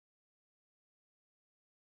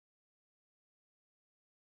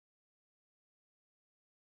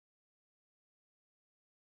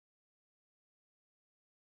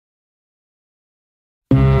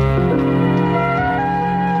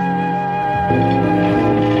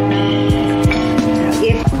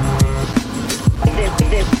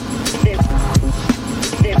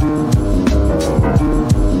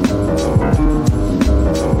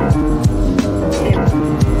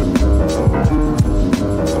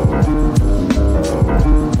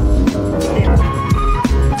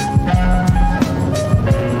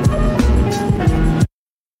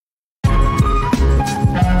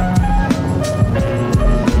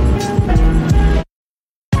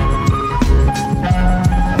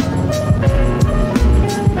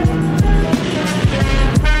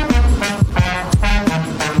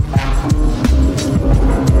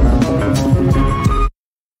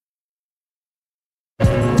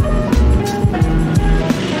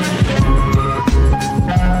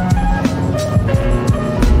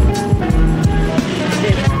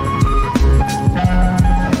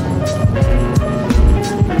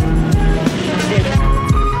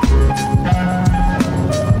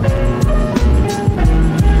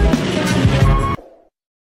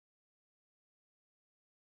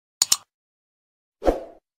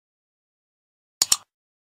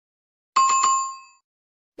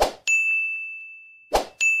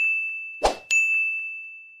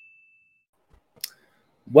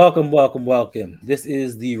Welcome, welcome, welcome. This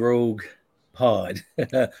is the Rogue Pod,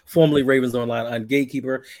 formerly Ravens Online on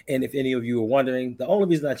Gatekeeper. And if any of you are wondering, the only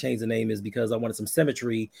reason I changed the name is because I wanted some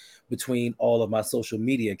symmetry between all of my social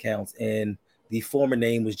media accounts. And the former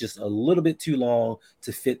name was just a little bit too long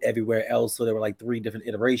to fit everywhere else. So there were like three different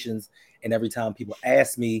iterations. And every time people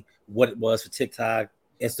asked me what it was for TikTok,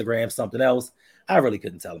 Instagram, something else, I really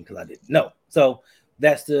couldn't tell them because I didn't know. So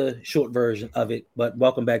that's the short version of it. But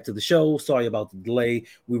welcome back to the show. Sorry about the delay.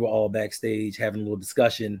 We were all backstage having a little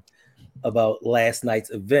discussion about last night's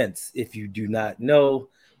events. If you do not know,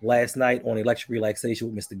 last night on Electric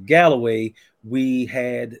Relaxation with Mr. Galloway, we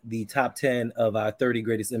had the top 10 of our 30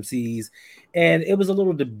 greatest MCs, and it was a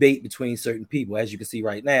little debate between certain people. As you can see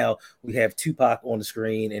right now, we have Tupac on the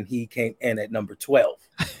screen, and he came in at number 12.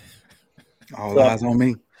 All eyes on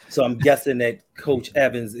me. So I'm guessing that Coach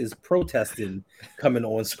Evans is protesting coming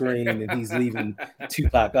on screen and he's leaving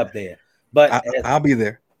Tupac up there. But I'll be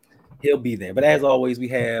there. He'll be there. But as always, we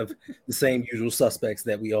have the same usual suspects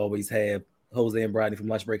that we always have. Jose and Brodney from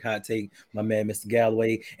Lunch Break Hot Take, my man, Mr.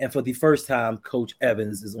 Galloway. And for the first time, Coach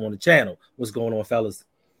Evans is on the channel. What's going on, fellas?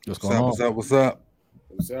 What's going on? What's up?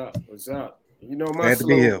 What's up? You know, my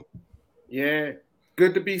slow. Yeah,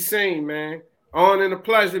 good to be seen, man. On and a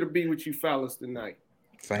pleasure to be with you fellas tonight.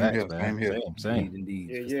 Same here.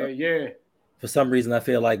 Indeed. Yeah. For some reason, I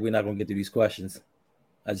feel like we're not going to get to these questions.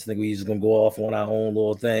 I just think we're just going to go off on our own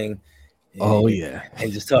little thing.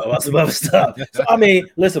 And just talk about some other stuff. So, I mean,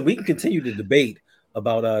 listen, we can continue to debate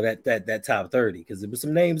about that top 30 because there were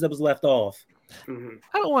some names that was left off. Mm-hmm.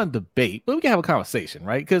 I don't want to debate, but we can have a conversation,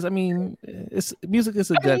 right? Because I mean, music is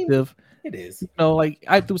subjective. It is. You know, like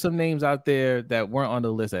I threw some names out there that weren't on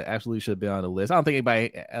the list that absolutely should be on the list. I don't think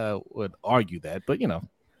anybody would argue that, but you know,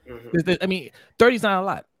 I mean, 30 is not a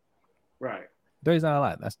lot, right? 30 is not a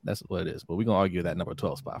lot. That's what it is. But we're gonna argue that number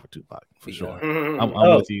 12 spot for Tupac for sure.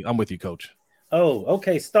 I'm with you, Coach. Oh,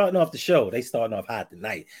 okay. Starting off the show, they starting off hot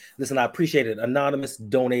tonight. Listen, I appreciate it. Anonymous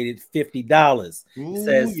donated $50. It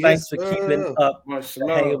says, thanks for keeping up the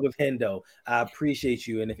hanging with Hendo. I appreciate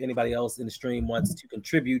you. And if anybody else in the stream wants to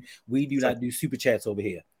contribute, we do not do super chats over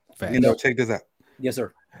here. Hendo, check this out. Yes,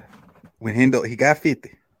 sir. When Hendo, he got 50.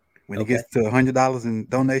 When he gets to $100 in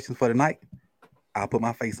donations for the night, I'll put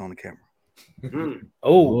my face on the camera.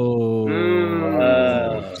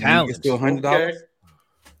 Challenge. He gets to $100.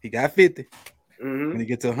 He got 50. When he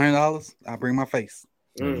gets to $100, I'll bring my face.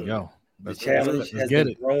 There you go. The challenge has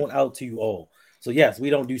been thrown out to you all. So yes, we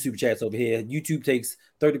don't do super chats over here. YouTube takes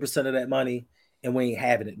 30% of that money, and we ain't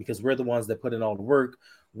having it because we're the ones that put in all the work.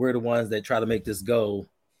 We're the ones that try to make this go,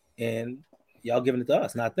 and y'all giving it to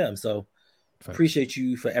us, not them. So appreciate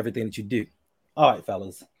you for everything that you do. All right,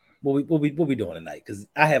 fellas. What we doing tonight? Because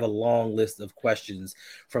I have a long list of questions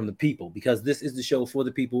from the people. Because this is the show for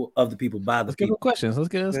the people, of the people, by the people. Get questions. Let's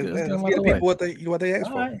get people what they ask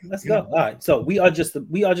for. Right, let's go. All right. So we are just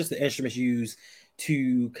the instruments used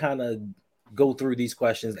to kind of go through these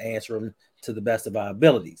questions, answer them to the best of our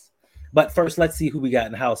abilities. But first, let's see who we got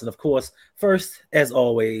in the house. And of course, first, as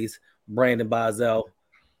always, Brandon Bazel.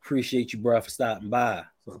 Appreciate you, bro, for stopping by.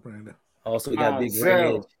 What's up, Brandon? Also, we got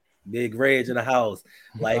Big Reg in the house,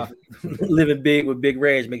 like living big with Big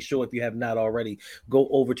Reg. Make sure if you have not already, go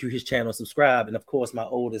over to his channel, subscribe. And of course, my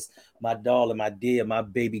oldest, my darling, my dear, my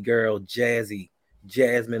baby girl, Jasmine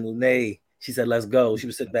Lune. She said, let's go. She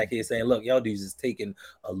was sitting back here saying, look, y'all dudes is taking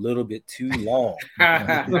a little bit too long.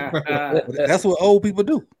 That's what old people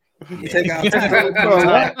do. Take our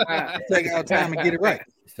time and get it right.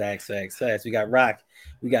 Facts. We got Rock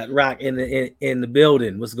in the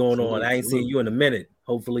building. What's going on? I ain't seen you in a minute.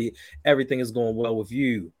 Hopefully everything is going well with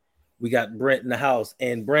you. We got Brent in the house.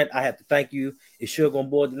 And Brent, I have to thank you. Is Suge on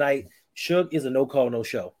board tonight? Suge is a no call, no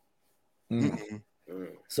show.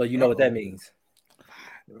 So you know what that means.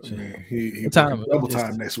 He double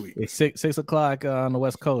time next week. It's 6 o'clock on the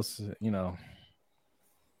West Coast. You know,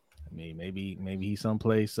 I mean, maybe he's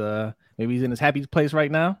someplace. Maybe he's in his happy place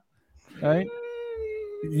right now. All right.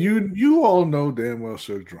 You all know damn well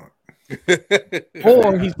Suge drunk.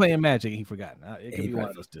 Or he's playing Magic. He forgot. It could be one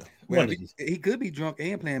of those two. Well, he could be drunk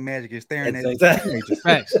and playing Magic and staring at his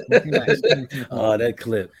Facts. Oh, that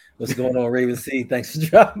clip. What's going on, Raven C? Thanks for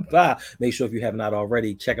dropping by. Make sure if you have not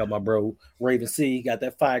already, check out my bro Raven C. He got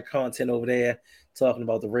that fire content over there talking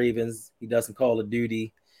about the Ravens. He does some Call of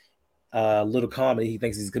Duty. Little comedy. He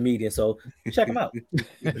thinks he's a comedian, so check him out.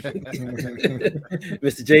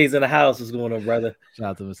 Mr. J's in the house. What's going on, brother? Shout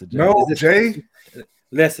out to Mr. J. No, Jay.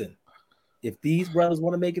 Listen, if these brothers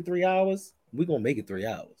want to make it 3 hours, we're gonna make it 3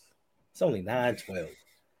 hours. It's only 9:12.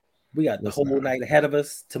 We got the whole night ahead of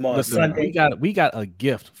us. Tomorrow Sunday. We got a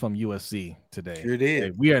gift from USC today. Sure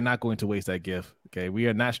did. We are not going to waste that gift. Okay, we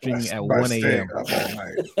are not streaming at By 1 a.m.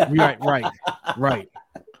 Right.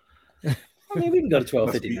 I mean, we can go to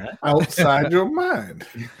 12:59. Outside your mind.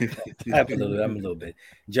 Absolutely, I'm a little bit.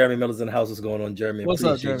 Jeremy Miller's in the house. What's going on, Jeremy? What's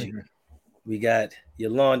up, Jeremy? You. We got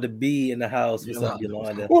Yolanda B in the house. What's up,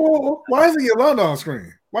 Yolanda? Whoa. Why isn't Yolanda on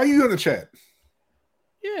screen? Why are you in the chat?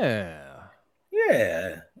 Yeah,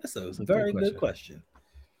 that's a very good question.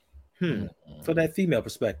 For that female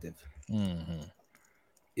perspective,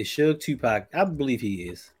 is Suge Tupac? I believe he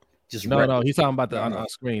is. Just no. He's talking about the on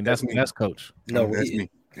screen. That's Coach. No, that's me.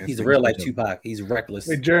 He's a real life Tupac. He's reckless.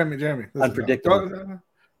 Hey, Jeremy, listen, unpredictable.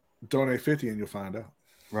 Donate 50 and you'll find out.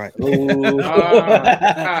 Right. Good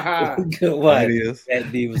one. That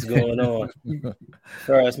D was going on.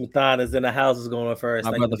 Ferris Mathana's in the house. Is going on first.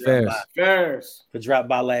 My brother Ferris. For drop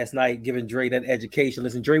by last night, giving Dre that education.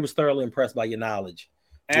 Listen, Dre was thoroughly impressed by your knowledge.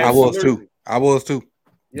 Absolutely. I was too.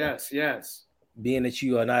 Yes. Being that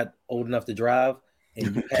you are not old enough to drive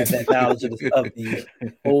and you have that knowledge of the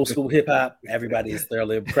old school hip hop, everybody is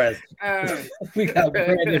thoroughly impressed. We got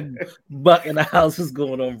Brandon Buck in the house. What's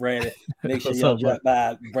going on, Brandon? Make sure you drop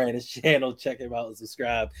by Brandon's channel, check him out, and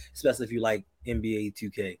subscribe, especially if you like NBA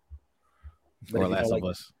 2K. Or Last of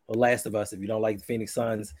Us. Or Last of Us. If you don't like the Phoenix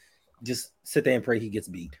Suns, just sit there and pray he gets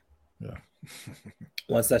beat. Yeah.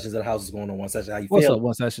 One Sessions at the house is going on. One Session. How you What's feel? Up,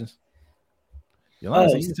 One Sessions?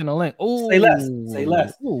 Yolanda, you sent a link. Ooh. Say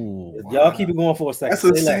less. Y'all keep it going for a second. That's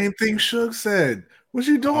the same thing Suge said. What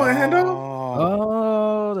you doing, Hendo?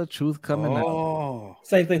 Oh, the truth coming out.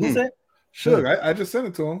 Same thing. Who said? Suge. I just sent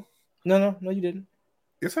it to him. No, you didn't.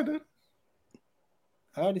 Yes, I did.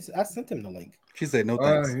 I sent him the link. She said no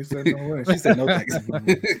thanks. He said no way. She said no thanks.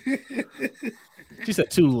 She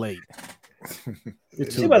said too late.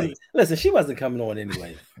 She wasn't coming on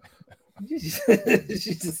anyway. She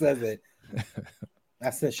just says it. I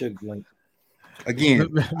sent Suge the link. Again,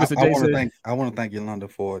 I want to thank Yolanda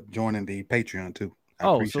for joining the Patreon too.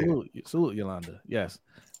 Salute Yolanda. Yes.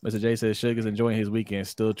 Mr. J says Suge is enjoying his weekend,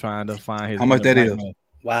 still trying to find his. How much that is?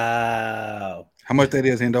 Wow. How much that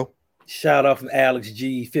is, Hendo? Shout out from Alex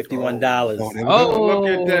G, $51. Look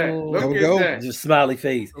at that. Look at that. Just smiley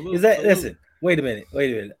face. Listen, wait a minute.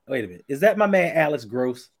 Is that my man Alex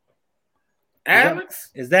Gross? Alex?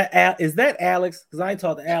 Is that Alex? Because I ain't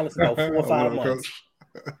talked to Alex in about 4 or 5 months.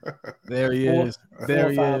 There he is.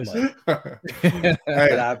 There he is. Hey,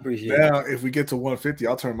 I appreciate now, if we get to 150,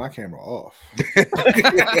 I'll turn my camera off.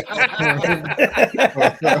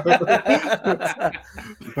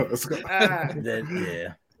 Let's go.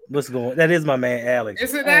 What's going? That is my man Alex.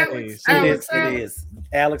 Is it Alex? It is.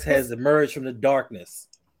 Alex has emerged from the darkness.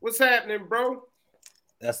 What's happening, bro?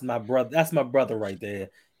 That's my brother. That's my brother right there.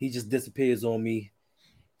 He just disappears on me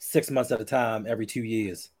 6 months at a time, every 2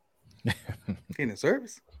 years. In the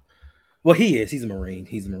service? Well, he is. He's a Marine.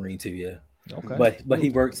 He's a Marine too. Yeah. Okay. But he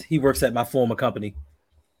works at my former company.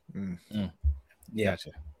 Yeah. Gotcha.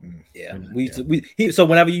 Yeah. So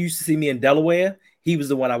whenever you used to see me in Delaware, he was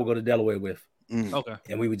the one I would go to Delaware with. Okay.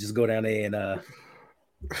 And we would just go down there and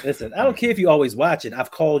listen. I don't care if you always watch it. I've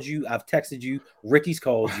called you. I've texted you. Ricky's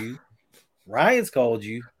called you. Ryan's called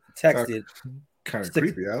you. Texted. Kind of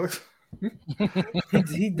creepy, Alex.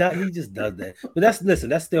 he just does that. But that's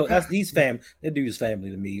he's family. That dude is family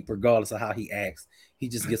to me, regardless of how he acts. He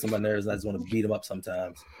just gets on my nerves, and I just want to beat him up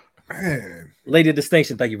sometimes. Man. Lady of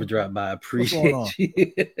Distinction, thank you for dropping by. I appreciate you.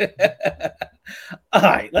 All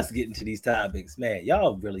right, let's get into these topics. Man,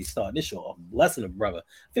 y'all really starting this show off blessing a brother.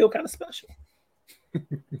 I feel kind of special.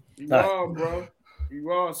 You are, bro. You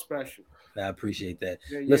are special. I appreciate that.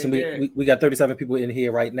 Listen, we got 37 people in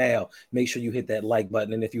here right now. Make sure you hit that like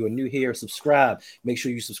button. And if you are new here, subscribe. Make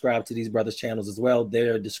sure you subscribe to these brothers' channels as well.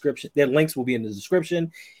 Their links will be in the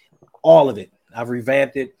description. All of it. I've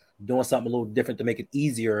revamped it, doing something a little different to make it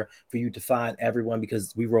easier for you to find everyone,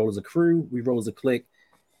 because we roll as a crew, we roll as a clique.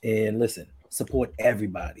 And listen, support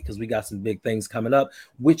everybody, because we got some big things coming up,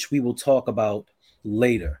 which we will talk about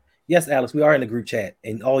later. Yes, Alex, we are in the group chat,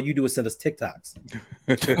 and all you do is send us TikToks.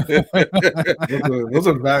 Those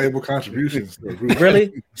are valuable contributions.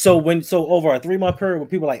 Really? So over a 3-month period, when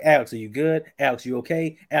people are like, Alex, are you good? Alex, you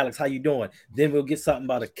okay? Alex, how you doing? Then we'll get something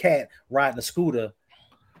about a cat riding a scooter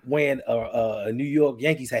wearing a New York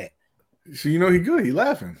Yankees hat. So you know he good. He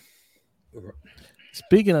laughing.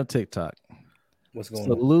 Speaking of TikTok, what's going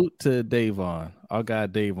on? Salute to Davon, our guy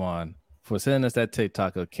Davon, for sending us that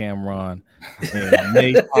TikTok of Cameron and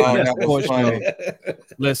Nate. That was funny.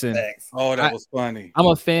 Listen, that was funny. I'm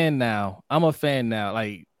a fan now.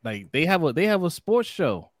 Like they have a sports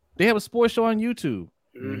show. They have a sports show on YouTube.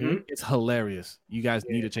 Mm-hmm. It's hilarious. You guys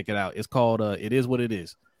need to check it out. It's called It Is What It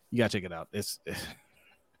Is. You gotta check it out. That's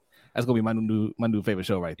gonna be my new favorite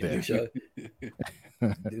show right there.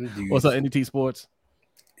 What's up, NDT Sports?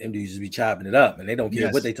 Them dudes just be chopping it up, and they don't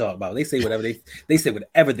care what they talk about. They say whatever they say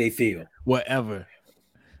whatever they feel. Whatever.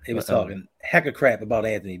 They was talking heck of crap about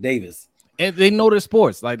Anthony Davis. And they know their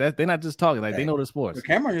sports. Like that, they're not just talking, like they know their sports. But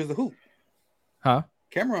Cameron used to hoop. Huh?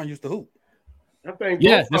 Cameron used to hoop. I think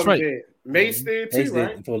that's right. Did. Mace did too,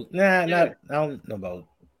 right? I don't know about.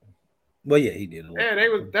 Well, yeah, he did. Yeah,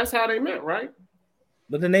 that's how they met, right?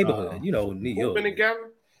 But the neighborhood, New York, together.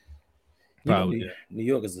 Probably. New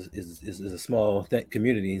York is a small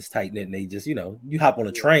community. It's tight knit, and they just you hop on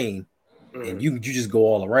a train, and you just go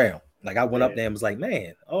all around. Like I went up there and was like,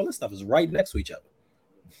 man, all this stuff is right next to each other.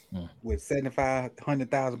 With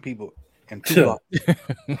 7,500,000 people and 2 blocks.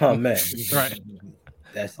 Oh man, right.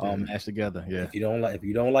 That's all mashed together. Yeah. If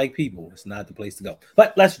you don't like people, it's not the place to go.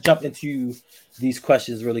 But let's jump into these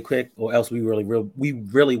questions really quick, or else we really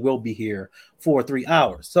will be here for 3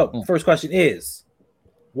 hours. So first question is,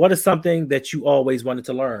 what is something that you always wanted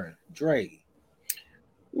to learn, Dre?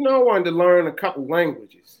 I wanted to learn a couple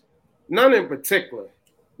languages, none in particular.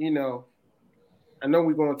 I know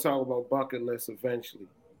we're going to talk about bucket lists eventually,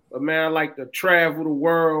 but man, I like to travel the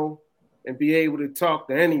world and be able to talk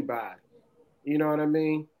to anybody. You know what I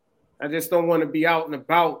mean? I just don't want to be out and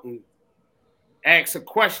about and ask a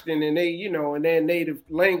question and they, in their native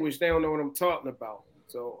language, they don't know what I'm talking about.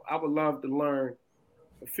 So I would love to learn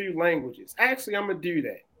a few languages. Actually, I'm going to do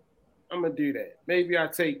that. Maybe I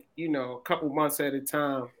take, a couple months at a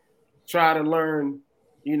time, try to learn,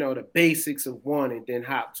 the basics of one and then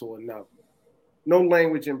hop to another. No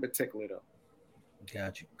language in particular, though.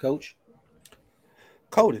 Got you. Coach?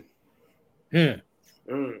 Coding. Because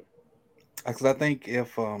I think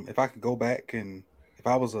if I could go back and if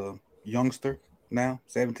I was a youngster now,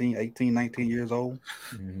 17, 18, 19 years old,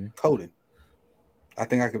 coding, I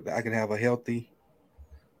think I could have a healthy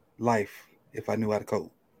life if I knew how to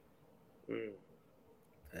code.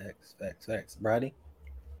 Facts. Brady?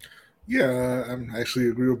 Yeah, I actually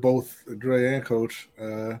agree with both Dre and Coach.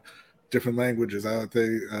 Different languages. I would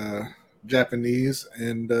say Japanese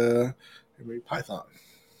and maybe Python.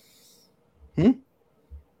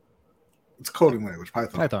 It's a coding language,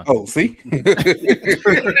 Python. Oh, see?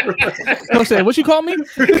 Coach said, what you call me?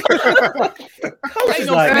 Coach is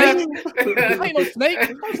like, ain't no snake.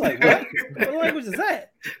 I was like, what? What language is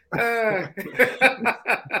that?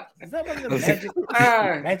 Is that one of the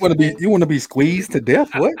magic? You want to be squeezed to death?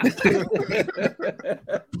 What?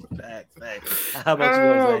 Facts. How about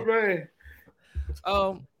you, man?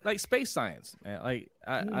 Like space science, man. Like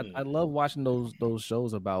I love watching those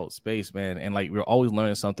shows about space, man. And like we're always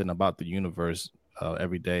learning something about the universe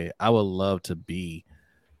every day. I would love to be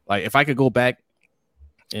like, if I could go back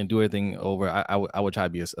and do everything over, I would try to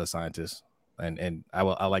be a scientist, and I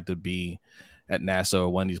like to be at NASA or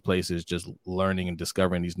one of these places, just learning and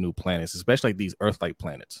discovering these new planets, especially like these Earth-like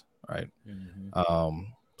planets, right?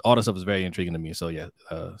 All this stuff is very intriguing to me. So yeah,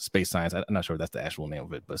 space science. I'm not sure if that's the actual name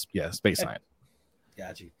of it, but yeah, space science.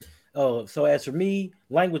 Got you. Oh, so as for me,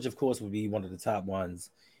 language, of course, would be one of the top ones,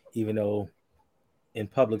 even though in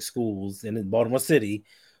public schools and in Baltimore City,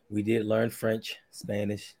 we did learn French,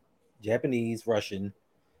 Spanish, Japanese, Russian,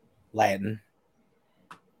 Latin.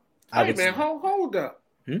 Man, hold up.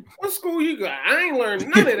 What school you got? I ain't learned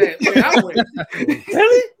none of that where I went.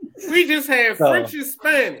 Really? We just had French and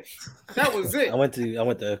Spanish. That was it. I went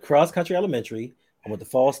to Cross Country Elementary. I went to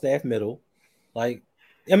Falstaff Middle. Like,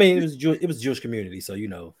 I mean, it was Jewish community, so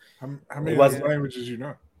How many languages you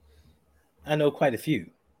know? I know quite a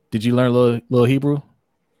few. Did you learn a little Hebrew?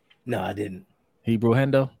 No, I didn't. Hebrew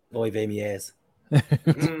Hendo? Oy vey mi az. What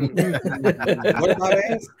about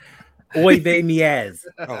ass? Oy vey mi az.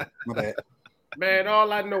 Oh, my bad. Man,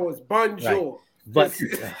 all I know is bonjour. Right.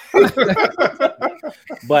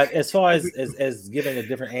 But as far as giving a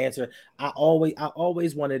different answer, I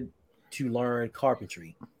always wanted to learn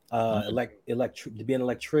carpentry. To be an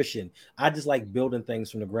electrician. I just like building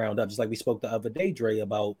things from the ground up, just like we spoke the other day, Dre,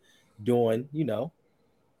 about doing,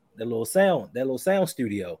 that little sound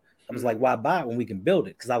studio. I was like, why buy it when we can build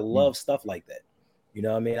it? Because I love stuff like that. You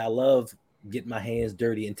know what I mean? I love getting my hands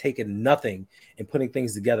dirty and taking nothing and putting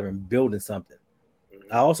things together and building something.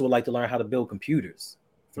 I also would like to learn how to build computers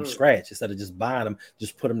from scratch instead of just buying them,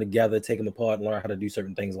 just put them together, take them apart, and learn how to do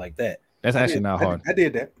certain things like that. That's actually not hard. I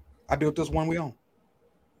did that. I built this one we own.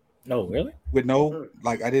 No, really? With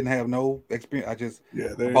I didn't have no experience. I just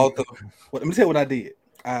bought let me tell you what I did.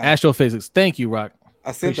 Astrophysics. Thank you, Rock.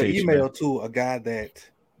 I sent an email to a guy that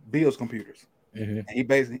builds computers. And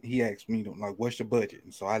he asked me, like, what's your budget?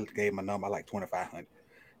 And so I gave him a number, like $2,500.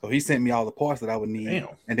 So he sent me all the parts that I would need,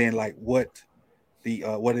 and then like what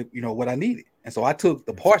I needed. And so I took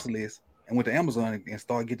the parts list and went to Amazon and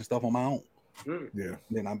started getting stuff on my own. Yeah.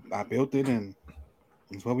 Then I built it, and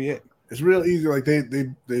that's where we at. It's real easy. Like they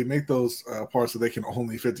make those parts so they can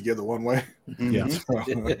only fit together one way. Yeah.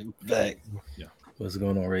 Back. Yeah. What's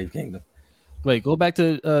going on, Rave Kingdom? Wait, go back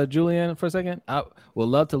to Julian for a second. I would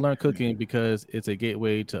love to learn cooking because it's a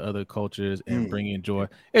gateway to other cultures and bringing joy.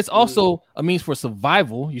 It's also a means for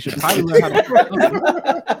survival. You should probably learn how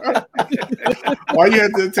to. Why you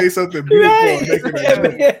have to take something beautiful and make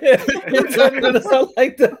it You told me to sound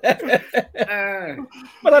like that.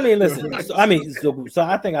 But I mean, listen. So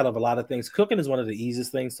I think out of a lot of things, cooking is one of the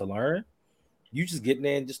easiest things to learn. You just get in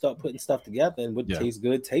there and just start putting stuff together, and what tastes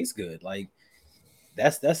good. Like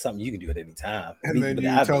that's something you can do at any time. And then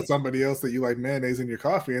you tell somebody else that you like mayonnaise in your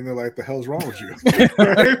coffee, and they're like, "The hell's wrong with you?"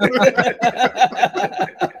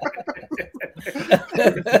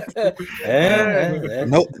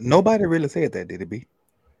 No, nobody really said that, did it? Be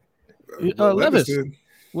Levis.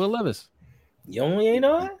 Will Levis. You only ain't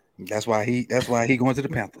on. That's why he going to the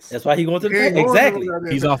Panthers. That's why he going to the Panthers. Exactly.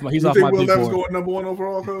 He's off my. You He's think off my. Will Levis board. going number 1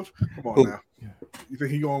 overall, coach? Come on now. You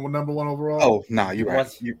think he going with number 1 overall? Oh no, you're right.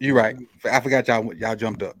 You're right. I forgot y'all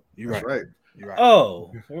jumped up. You're right. You're right.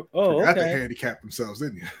 Oh, Forgot to okay. handicap themselves,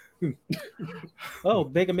 didn't you? Oh,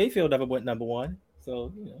 Baker Mayfield never went number 1,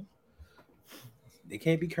 so you know they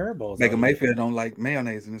can't be curveballs. Baker Mayfield don't like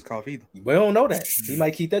mayonnaise in his coffee either. We don't know that. He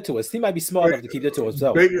might keep that to us. He might be smart enough to keep that to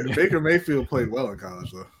himself. Baker Mayfield played well in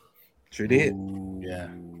college, though. Sure did. Ooh. Yeah.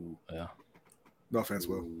 No offense,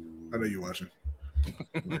 Will. I know you're watching.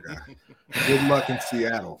 Good luck in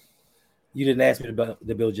Seattle. You didn't ask me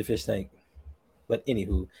to build your fish tank, but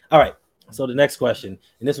anywho, all right. So the next question,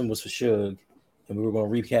 and this one was for Suge, and we were going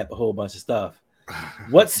to recap a whole bunch of stuff.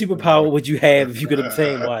 What superpower would you have if you could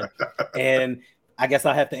obtain one? And I guess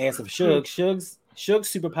I have to answer for Suge. Suge's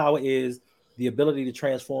superpower is the ability to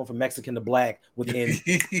transform from Mexican to black within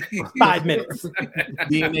 5 minutes.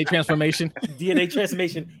 DNA transformation. DNA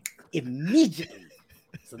transformation immediately.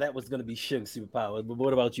 So that was going to be Suge's superpower. But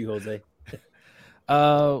what about you, Jose?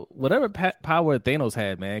 Whatever power Thanos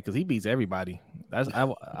had, man, because he beats everybody.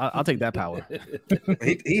 I'll take that power.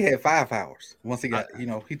 He had 5 powers. Once he got,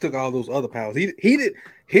 he took all those other powers. He did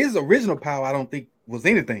his original power. I don't think was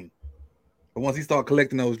anything. But once he started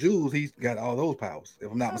collecting those jewels, he's got all those powers.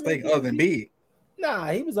 If I'm not mistaken, other than big.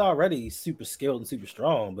 Nah, he was already super skilled and super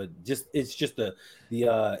strong, but it's just the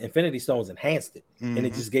Infinity Stones enhanced it, and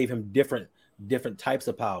it just gave him different types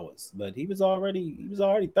of powers. But he was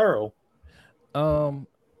already thorough.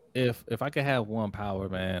 If I could have one power,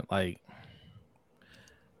 man, like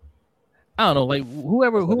I don't know, like who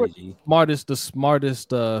the smartest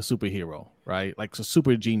superhero, right? Like a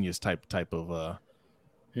super genius type of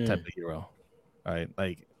hero, right?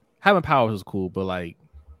 Like having powers is cool, but like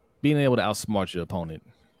being able to outsmart your opponent,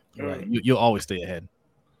 right? You'll always stay ahead.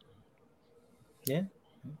 Yeah,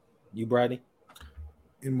 you, Brady?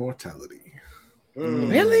 Immortality.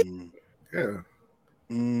 Really? Yeah. What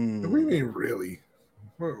do you mean, really?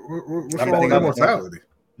 What's I'm wrong with immortality?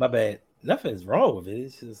 My bad. Nothing's wrong with it.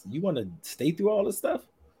 It's just you want to stay through all this stuff.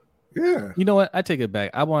 Yeah. You know what? I take it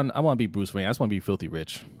back. I want to be Bruce Wayne. I just want to be filthy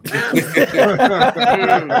rich.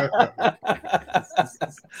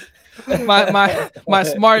 my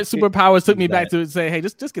smart superpowers took me back to say, hey,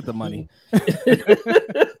 just get the money. I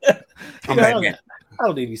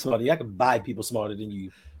don't need to be smarter. I can buy people smarter than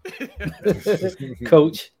you.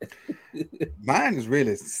 Coach. Mine is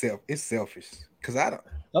really selfish because I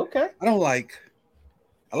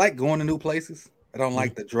like going to new places. I don't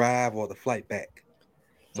like the drive or the flight back.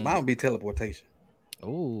 So mine would be teleportation.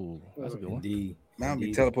 Oh, that's a good one. Indeed. Mine would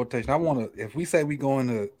be teleportation. I want to, if we say we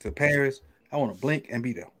going to Paris, I want to blink and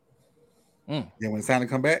be there. Then when it's time to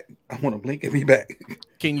come back, I want to blink and be back.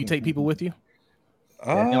 Can you take people with you?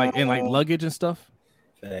 And like luggage and stuff?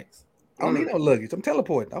 Facts. I don't need no luggage. I'm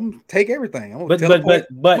teleporting. I'm gonna take everything. I'm gonna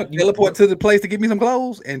teleport to the place to get me some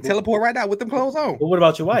clothes and teleport right out with them clothes on. But what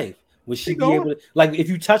about your wife? Would she be able to, like, if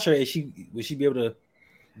you touch her, would she be able to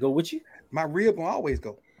go with you? My rib will always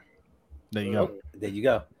go. There you go. There you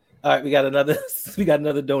go. All right, we got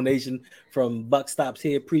another donation from Buck Stops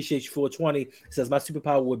here. Appreciate you 420. It says my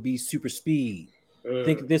superpower would be super speed.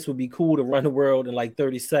 Think this would be cool to run the world in like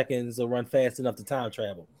 30 seconds, or run fast enough to time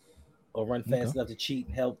travel, or run fast enough to cheat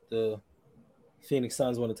and help the Phoenix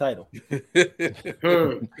Suns won the title.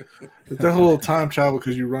 That whole time travel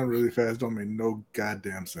because you run really fast don't make no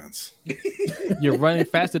goddamn sense. You're running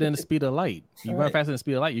faster than the speed of light. You run faster than the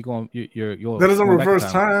speed of light. You're that doesn't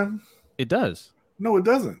reverse time. It does. No, it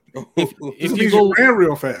doesn't. If you ran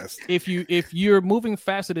real fast. If you're moving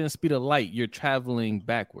faster than the speed of light, you're traveling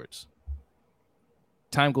backwards.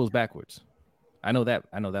 Time goes backwards. I know that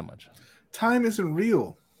much. Time isn't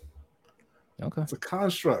real. Okay. It's a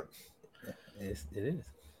construct. It is.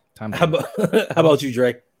 Time. How about you,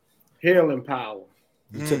 Dre? Healing power.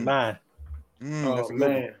 You took mine. Oh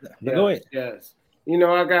man. Yes, go ahead. Yes. I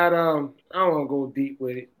got I don't want to go deep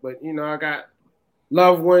with it, but I got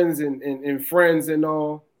loved ones and friends and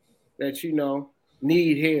all that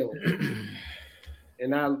need healing.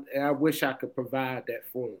 And I wish I could provide that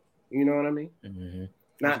for them. You know what I mean? Mm-hmm.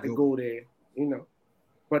 Not to go there,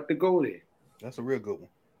 but to go there. That's a real good one.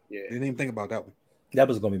 Yeah. Didn't even think about that one. That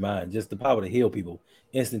was gonna be mine. Just the power to heal people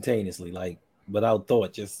instantaneously, like without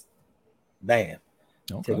thought. Just bam,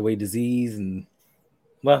 take away disease and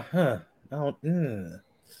I don't.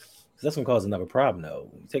 That's gonna cause another problem though.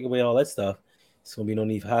 You take away all that stuff, it's gonna be no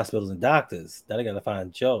need for hospitals and doctors. Now they gotta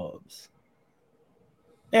find jobs.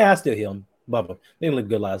 Yeah, I still heal them. Bump them. They live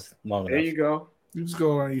good lives long enough. There you go. You just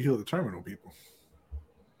go around and you heal the terminal people.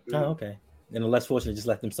 Oh, okay. And the less fortunate, just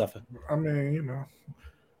let them suffer. I mean,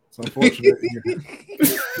 it's unfortunate.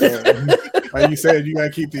 Like you said, you gotta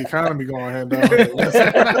keep the economy going.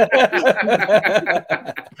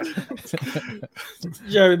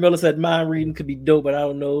 Jerry Miller said mind reading could be dope, but I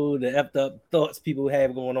don't know the effed up thoughts people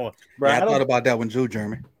have going on. Bro, I thought about that one too,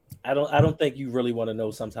 Jeremy. I don't think you really want to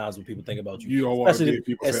know sometimes what people think about you. You don't want to be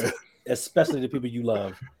people especially the people you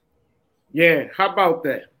love. Yeah, how about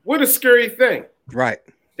that? What a scary thing. Right.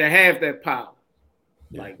 To have that power.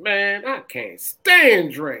 Yeah. Like, man, I can't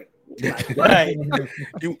stand Drake. Like, right.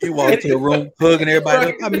 you walk into the room hugging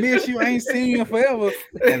everybody. Right. I miss you. I ain't seen you in forever.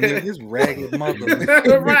 And then this ragged mother.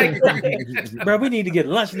 right. Bro, we need to get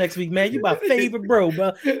lunch next week, man. You my favorite bro,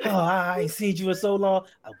 bro. Oh, I ain't seen you in so long.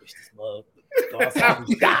 I wish this mug. Right.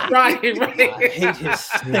 I hate his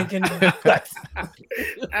stinking guts.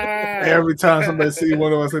 Every time somebody see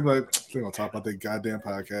one of us, they be like, "They're gonna talk about that goddamn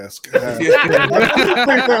podcast."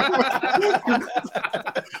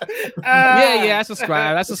 Yeah, I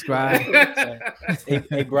subscribe.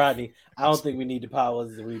 Hey, Rodney, I don't think we need the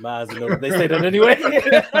powers to remind us. They say that anyway.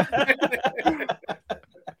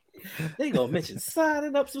 They gonna mention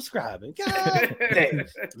signing up, subscribing. God damn,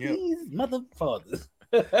 these mother fathers.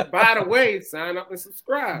 By the way, sign up and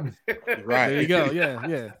subscribe. Right. There you go.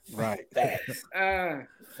 Yeah. Right. Facts.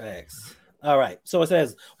 Facts. All right. So it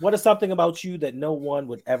says, what is something about you that no one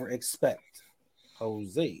would ever expect?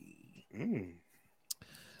 Jose.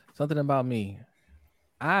 Something about me.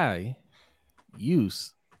 I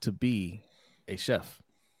used to be a chef.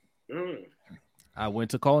 I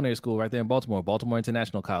went to culinary school right there in Baltimore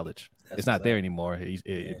International College. It's not there anymore.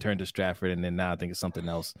 It turned to Stratford, and then now I think it's something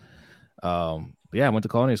else. I went to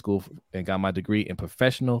culinary school and got my degree in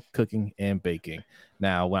professional cooking and baking.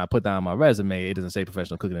 Now, when I put that on my resume, it doesn't say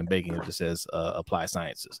professional cooking and baking. It just says applied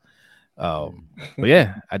sciences. But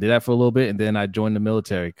yeah, I did that for a little bit, and then I joined the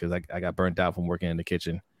military because I got burnt out from working in the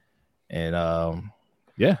kitchen. And now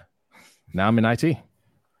I'm in IT.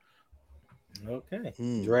 Okay.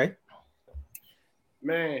 Dre?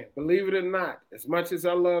 Man, believe it or not, as much as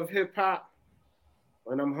I love hip hop,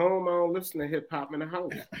 when I'm home, I don't listen to hip hop in the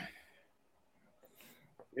house.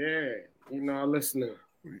 Yeah, I listen to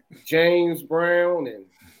James Brown and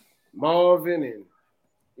Marvin and,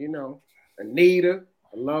 Anita.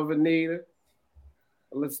 I love Anita.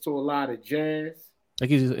 I listen to a lot of jazz. That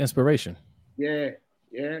gives you inspiration. Yeah.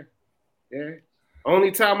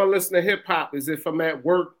 Only time I listen to hip hop is if I'm at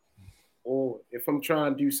work or if I'm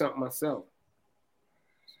trying to do something myself.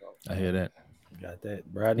 So. I hear that. Got that,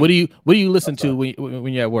 Brady. What do you listen to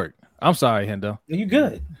when you're at work? I'm sorry, Hendo. You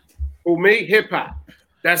good? For me, hip hop.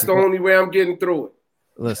 That's the only way I'm getting through it.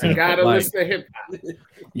 Listen, I gotta listen to hip hop.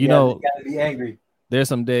 You gotta be angry. There's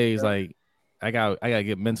some days like I gotta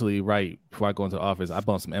get mentally right before I go into the office. I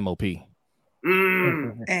bump some MOP.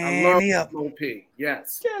 I love MOP.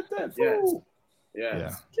 Yes. Get that fool.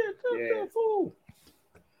 Yes. Get that fool.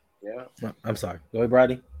 Yeah. I'm sorry. Go ahead,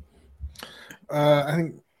 Brady. I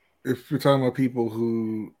think if you're talking about people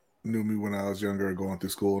who knew me when I was younger, going through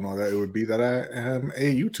school and all that, it would be that I am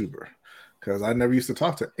a YouTuber. Because I never used to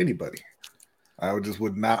talk to anybody. I would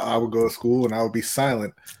go to school and I would be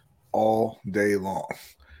silent all day long.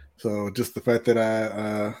 So just the fact that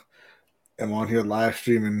I am on here live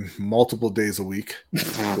streaming multiple days a week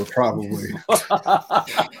will probably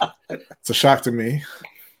it's a shock to me.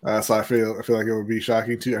 So I feel like it would be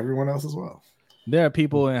shocking to everyone else as well. There are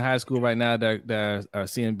people in high school right now that are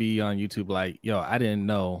seeing B on YouTube like, yo, I didn't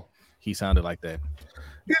know he sounded like that.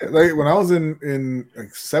 Yeah, like when I was in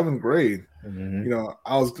like 7th grade,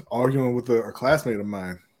 I was arguing with a classmate of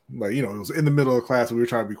mine. Like, it was in the middle of class. We were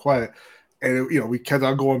trying to be quiet. And, we kept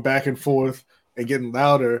on going back and forth and getting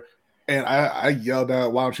louder. And I yelled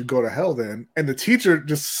out, "Why don't you go to hell then?" And the teacher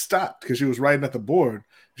just stopped because she was writing at the board.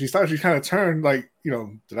 She kind of turned like,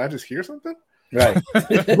 did I just hear something? Right.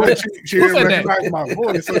 But she didn't recognize my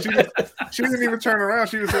voice, so she didn't even turn around.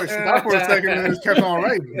 She was like, stop for a second and just kept on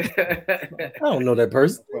writing. I don't know that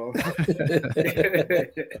person. I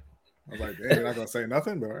was like, damn, you're not gonna say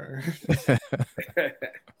nothing, but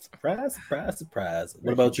Surprise, surprise, surprise.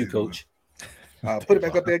 What about you, Coach? Put it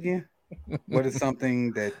back up there again. What is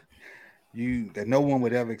something that no one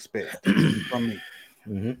would ever expect from me?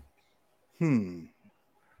 Mm-hmm.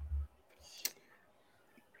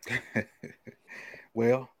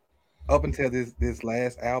 Well, up until this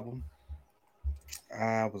last album,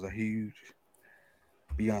 I was a huge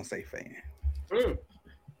Beyonce fan. You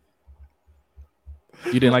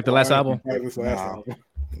didn't like the last album?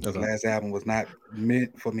 The last album was not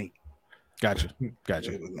meant for me. Gotcha. It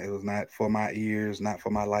was not for my ears, not for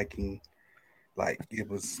my liking. Like it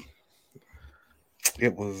was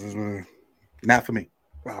not for me.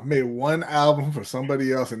 I made one album for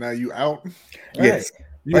somebody else, and now you out. Yes,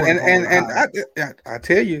 I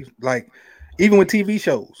tell you, like even with TV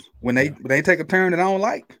shows, when they take a turn that I don't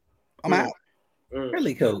like, I'm out.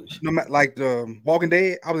 Really, Coach? No matter like the Walking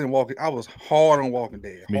Dead, I was hard on Walking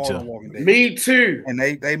Dead. Me too. And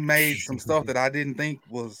they made some stuff that I didn't think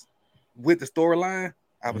was with the storyline.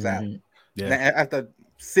 I was out. Yeah. And after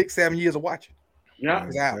 6-7 years of watching, yeah, I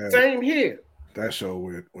was out. Same here. That show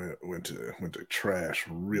went to trash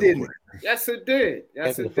real Didn't quick. Yes, it did.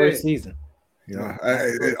 Yes, it the did. first season. Yeah,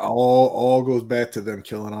 it all goes back to them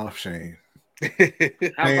killing off Shane.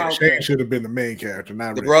 Shane should have been the main character,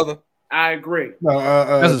 not the Rick. brother. I agree. No,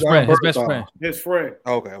 that's his friend, his best friend. His friend.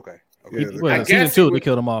 Okay. Yeah, season 2, they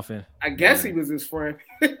killed him off in. I guess he was his friend.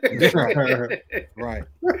 Right.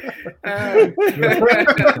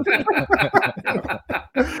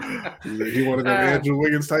 He wanted them Andrew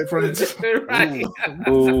Wiggins type friends. Right.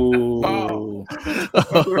 Ooh.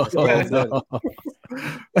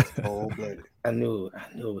 Cold-blooded. I knew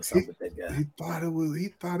it was something with that guy. He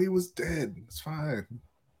thought he was dead. It's fine.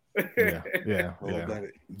 Yeah.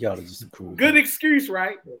 Y'all are just cool. Good excuse,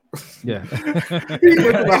 right? Yeah. He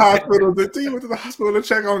went to the hospital. He went to the hospital to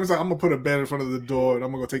check on him. He's like, I'm gonna put a bed in front of the door and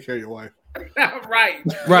I'm gonna go take care of your wife. Right.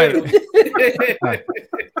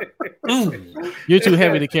 You're too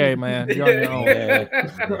heavy to carry, man. You're on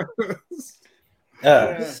your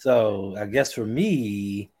own. So I guess for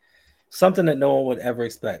me, something that no one would ever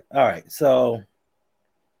expect. All right, so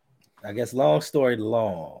I guess long story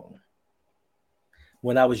long.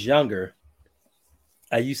 When I was younger,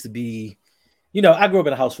 I used to be, I grew up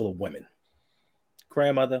in a house full of women.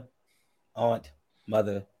 Grandmother, aunt,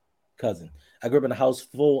 mother, cousin. I grew up in a house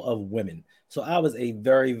full of women. So I was a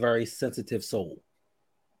very, very sensitive soul.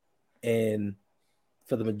 And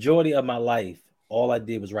for the majority of my life, all I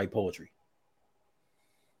did was write poetry.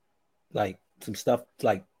 Like some stuff,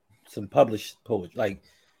 like some published poetry. Like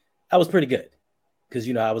I was pretty good because,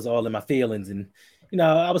 I was all in my feelings and,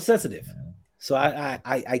 I was sensitive. So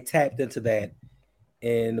I tapped into that,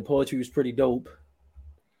 and the poetry was pretty dope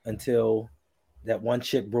until that one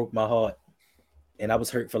chick broke my heart, and I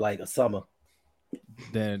was hurt for like a summer.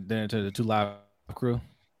 Then into the 2 Live Crew.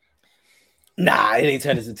 Nah, it ain't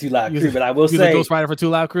turned into 2 Live Crew, but I will say, you was a ghostwriter for 2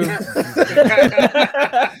 Live Crew.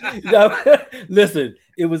 Listen,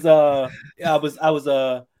 it was I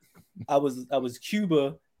was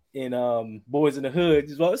Cuba in Boys in the Hood,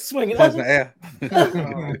 just swinging. Boys in the air.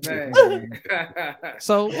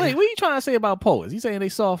 So wait, what are you trying to say about poets? You saying they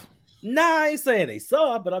soft? Nah, I ain't saying they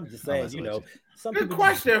soft, but I'm just saying, some Good people.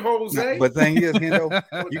 question, Jose. Nah, but thing is, Hendo,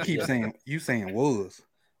 you keep saying was.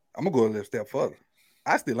 I'm gonna go a little step further.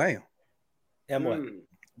 I still am. And what?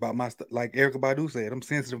 About my like Erykah Badu said, I'm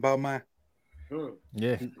sensitive about mine.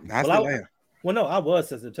 Yeah, I still am. Well, no, I was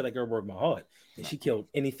sensitive till that girl broke my heart, and she killed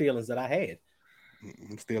any feelings that I had.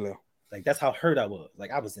 I'm still there. Like that's how hurt I was.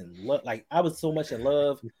 Like I was in love. Like I was so much in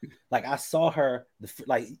love. Like I saw her.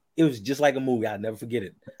 Like it was just like a movie. I'll never forget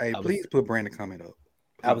it. Hey, please put Brandon comment up.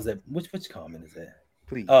 Please. I was at which comment is that?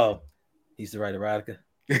 Please. Oh, he used to write erotica.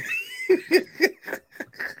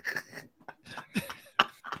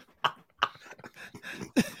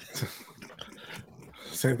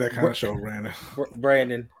 Save that kind of show, Brandon.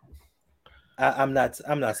 Brandon, I'm not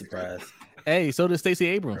surprised. Hey, so did Stacey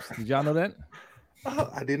Abrams. Did y'all know that?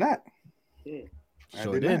 Oh, I did not.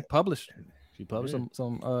 Sure did. Published. She published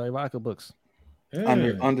some erotica books.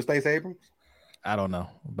 Under Stacey Abrams? I don't know,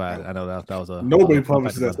 but I know that was a nobody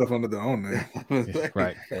publishes that stuff under their own name.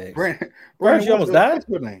 Right. Brandon, you almost died? What's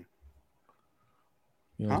your name?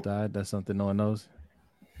 You almost died? That's something no one knows.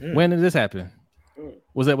 When did this happen?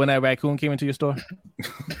 Was that when that raccoon came into your store?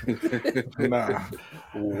 Nah.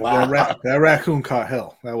 Wow. That raccoon caught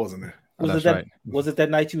hell. That wasn't it. Was it that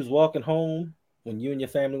night you was walking home when you and your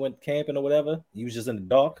family went camping or whatever? You was just in the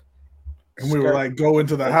dark? And we were like, go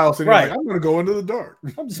into the house, and you're like, I'm going to go into the dark.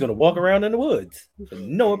 I'm just going to walk around in the woods for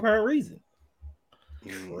no apparent reason.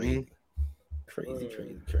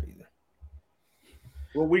 Crazy.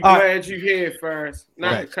 Well, we glad you're here first.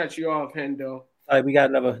 Not to cut you off, Hendo. All right, we got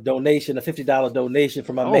another donation, a $50 donation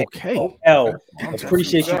from my man. L.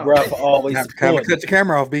 Appreciate you, bro, for always supporting. Cut your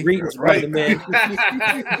camera off, B. Greetings, right, man.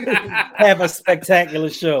 Have a spectacular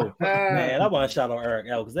show, man. I want to shout out Eric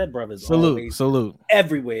L because that brother's salute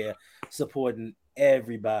everywhere, supporting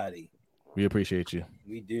everybody. We appreciate you.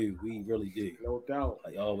 We do. We really do. No doubt.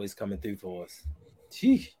 Like always coming through for us.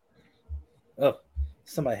 Gee. Oh,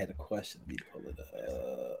 somebody had a question. Let me pull it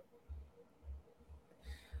up.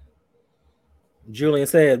 Julian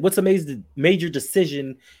said, what's a major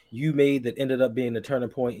decision you made that ended up being a turning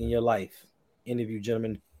point in your life? Any of you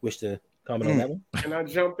gentlemen wish to comment on that one? Can I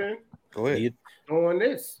jump in? Go ahead. On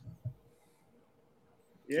this.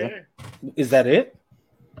 Yeah. Is that it?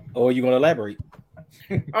 Or are you going to elaborate?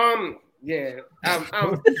 Yeah.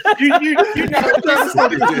 You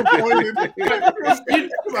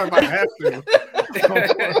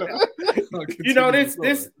know, you know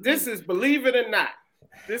this is, believe it or not,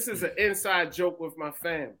 this is an inside joke with my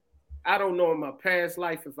family. I don't know in my past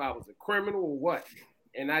life if I was a criminal or what.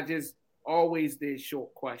 And I just always did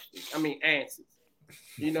short questions. Answers.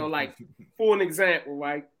 You know, like, for an example,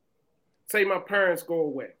 right? Say my parents go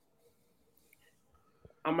away.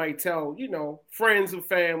 I might tell, friends or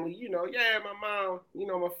family, yeah, my mom,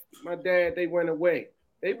 my dad, they went away.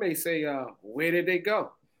 They may say, where did they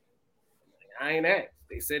go? I ain't asked.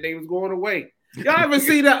 They said they was going away. Y'all ever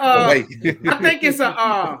see the I think it's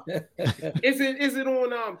is it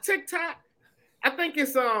on TikTok? I think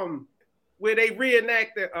it's where they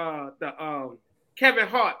reenact the Kevin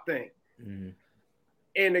Hart thing. Mm-hmm.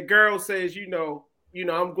 And the girl says,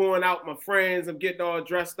 I'm going out with my friends, I'm getting all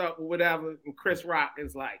dressed up or whatever. And Chris Rock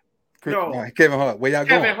is like, no. Kevin Hart, where y'all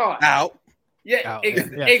going? Kevin Hart. Out. Yeah,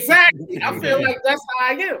 exactly. I feel like that's how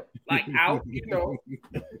I am. Like out,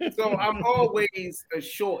 So I'm always a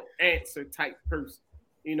short answer type person.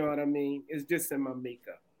 You know what I mean? It's just in my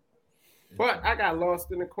makeup. But I got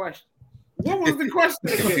lost in the question. What was the question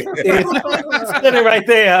again? It's sitting right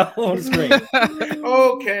there on the screen.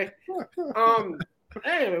 Okay.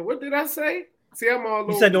 Hey, what did I say? See, I'm all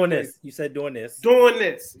over. You said doing this. You said doing this. Doing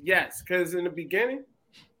this, yes. Because in the beginning,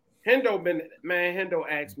 Hendo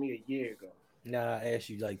asked me a year ago. Nah, I asked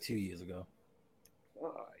you like 2 years ago. All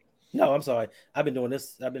right. No, I'm sorry. I've been doing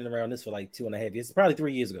this. I've been around this for like 2.5 years. Probably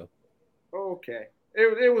 3 years ago. Okay.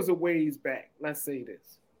 It was a ways back. Let's say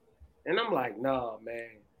this. And I'm like, nah,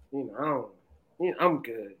 man. I'm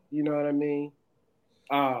good. You know what I mean?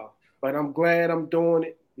 But I'm glad I'm doing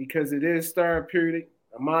it because it is therapeutic.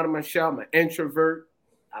 I'm out of my shell. I'm an introvert.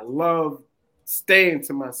 I love staying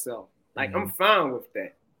to myself. Like, I'm fine with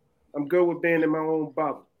that. I'm good with being in my own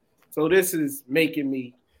bubble. So this is making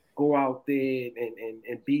me go out there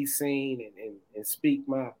and be seen and speak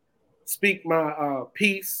my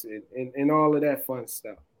piece and all of that fun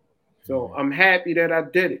stuff. So I'm happy that I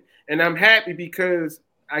did it. And I'm happy because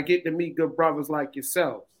I get to meet good brothers like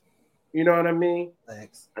yourselves. You know what I mean?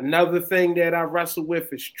 Thanks. Another thing that I wrestle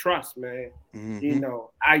with is trust, man. Mm-hmm.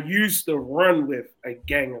 I used to run with a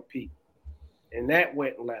gang of people and that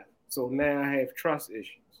went left. So now I have trust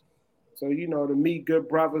issues. So, to meet good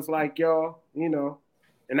brothers like y'all,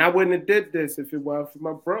 and I wouldn't have did this if it wasn't for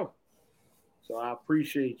my bro. So I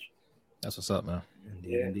appreciate you. That's what's up, man.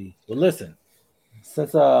 Indeed. Well, listen,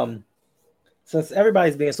 since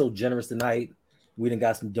everybody's being so generous tonight, we done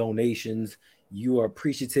got some donations. You are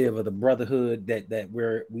appreciative of the brotherhood that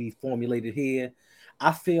we formulated here.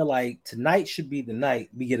 I feel like tonight should be the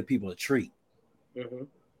night we get the people a treat. Mm-hmm.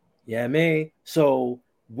 Yeah, I mean, so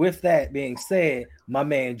with that being said, my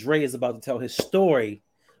man Dre is about to tell his story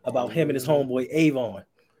about him and his homeboy Avon.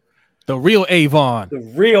 The real Avon. The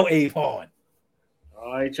real Avon.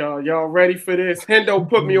 All right, y'all. Y'all ready for this? Hendo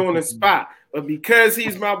put me on the spot. But because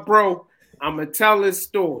he's my bro, I'm going to tell his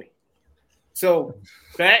story. So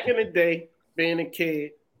back in the day, being a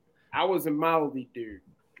kid, I was a mouthy dude.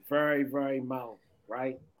 Very, very mouthy,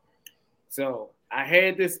 right? So I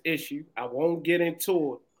had this issue. I won't get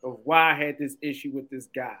into it. Of why I had this issue with this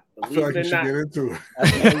guy. Believe I feel like you should get into it.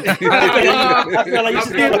 I feel like you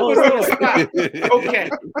should get into it. Okay.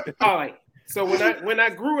 All right. So when I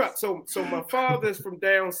grew up, so my father's from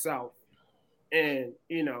down south, and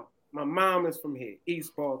my mom is from here,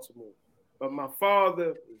 East Baltimore. But my father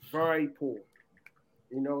was very poor.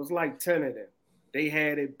 It's like 10 of them. They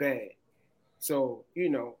had it bad. So,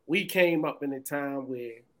 we came up in a time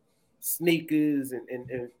where sneakers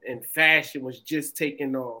and fashion was just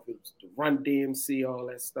taking off. It was the Run DMC, all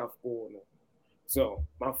that stuff going on. So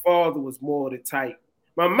my father was more the type.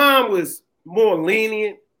 My mom was more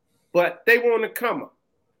lenient, but they wanted to come up.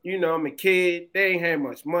 You know, I'm a kid. They ain't had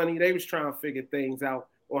much money. They was trying to figure things out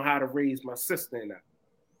on how to raise my sister and I.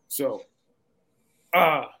 So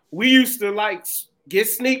we used to like get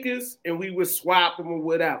sneakers and we would swap them or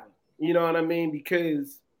whatever. You know what I mean?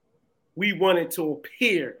 Because we wanted to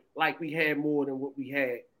appear like we had more than what we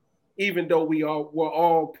had, even though we all were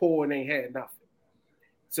all poor and they had nothing.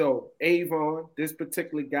 So Avon, this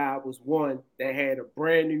particular guy, was one that had a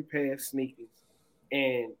brand new pair of sneakers,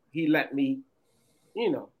 and he let me,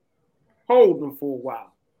 you know, hold them for a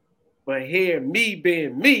while. But here, me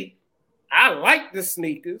being me, I like the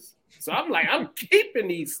sneakers. So I'm like, I'm keeping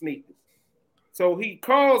these sneakers. So he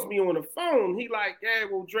calls me on the phone. He like, yeah,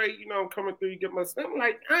 well, Dre, you know, I'm coming through to get my stuff. I'm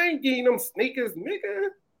like, I ain't getting them sneakers,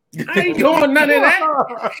 nigga. I ain't doing none of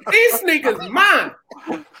that. These sneakers mine.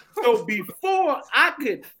 So before I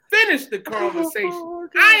could finish the conversation,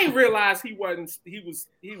 I ain't realized he wasn't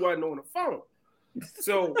on the phone.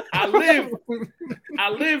 So I lived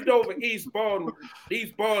over East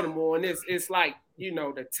Baltimore, and it's like, you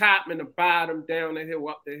know, the top and the bottom, down the hill,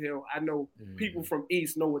 up the hill. I know people from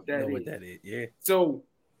East know what that is. Yeah. So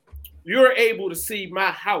you're able to see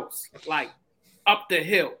my house like up the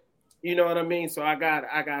hill. You know what I mean? So I got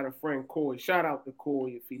a friend, Corey. Shout out to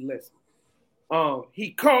Corey if he listens. He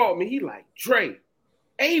called me. He like, Dre,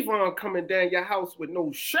 Avon coming down your house with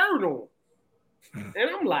no shirt on. And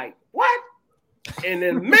I'm like, what? And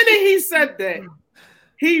the minute he said that,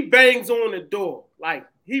 he bangs on the door. Like,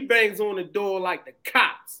 he bangs on the door like the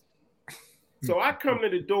cops. So I come to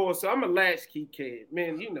the door. So I'm a latchkey kid.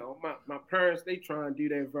 Man, you know, my parents, they try and do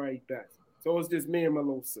their very best. So it's just me and my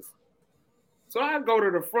little sister. So I go to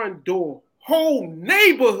the front door, whole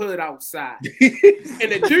neighborhood outside.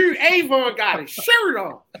 And the dude, Avon, got his shirt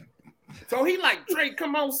off. So he like, Dre,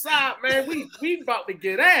 come outside, man. We about to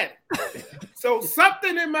get at it. So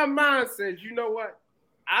something in my mind says, you know what?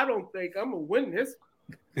 I don't think I'm going to win this.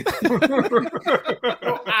 So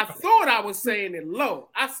I thought I was saying it low.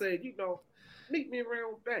 I said, you know, meet me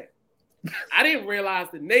around back. I didn't realize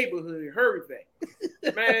the neighborhood heard that.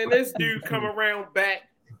 Man, this dude come around back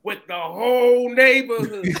with the whole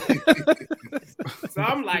neighborhood. So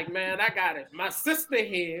I'm like, man, I got it. My sister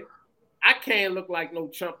here, I can't look like no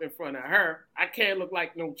chump in front of her. I can't look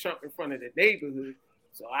like no chump in front of the neighborhood.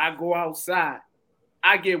 So I go outside.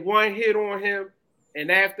 I get one hit on him.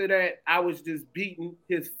 And after that, I was just beating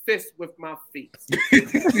his fist with my feet.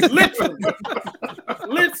 Literally.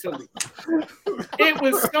 It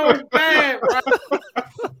was so bad, right?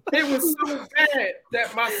 It was so bad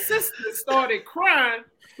that my sister started crying.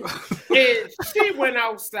 And she went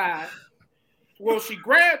outside. Well, she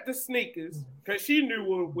grabbed the sneakers because she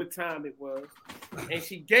knew what time it was. And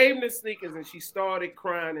she gave him the sneakers and she started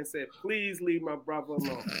crying and said, please leave my brother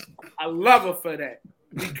alone. I love her for that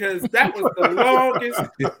because that was the longest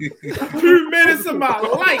 2 minutes of my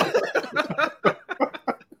life.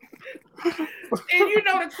 And you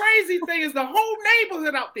know, the crazy thing is the whole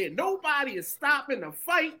neighborhood out there, nobody is stopping to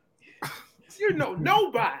fight. You know,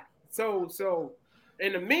 nobody. So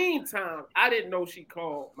in the meantime, I didn't know she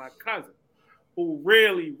called my cousin, who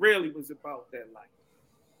really, really was about that life.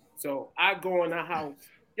 So I go in the house.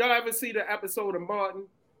 Y'all ever see the episode of Martin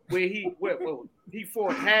where he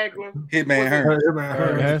fought Hagler? Hitman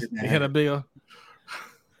Hearn. He had a bill.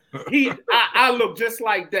 I look just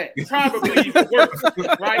like that. Probably even worse,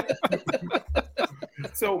 right?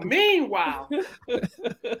 So meanwhile,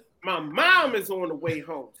 my mom is on the way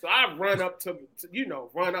home. So I run up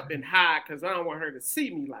and hide because I don't want her to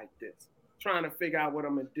see me like this, trying to figure out what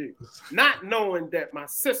I'm going to do. Not knowing that my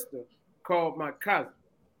sister called my cousin.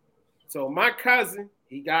 So my cousin,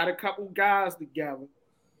 he got a couple guys together,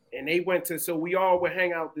 and they went to, so we all would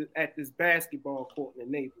hang out at this basketball court in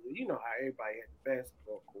the neighborhood. You know how everybody had the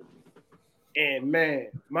basketball court. And man,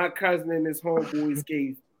 my cousin and his homeboys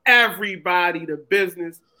gave everybody the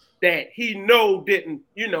business that he didn't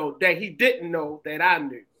know that I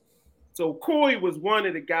knew. So Corey was one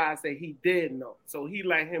of the guys that he did know. So he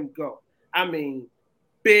let him go. I mean,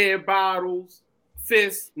 beer bottles,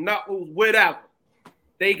 fists, knuckles, whatever.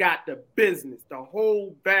 They got the business, the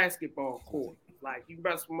whole basketball court. Like, you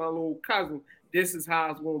mess with my little cousin, this is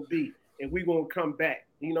how it's going to be. And we're going to come back.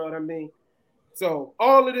 You know what I mean? So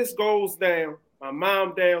all of this goes down. My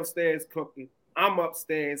mom downstairs cooking. I'm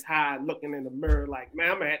upstairs high looking in the mirror like,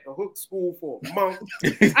 man, I'm going to have to hook school for a month.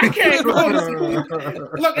 I can't go to school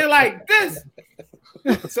looking like this.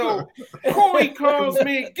 So Corey calls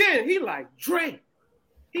me again. He like, Dre.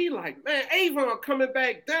 He like, man, Avon coming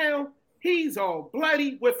back down. He's all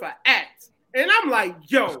bloody with an axe. And I'm like,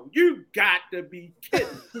 yo, you got to be kidding.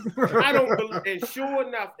 I don't believe. And sure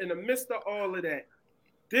enough, in the midst of all of that,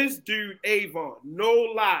 this dude, Avon, no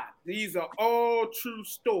lie, these are all true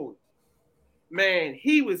stories. Man,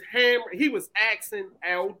 he was asking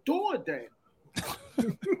our door down.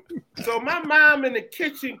 So my mom in the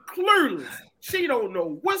kitchen, clueless. She don't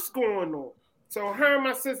know what's going on. So her and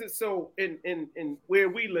my sister, so in where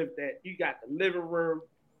we lived at, you got the living room,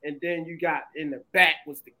 and then you got in the back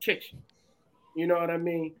was the kitchen. You know what I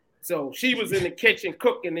mean? So she was in the kitchen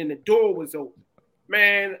cooking, and the door was open.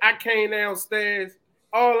 Man, I came downstairs.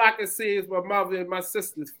 All I could see is my mother and my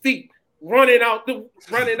sister's feet running out the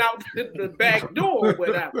back door or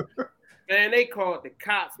whatever. Man, they called the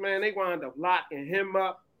cops. Man, they wound up locking him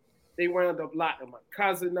up. They wound up locking my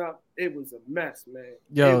cousin up. It was a mess, man.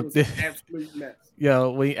 Yo, it was an absolute mess.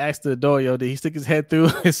 Yo, when he asked the door, did he stick his head through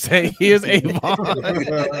and say, "Here's Avon"?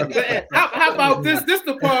 How about this? This is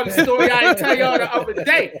the part of the story I didn't tell y'all the other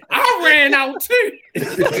day. I ran out too.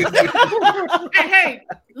 hey,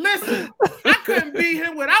 listen, I couldn't beat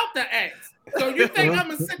him without the axe. So you think I'm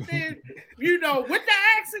gonna sit there, with the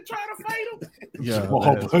axe and try to fight him? Yeah.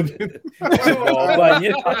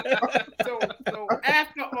 So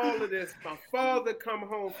after all of this, my father come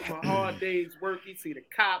home from a hard day's work. He see the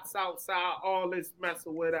cops outside, all this mess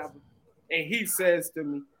or whatever, and he says to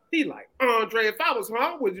me, he like, Andre, if I was home,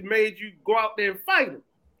 I would have made you go out there and fight him.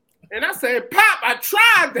 And I said, Pop, I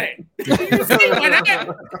tried that. You see what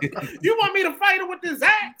happened? You want me to fight him with this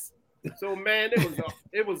axe? So man,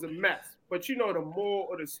 it was a mess. But the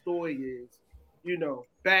moral of the story is,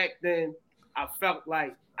 back then I felt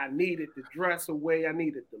like I needed to dress away, I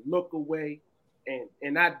needed to look away,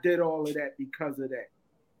 and I did all of that because of that.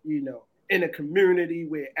 In a community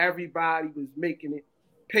where everybody was making it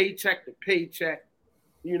paycheck to paycheck,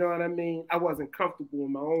 you know what I mean? I wasn't comfortable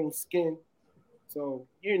in my own skin. So,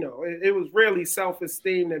 it was really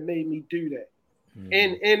self-esteem that made me do that.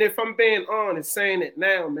 Mm. And if I'm being honest, saying it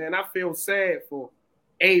now, man, I feel sad for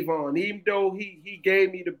Avon. Even though he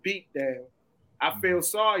gave me the beat down, I feel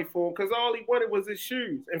sorry for him because all he wanted was his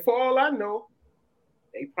shoes. And for all I know,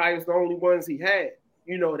 they probably was the only ones he had.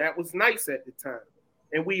 That was nice at the time.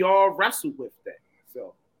 And we all wrestled with that.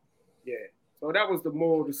 So, yeah. So that was the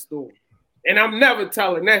moral of the story. And I'm never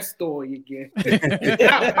telling that story again.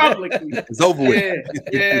 Not publicly. It's over with.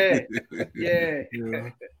 Yeah.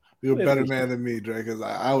 You're a better man than me, Dre, because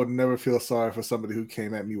I would never feel sorry for somebody who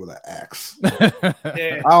came at me with an axe.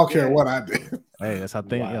 I don't care what I did. Hey, that's how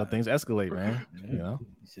things escalate, man.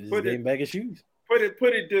 Put it back in shoes. Put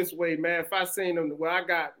it this way, man. If I seen them, I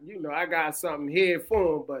got something here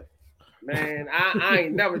for him, but man, I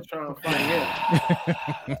ain't never trying to fight him.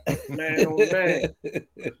 Man, oh man.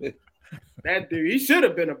 That dude, he should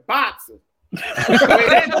have been a boxer.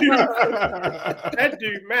 That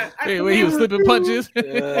dude, man. When he was slipping punches.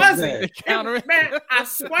 Man, I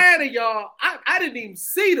swear to y'all, I didn't even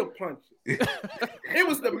see the punches. It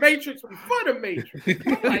was the Matrix before the Matrix.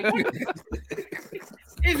 I'm like, what?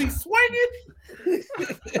 Is he swinging?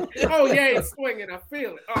 Oh, yeah, he's swinging. I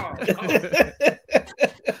feel it.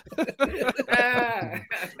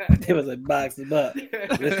 It was like boxing up.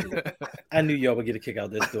 Listen, I knew y'all would get a kick out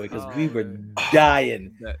of this story because we were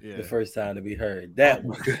dying the first time to be heard. That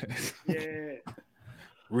was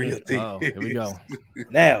real thing. Oh, here we go.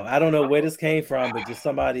 Now, I don't know where this came from, but just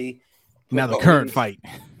somebody. Now the current fight.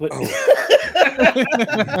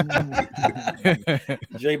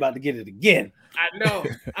 Jay about to get it again. I know.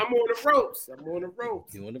 I'm on the ropes.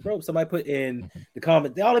 You on the ropes. Somebody put in the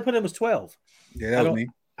comment. All they put in was 12. Yeah, that was me.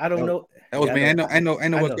 I don't know. That was me. I know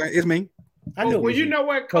what's going. It's me. I know. Well, you know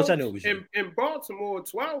what, Coach? I know it was you. In Baltimore,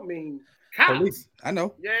 12 means cops. Police. I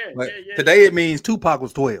know. Yeah. Today it means Tupac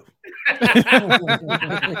was 12.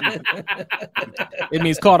 It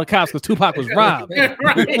means call the cops because Tupac was robbed.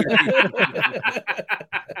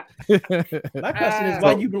 My question is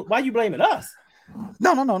why you blaming us?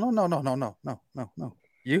 No.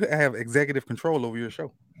 You have executive control over your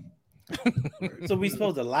show. So we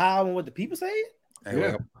supposed to lie on what the people say?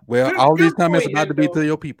 Hey, well, all these comments about to be to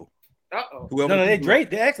your people. Uh-oh. No, they're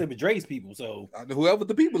Drake. They actually be Dre's people. So whoever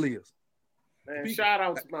the people is. Man, shout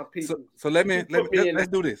out to my people. So let's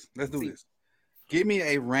do this. Let's do this. Give me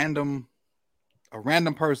a random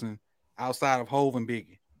person outside of Hov and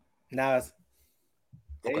Biggie. Nas.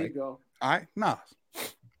 Okay. There you go. All right, Nas.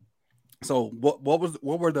 So what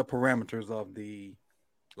were the parameters of the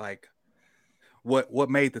what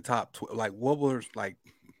made the top 12? Like what was like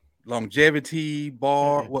longevity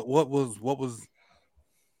bar? Mm-hmm.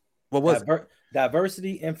 What was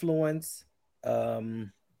diversity, influence,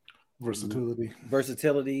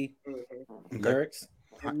 versatility, mm-hmm. Okay. Lyrics.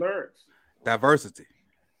 Diversity.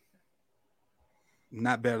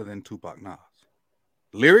 not better than Tupac Nas.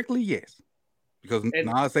 Lyrically, yes, because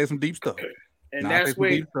Nas says some deep stuff. And that's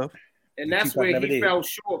where he fell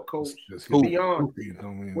short, Coach. To be honest,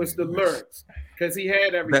 was the lyrics, because he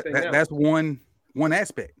had everything else. That's one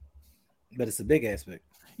aspect, but it's a big aspect.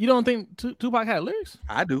 You don't think Tupac had lyrics?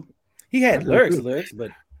 I do. He had lyrics,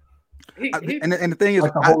 but and the thing is,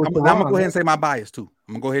 I'm gonna go ahead and say my bias too.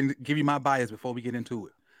 I'm gonna go ahead and give you my bias before we get into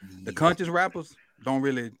it. The conscious rappers don't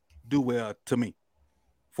really do well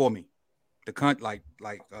for me. The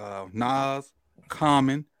like Nas,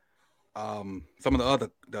 Common, some of the other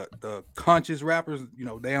the conscious rappers,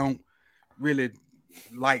 they don't really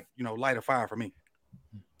light a fire for me.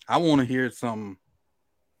 I want to hear some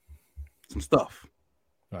stuff,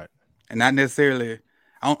 right? And not necessarily.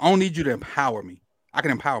 I don't need you to empower me. I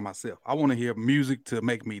can empower myself. I want to hear music to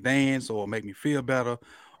make me dance or make me feel better,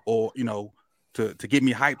 or to get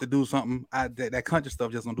me hyped to do something. That country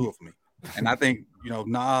stuff just don't do it for me. And I think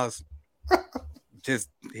Nas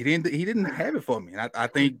just he didn't have it for me. And I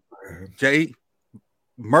think Jay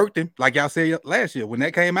murked him, like y'all said last year when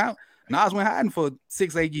that came out. Nas went hiding for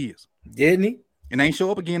 6-8 years, didn't he? And ain't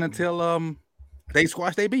show up again until they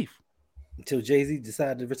squashed their beef. Until Jay-Z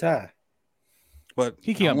decided to retire. But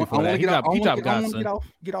he can't before that.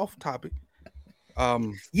 Get off topic.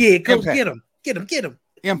 Yeah, go Impact. Get him.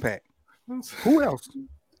 Impact. Who else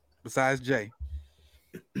besides Jay?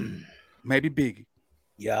 Maybe Biggie.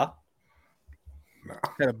 Yeah.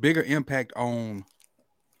 Had a bigger impact on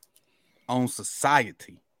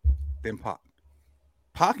society than Pac.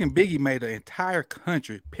 Pac and Biggie made the entire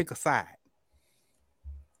country pick a side.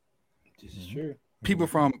 This is true. People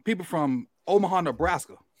from Omaha,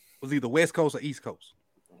 Nebraska was either West Coast or East Coast.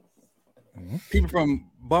 Mm-hmm. People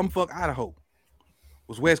from bumfuck Idaho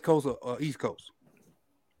was West Coast or East Coast.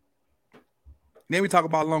 And then we talk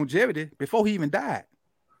about longevity before he even died.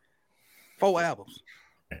 4 albums.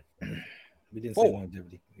 We didn't say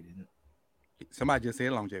longevity. We didn't. Somebody just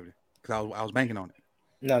said longevity because I was banking on it.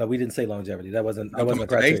 No, we didn't say longevity. That wasn't a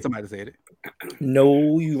criteria. Somebody said it.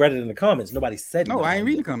 No, you read it in the comments. Nobody said. No, I ain't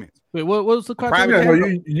reading the comments. Wait, what was the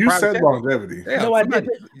criteria? You said longevity. Yeah, no, I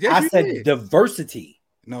didn't. Yes, I said diversity.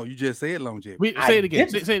 No, you just said longevity. Say it again.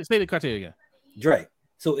 Say the criteria again. Dre.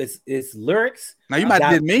 So it's lyrics. Now you might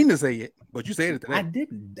didn't mean to say it, but you said it today. I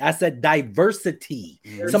didn't. I said diversity.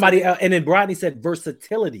 Somebody and then Rodney said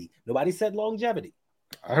versatility. Nobody said longevity.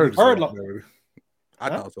 I heard longevity. I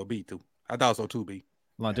thought so. B too. I thought so too. B.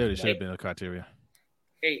 Longevity should have been a criteria.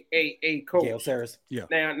 Hey, Coach. Gail Saris. Yeah.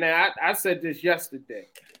 Now, I said this yesterday,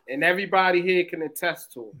 and everybody here can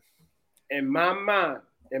attest to it. In my mind,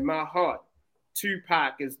 in my heart,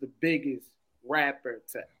 Tupac is the biggest rapper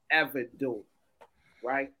to ever do it.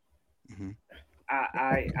 Right? Mm-hmm.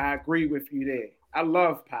 I agree with you there. I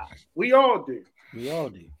love Pac. We all do.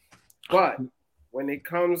 But when it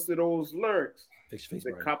comes to those lyrics, there's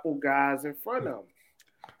a couple guys in front of them.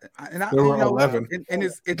 And there were 11, and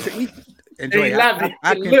it's and Dre,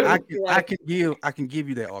 I can give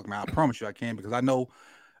you that argument. I promise you I can, because I know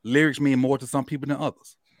lyrics mean more to some people than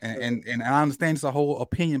others, and I understand it's a whole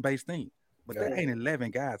opinion based thing. But there ain't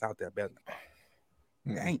 11 guys out there better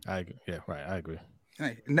than that. Ain't. I agree. Yeah, right. I agree.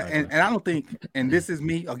 And I don't think, and this is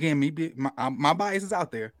me again. My bias is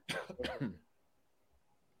out there.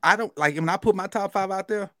 I don't like when I put my top 5 out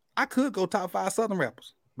there. I could go top 5 Southern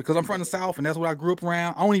rappers, because I'm from the South and that's what I grew up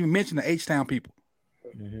around. I don't even mention the H-Town people.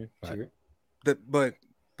 Mm-hmm. Sure. But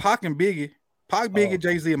Pac and Biggie,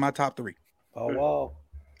 Jay-Z are my top 3. Oh wow!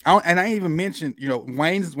 I ain't even mentioned,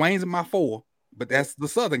 Wayne's in my 4, but that's the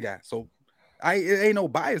Southern guy. So it ain't no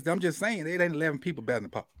bias. I'm just saying it ain't 11 people better than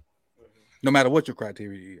Pac, no matter what your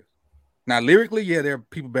criteria is. Now lyrically, yeah, there are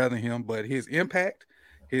people better than him, but his impact,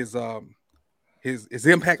 his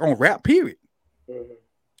impact on rap, period. Mm-hmm.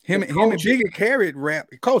 Him and Biggie carried rap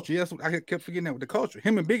culture. Yes, I kept forgetting that with the culture.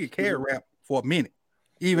 Him and Biggie carried rap for a minute,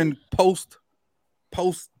 even post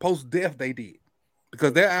death they did,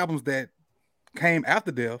 because their albums that came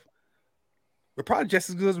after death were probably just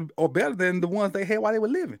as good or better than the ones they had while they were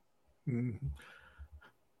living. Mm-hmm.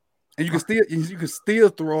 And you can still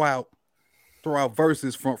throw out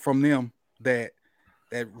verses from them that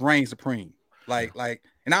reign supreme. Like,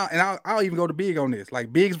 and I'll even go to Big on this.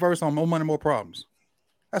 Like Big's verse on More Money, More Problems.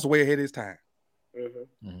 That's way ahead of his time.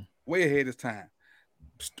 Mm-hmm. Way ahead of his time.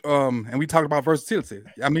 And we talked about versatility.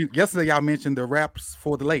 I mean, yesterday y'all mentioned the raps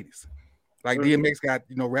for the ladies. Like DMX got,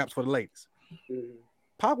 raps for the ladies. Mm-hmm.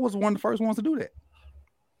 Pac was one of the first ones to do that.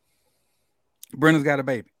 Brenda's Got a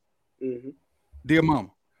Baby. Mm-hmm. Dear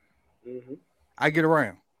Mama. Mm-hmm. I Get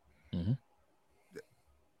Around. Mm-hmm.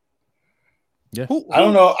 Yeah. I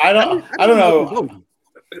don't know.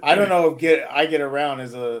 I don't know if I Get Around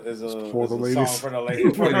is a For the song ladies. for the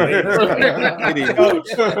ladies. For the ladies. It is.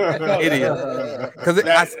 It is. Because it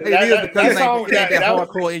is because it ain't that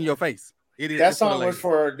hardcore in your face. It is. That song was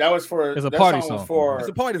for. It's a party song. It's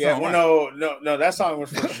a party Yeah, song. well, no. That song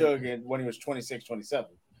was for Suge when he was 26, 27.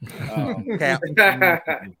 Cap.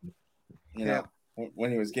 You know, when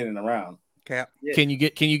he was getting around. Cap. Yeah. Can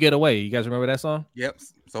you get away? You guys remember that song? Yep.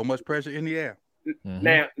 So much pressure in the air.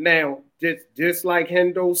 Now, just like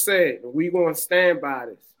Hendo said, we gonna stand by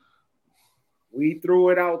this. We threw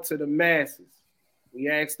it out to the masses. We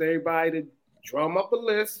asked everybody to drum up a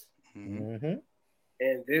list, and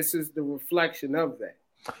this is the reflection of that.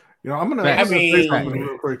 You know, I'm gonna say something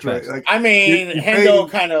real quick, Trey. Like, Hendo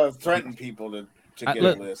kind of threatened people to get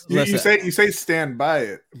a list. You say stand by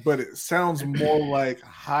it, but it sounds more like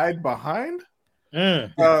hide behind. So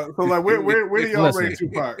like, where do y'all rate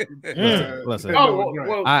Tupac? Let's go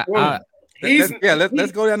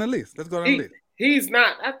down the list. Let's go down the list. He's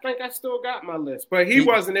not. I think I still got my list, but he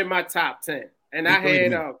wasn't in my top 10. And I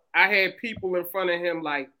had people in front of him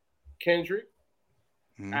like Kendrick.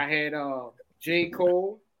 I had J.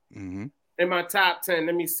 Cole in my top 10.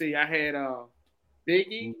 Let me see. I had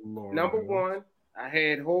Biggie number 1. I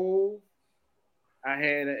had Hov. I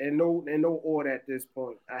had in no order at this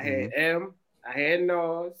point. I had M. I had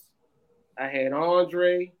Nas, I had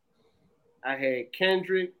Andre, I had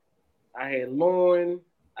Kendrick, I had Lauren,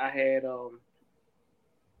 I had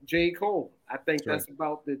J. Cole. I think that's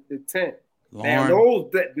about the 10.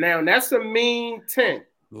 Now that's a mean 10.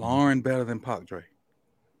 Lauren better than Pac Dre.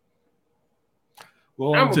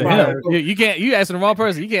 Well, you asking the wrong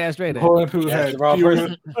person. You can't ask Dre that.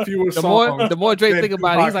 The more Dre think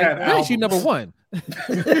about it, he's like, hey, she number 1.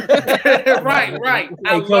 right.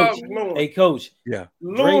 Hey, coach. Yeah.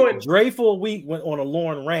 Dre for a week went on a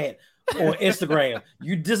Lauren rant on Instagram.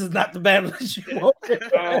 This is not the battle that you want.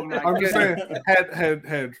 I'm just saying,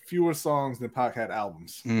 had fewer songs than Pac had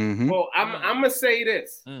albums. Well, I'm gonna say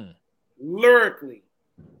this. Lyrically,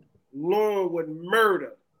 Lauren would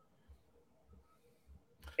murder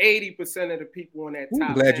 80% of the people on that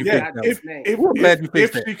top. Glad you picked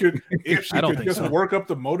if she could just work up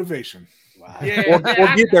the motivation. Wow. Or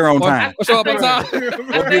get their own time. Or show up on time.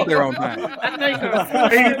 Or get their own time. I think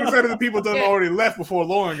 80% of the people done already left before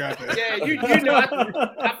Lauren got there. Yeah, you know,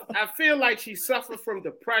 I feel like she suffered from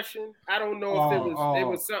depression. I don't know if it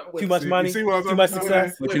was something with too much money, too much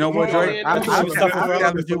success. But you know what, Dre? I challenge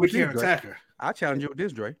you with this, Dre. I challenge you with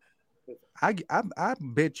this, Dre. I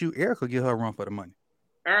bet you Erica get her run for the money.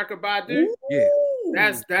 Erica Badu? Yeah.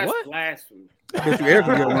 That's blasphemy. I bet you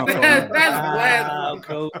Erica get a run for the money. That's blasphemy.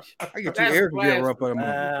 Coach. I get you Erica get a run for the money.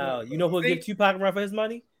 Wow. You know who'll give Tupac a run for his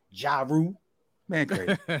money? Ja Rule. Man,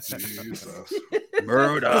 crazy.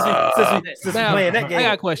 Murder. Since now, playing that game. I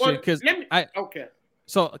got a question because okay.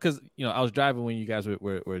 So because I was driving when you guys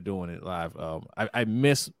were doing it live. I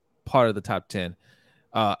missed part of the top 10.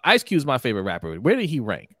 Ice Cube's my favorite rapper. Where did he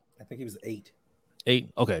rank? I think he was 8.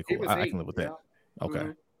 8? Okay, cool. I can live with that. Yeah.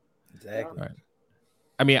 Okay. Exactly. All right.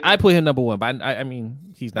 I mean, I put him number 1, but I mean,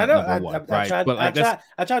 he's not number 1, right? I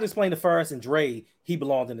tried to explain to Forrest and Dre he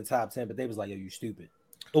belonged in the top 10, but they was like, "Yo, you stupid."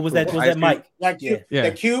 Or was that Mike?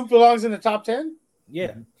 The Cube belongs in the top 10?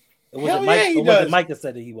 Yeah. It wasn't Mike. It wasn't Mike that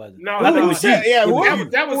said that he wasn't. No, I think it was you.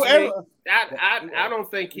 That was me. I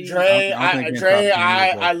don't think he. Dre,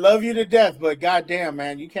 I love you to death, but goddamn,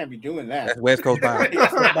 man, you can't be doing that. That's West Coast bias.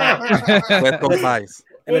 West Coast bias.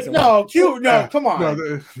 No, Cube. No, come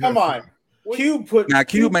on, come on.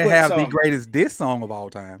 Cube may have the greatest diss song of all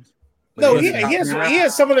times. No, he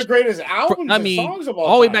has some of the greatest albums. I mean, songs of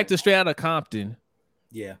all the way back to Straight Outta Compton.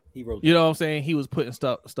 Yeah, he wrote. You know what I'm saying? He was putting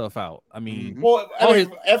stuff out. I mean, well,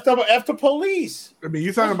 after Police. I mean,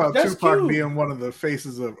 you're talking about Tupac being one of the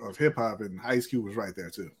faces of hip hop, and Ice Cube was right there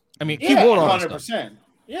too. I mean, Cube wrote all 100%.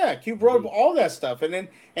 Yeah, Cube wrote all that stuff, and then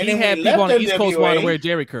he had people on the East Coast wanting to wear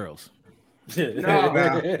Jerry curls. He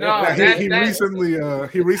recently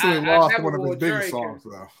lost one of his biggest songs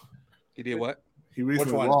though. He did what? He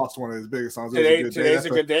recently lost one of his biggest songs. Today's a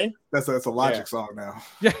good day. That's a Logic song now.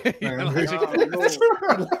 Yeah.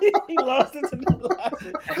 He lost it to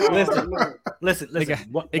Logic. Listen. It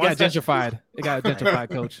got gentrified. It got gentrified,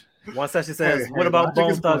 coach. One session says, "What about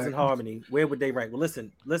Bone Thugs and Harmony? Where would they rank?" Well,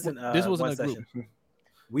 listen. This wasn't a group.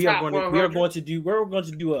 We are going to do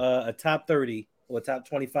a top 30 or a top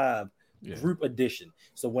 25 group edition.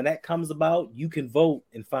 So when that comes about, you can vote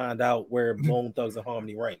and find out where Bone Thugs and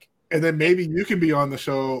Harmony rank. And then maybe you can be on the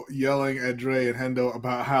show yelling at Dre and Hendo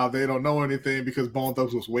about how they don't know anything because Bone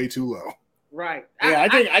Thugs was way too low. Right. Yeah,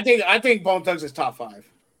 I think Bone Thugs is top 5.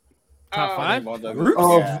 Top 5 groups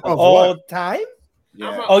of all time.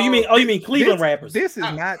 Yeah. Oh, you mean Cleveland rappers? This is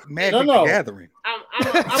not Magic the Gathering.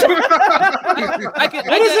 What does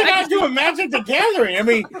it got to do with Magic the Gathering? I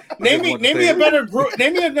mean, name me a better group.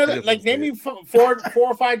 Name me another. Like, name me four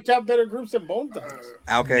or five top better groups than Bone Thugs.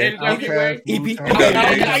 Okay. Yeah, I'll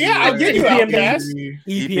give you Outkast.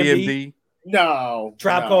 EPMD. No.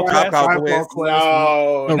 Tribe Called Quest.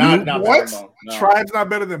 No, not what? No. Tribe's not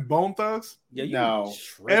better than Bone Thugs? Yeah,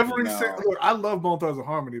 Look, I love Bone Thugs and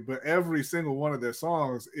Harmony, but every single one of their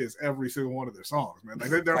songs is every single one of their songs, man.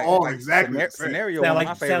 Like they're all exactly the same. Scenario. They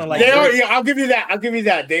are. Yeah, I'll give you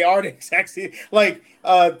that. They are the exact same. Like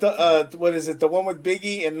what is it? The one with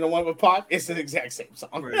Biggie and the one with Pac. It's the exact same song.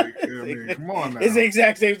 Come on, now. It's the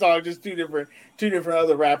exact same song, just two different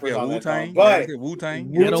other rappers on that song. But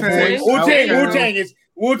Wu-Tang is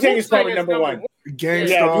probably number one.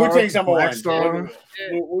 Gangstar, Wu-Tang's number one.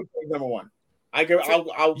 Wu-Tang's number one. I'll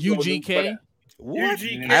UGK. What?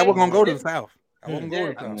 I was gonna go to the South. I wasn't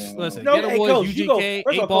going to the South. Listen, Ghetto Boys, UGK,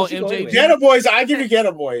 8-Ball, MJ. Ghetto Boys. I give you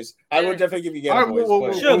Ghetto Boys. I would definitely give you Ghetto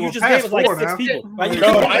Boys. Sure, you just gave us like 6 people.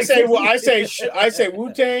 No, I say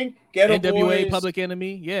Wu-Tang, Ghetto Boys, NWA, Public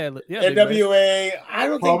Enemy. Yeah. NWA. I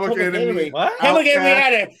don't think Public Enemy. Public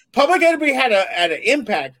Enemy had an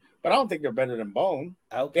impact, but I don't think they're better than Bone.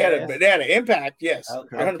 They had an impact. Yes,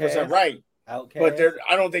 100% right. But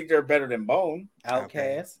I don't think they're better than Bone.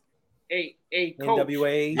 Outkast.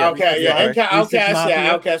 NWA. Okay, yeah,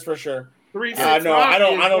 Outkast for sure. I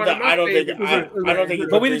don't think.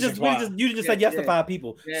 But you just said yes to 5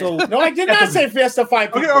 people. So no, I did not say yes to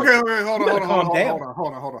 5 people. Okay, hold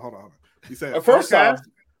on. You said first off,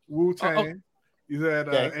 Wu-Tang. You said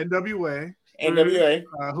NWA.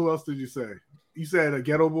 Who else did you say? You said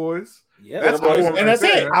Ghetto Boys. Yeah, that's 4, and that's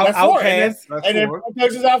it. That's 4. And then Bone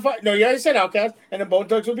Thugs is out 5. No, you already said Outkast, and then Bone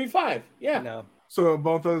Thugs would be 5. Yeah. No. So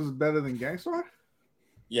Bone Thugs is better than Gangstar?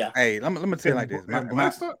 Yeah. Hey, let me tell you like this.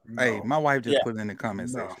 My wife just put it in the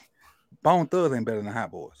comment section. Bone Thugs ain't better than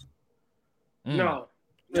Hot Boys. No.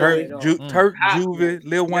 Turk, Juvie,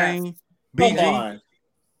 Lil Wayne, BG.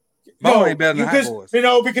 Bone ain't better than Hot Boys.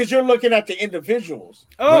 Because you're looking at the individuals.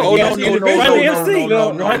 No. Run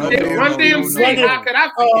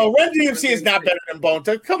DMC is not better than Bone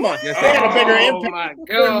Thugs. Come on. They had a better impact.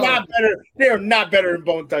 They're not better than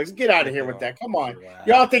Bone Thugs. Get out of here with that. Come on.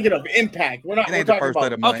 Y'all thinking of impact. We're talking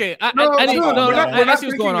about. Okay. I see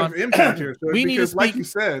what's going on. We need to speak. Like you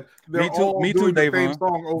said, they're all doing the same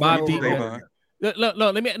song over and over.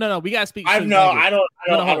 No. We gotta speak. I don't.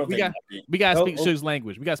 We gotta speak Suge's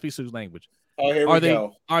language. Oh, here we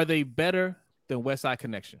go. Are they better than West Side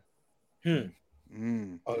Connection? Oh, shit.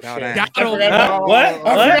 I forgot about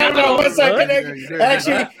West Side Connection.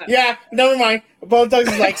 Actually, yeah. Never mind. Bone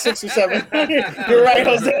Thugs is like 6 or 7. You're right,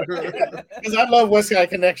 Jose. Because I love West Side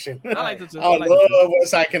Connection. I love West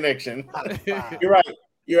Side Connection. You're right.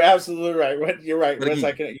 You're absolutely right. You're right. West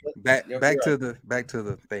Side Connection. Back to the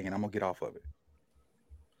thing, and I'm gonna get off of it.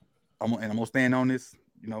 I'm gonna stand on this,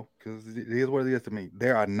 because it is what it is to me.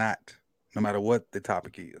 There are not, no matter what the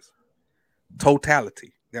topic is,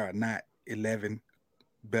 totality. There are not 11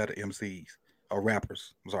 better MCs or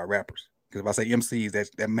rappers. I'm sorry, rappers. Because if I say MCs,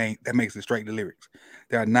 that makes it straight to lyrics.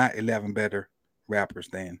 There are not 11 better rappers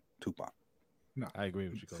than Tupac. No, I agree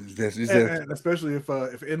with you, Coach. And especially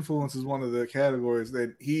if influence is one of the categories,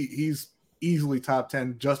 then he's easily top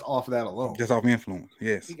 10 just off of that alone. Just off influence,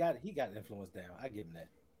 yes. He got influence down. I give him that.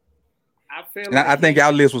 I think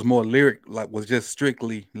our list was more was just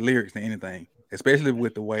strictly lyrics than anything, especially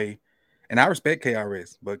with the way. And I respect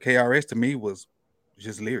KRS, but KRS to me was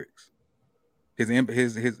just lyrics.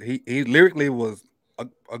 He lyrically was a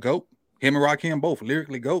goat. Him and Rakim both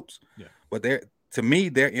lyrically goats. Yeah. But to me,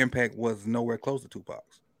 their impact was nowhere close to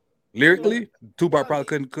Tupac's. Lyrically, Tupac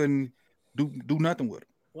probably couldn't do nothing with him.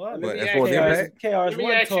 Well, but as far as impact,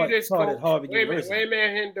 KRS taught it hard to get Wait a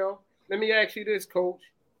minute, Hendo. Let me ask you this, Coach.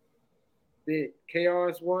 Did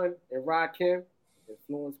KRS-One and Rakim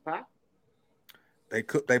influence Pac? They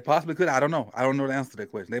possibly could. I don't know. I don't know the answer to that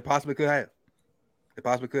question. They possibly could have.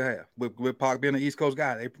 With Pac being an East Coast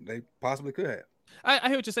guy, they possibly could have. I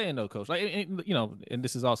hear what you're saying though, Coach. Like, and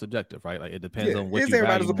this is all subjective, right? Like, it depends on what it's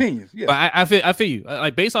everybody's opinion. Yeah. But I feel you.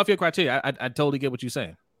 Like, based off your criteria, I totally get what you're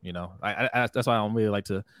saying. I that's why I don't really like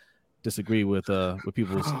to disagree with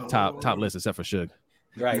people's top list, except for Suge.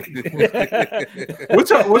 Right. What's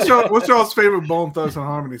y'all's favorite Bone Thugs and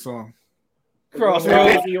Harmony song? Crossroads.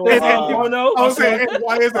 I was saying,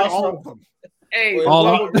 why is it all of them? Hey,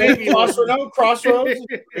 Crossroads.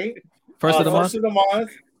 First of the month.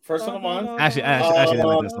 First of the month. Actually, I didn't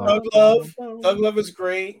like this song. Thug Love is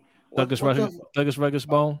great. Thuggish Rugged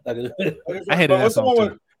Bone. I hated that song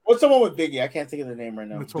too. What's the one with Biggie? I can't think of the name right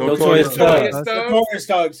now. Notorious Thugs. Notorious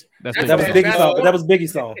Thugs. That was Biggie's song, but that was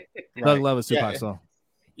Biggie's song. Doug Love is Tupac's song.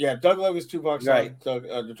 Yeah, Doug Love is Tupac's song. Right.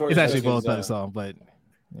 Notorious It's actually Thugs Bone Thugs song, but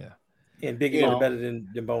yeah. And Biggie did it better than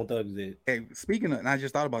Bone Thugs did. Hey, speaking of, and I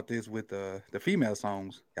just thought about this with the female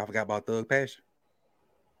songs. Y'all forgot about Thug Passion.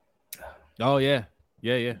 Oh yeah.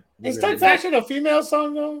 Is Thug Passion a female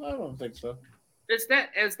song though? I don't think so. Is that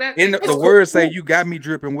in the words say you got me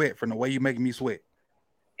dripping wet from the way you making me sweat.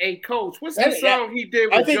 Hey, Coach, what's the song he did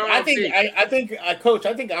with John Coach,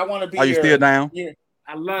 I think I want to be. Are you still down? Yeah.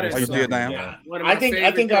 I love that. Are you still down? Yeah. I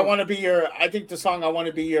think I want to be your. I think the song I want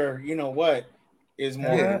to be your. You know what? Is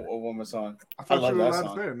more a woman song. I love that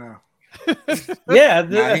song. Now.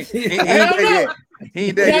 Yeah, he ain't dead yet.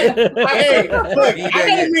 Hey, look,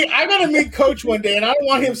 I gotta meet Coach one day, and I don't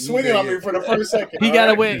want him swinging on me for the first second. He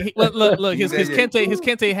gotta win. Look. His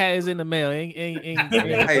Kente hat is in the mail. Hey,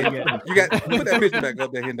 you got put that picture back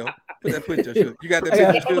up there, Hendo. Put that picture. You got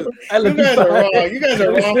that picture. You guys are wrong. You guys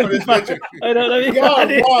are wrong for this picture. I don't know. Y'all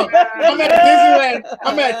wrong.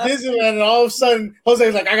 I'm at Disneyland, and all of a sudden,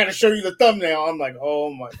 Jose's like, "I gotta show you the thumbnail." I'm like,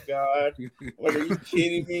 "Oh my god, what are you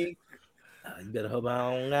kidding me?" You better hope I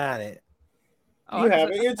don't got it. You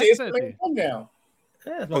have it. It's a thumbnail.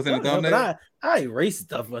 Yeah, it's my thumbnail, but I erase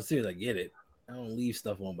stuff as soon as I get it. I don't leave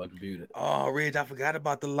stuff on my computer. Oh, Reg, I forgot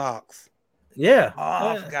about the locks. Yeah.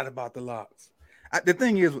 I forgot about the locks. The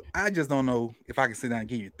thing is, I just don't know if I can sit down and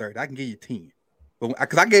give you 30. I can give you 10. But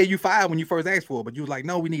because I gave you 5 when you first asked for it, but you was like,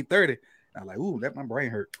 no, we need 30. I'm like, ooh, that my brain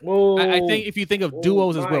hurt. I think if you think of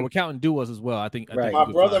duos as well, we're counting duos as well. I think my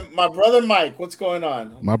brother Mike, what's going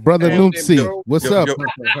on? My brother Nunzi, what's up?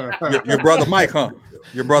 Your brother Mike, huh?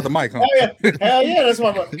 Your brother Mike, huh? Hell yeah, that's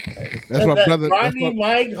my brother. That's my brother. Rodney,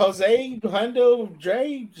 Mike, Jose, Hendo,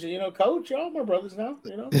 Dre, Coach, y'all my brothers now.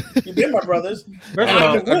 You've been my brothers.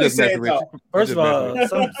 First of all,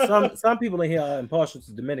 some people in here are impartial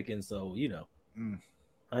to Dominicans, so I ain't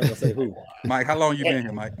gonna say who. Mike, how long you been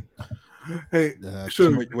here, Mike? Hey,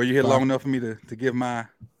 were you here long enough for me to give my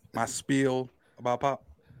spiel about Pop?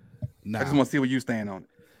 Nah. I just want to see where you stand on it.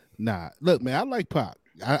 Nah, look, man, I like Pop.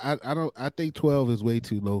 I think 12 is way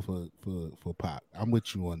too low for Pop. I'm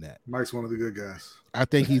with you on that. Mike's one of the good guys. I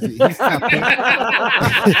think he's top 10.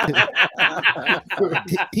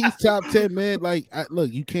 He's top 10, man. Like,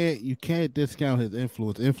 look, you can't discount his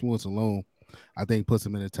influence. Influence alone, I think, puts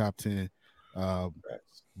him in the top 10.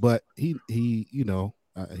 But he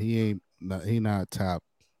not top,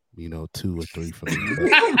 2 or 3 for me.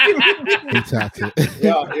 He top 10.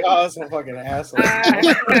 Y'all some fucking assholes.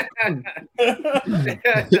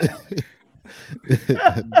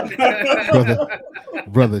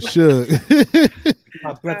 brother Suge.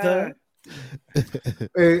 My brother.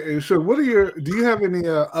 Hey, Suge, do you have any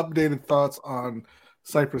updated thoughts on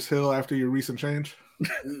Cypress Hill after your recent change? You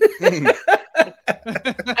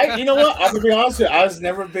know what? I'm gonna be honest with you. I was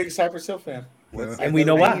never a big Cypress Hill fan. And we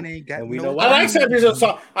know why. I like Cypress Hill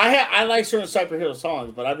songs. I like certain Cypress Hill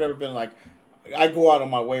songs, but I've never been like, I go out of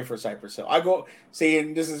my way for Cypress Hill.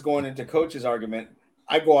 And this is going into Coach's argument.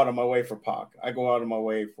 I go out of my way for Pac. I go out of my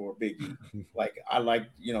way for Biggie. Like I like,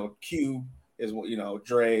 Q is what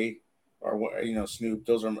Dre or Snoop.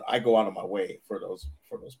 I go out of my way for those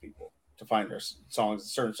people to find their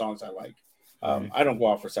songs, certain songs I like. I don't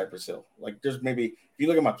go out for Cypress Hill. Like there's maybe if you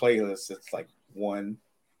look at my playlist, it's like 1,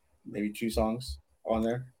 maybe 2 songs on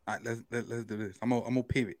there. All right, let's do this. I'm gonna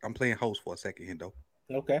pivot. I'm playing host for a second, Hendo.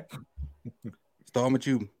 Okay. Start with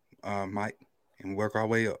you, Mike, and work our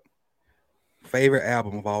way up. Favorite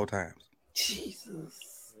album of all times.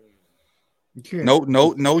 Jesus.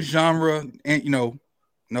 No genre, and no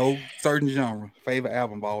certain genre. Favorite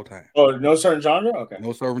album of all time. Oh, no certain genre? Okay.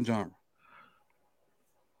 No certain genre.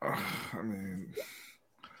 I mean,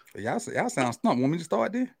 y'all sound stumped. Want me to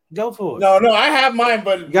start there? Go for it. No, I have mine,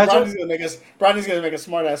 but Bronny's gonna make a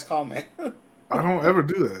smart ass comment. I don't ever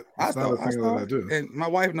do that. I do. And my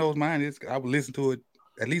wife knows mine. I would listen to it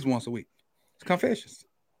at least once a week. It's Confessions.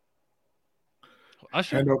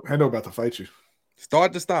 Hendo about to fight you.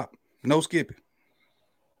 Start to stop. No skipping.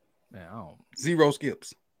 Man, 0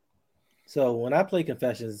 skips. So when I play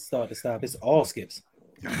Confessions, start to stop, it's all skips.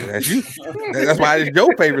 That's you. That's why it's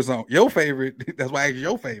your favorite song. Your favorite. That's why it's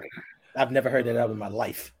your favorite. I've never heard that album in my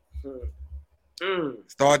life.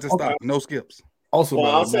 Start to stop. No skips. Also,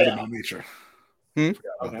 Naughty by Nature.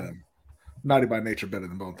 Okay. Naughty by Nature better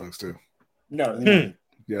than Bone Thugs too. No.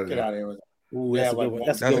 Yeah. Get out of here. Ooh, that's a good one.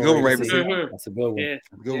 That's a good one, Raven. That's a good one. Yeah.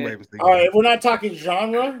 Good one, Raven. All right, if we're not talking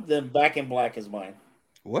genre, then Back in Black is mine.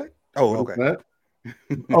 What? Oh, okay.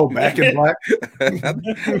 Oh, Back in Black. I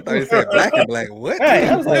thought you said Black and Black. What? Hey,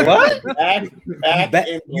 I was like, what? Back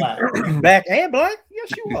in Black. Back and Black?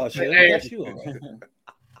 Yes, you are, Shug. Yes, you are.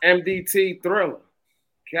 MDT Thriller.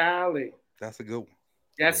 Golly. That's a good one.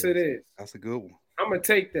 Yes, it is. That's a good one. I'm going to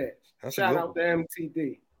take that. That's Shout out to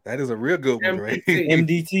MTD. That is a real good one, right?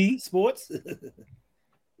 MDT Sports.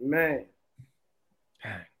 Man.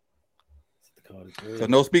 So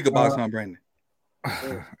no speaker box on Brandon.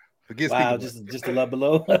 Forget wow, speaker just a love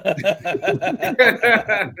below.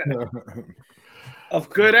 Of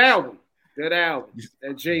good album. Good album.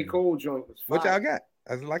 That J. Cole joint was fire. What y'all got?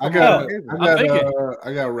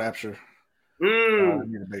 I got Rapture.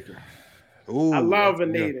 Anita Baker. I love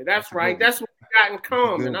Anita. That's right. That's what we got in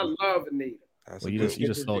common. I love Anita. Well, you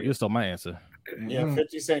just stole my answer. Yeah,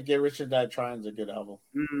 50 Cent Get Rich or Die Trying is a good album.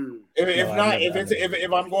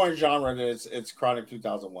 If I'm going genre, then it's Chronic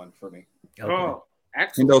 2001 for me. Okay. Oh,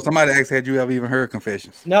 excellent. You know, somebody asked, had you ever even heard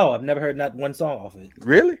Confessions? No, I've never heard not one song off of it.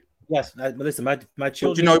 Really? Yes. Listen, my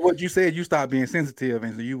children. But you know what you said? You stopped being sensitive,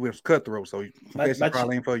 and so you was cutthroat. So Confessions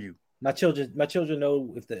probably ain't for you. My children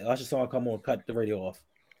know if the Usher song come on, cut the radio off.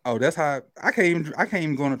 Oh, that's how I can't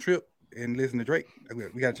even go on a trip and listen to Drake.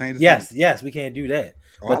 We gotta change this. Yes, we can't do that.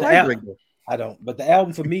 Oh, but I like Drake, though. I don't. But the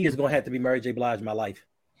album for me is gonna have to be Mary J. Blige, My Life.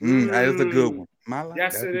 That is a good one. My Life.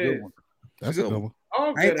 Yes, it is. That's a good one.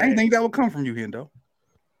 Oh, I didn't think that would come from you, Hendo.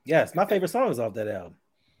 Yes, my favorite song is off that album.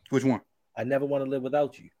 Which one? I Never Want to Live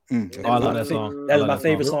Without You. Oh, I love that song. That is my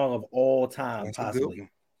favorite song of all time, That's possibly.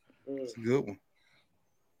 It's a good one.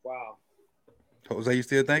 Wow. Jose, you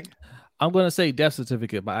still thinking? I'm gonna say Death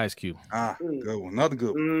Certificate by Ice Cube. Good one. Another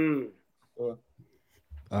good one.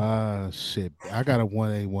 Shit. I got a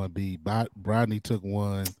 1A, 1B. Rodney took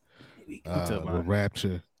one with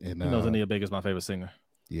Rapture. And he knows Anita Baker's my favorite singer.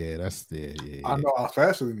 Yeah, that's it. Yeah. I know I'm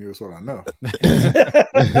faster than you, that's what I know.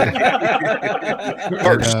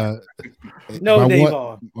 No,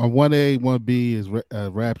 Davon. My 1A, 1B is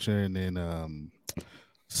Rapture, and then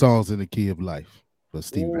Songs in the Key of Life. But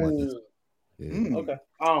Steve Wonder. Yeah. Okay.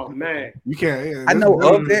 Oh man, you can't. I know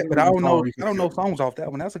of that, but I don't know. I don't know songs off that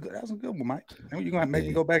one. That's a good one, Mike. You're gonna make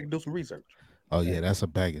me go back and do some research. Oh yeah, that's a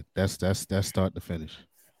banger. That's start to finish.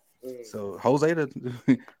 So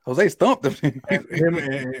Jose stumped him. Him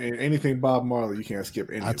and anything Bob Marley, you can't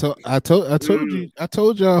skip anything. I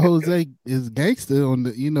told y'all Jose is gangster on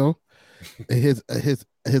the his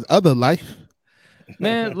other life.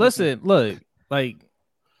 Man, listen, look, like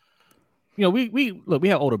we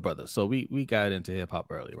have older brothers, so we got into hip hop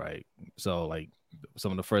early, right? So like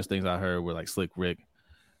some of the first things I heard were like Slick Rick,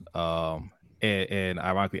 and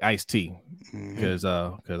ironically Ice-T, because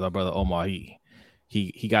our brother Omar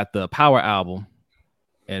he got the Power album,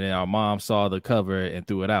 and then our mom saw the cover and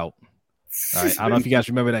threw it out. All right, I don't know if you guys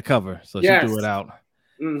remember that cover, so she threw it out.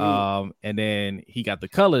 And then he got the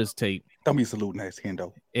Colors tape. Don't be saluting that,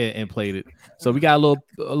 Hendo. And played it. So we got a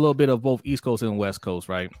little bit of both East Coast and West Coast,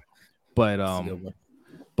 right? But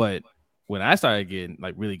when I started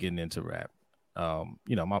really getting into rap, my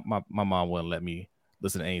mom wouldn't let me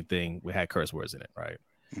listen to anything we had curse words in it, right?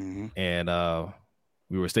 And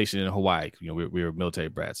we were stationed in Hawaii. We were military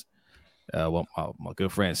brats. My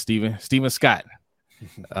good friend Steven Scott.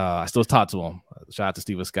 I still talk to him. Shout out to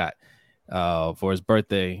Steven Scott. For his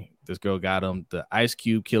birthday, this girl got him the Ice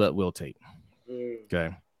Cube Kill at Will tape.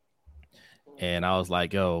 Okay. And I was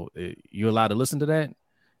like, yo, you allowed to listen to that?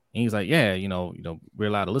 And he's like, yeah, we're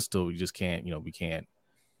allowed to listen to it. We just can't, we can't,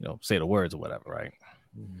 say the words or whatever, right?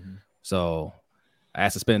 So I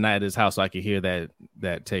asked to spend the night at his house so I could hear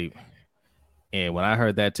that tape. And when I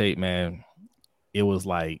heard that tape, man, it was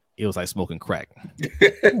like smoking crack.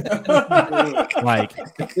 Like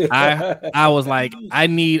I was like, I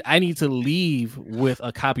need to leave with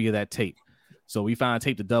a copy of that tape. So we found a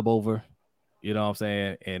tape to dub over, you know what I'm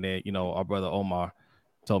saying? And then, our brother Omar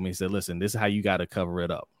told me, he said, listen, this is how you got to cover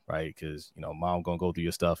it up, right? Because, mom going to go through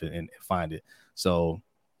your stuff and find it. So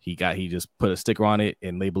he just put a sticker on it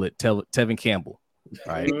and label it Tevin Campbell.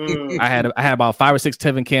 Right. I had about 5 or 6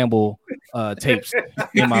 Tevin Campbell tapes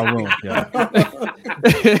in my room. Yeah.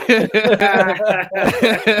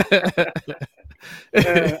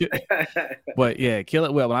 But yeah, Kill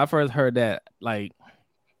It Well. When I first heard that, like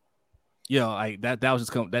that was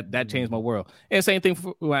just that changed my world. And same thing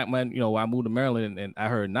for when I moved to Maryland and I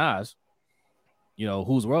heard Nas,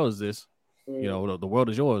 whose world is this? The world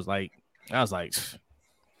is yours. Like I was like,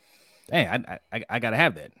 dang, I gotta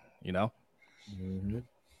have that,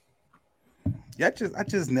 Yeah, I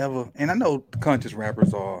just never, and I know conscious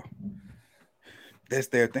rappers that's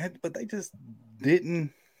their thing, but they just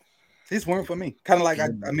didn't. This weren't for me. Kind of like I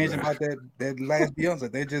mentioned about that last Beyonce,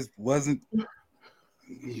 they just wasn't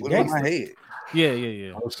What in my head?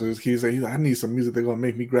 Yeah. So his kids say, I need some music that's gonna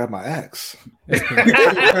make me grab my axe.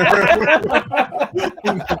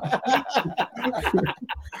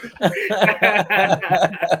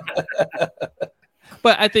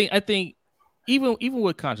 But I think even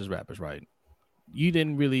with conscious rappers, right? You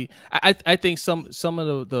didn't really. I think some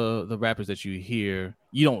of the rappers that you hear,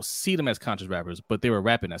 you don't see them as conscious rappers, but they were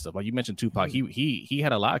rapping that stuff. Like you mentioned Tupac, he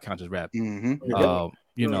had a lot of conscious rap. There's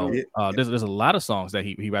a lot of songs that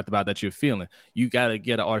he rapped about that you're feeling. You gotta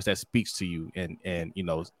get an artist that speaks to you and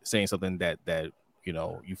saying something that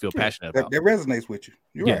you feel passionate about. That resonates with you.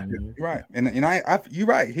 You're right. You're right. And I you're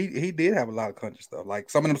right. He did have a lot of country stuff. Like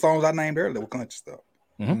some of them songs I named earlier were country stuff.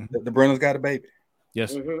 The Brenner's Got a Baby.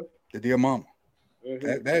 Yes. The Dear Mama.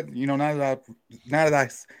 That now that I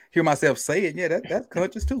hear myself say it, that's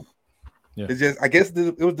country too. Yeah. It's just I guess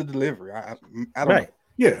it was the delivery. I don't know.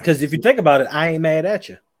 Yeah. Because if you think about it, I ain't mad at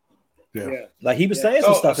you. Yeah. Like he was saying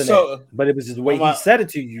some stuff in there, but it was just the way he said it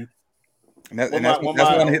to you. And that's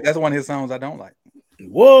one of his songs I don't like.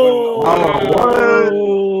 Whoa!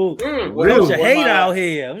 Really? You hate out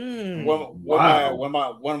here.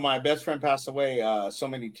 When my best friend passed away, So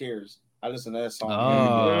Many Tears. I listened to that song.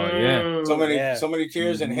 Oh yeah. So many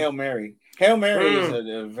tears and Hail Mary. Hail Mary is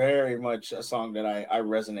a very much a song that I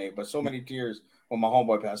resonate. But So Many Tears when my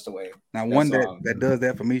homeboy passed away. Now one that does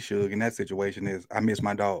that for me, Suge, in that situation is I Miss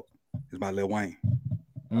My Dog. It's by Lil Wayne.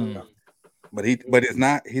 But he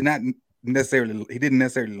didn't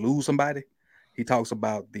necessarily lose somebody. He talks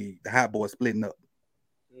about the Hot Boys splitting up.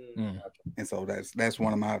 And so that's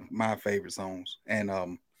one of my favorite songs. And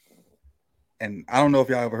I don't know if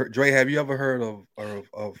y'all ever heard, Dre, have you ever heard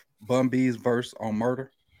of Bun B's verse on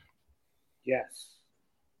Murder? Yes.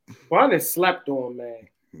 Bun is slept on, man.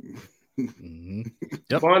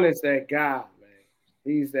 Bun is that guy, man.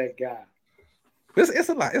 He's that guy. It's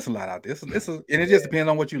a lot out there. And it just depends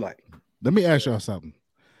on what you like. Let me ask y'all something.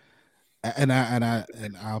 And I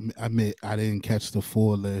admit I didn't catch the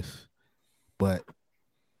full list, but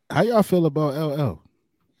how y'all feel about LL?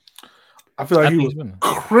 I feel like he was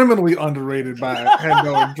criminally underrated by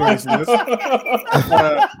Hendo and Dre's list.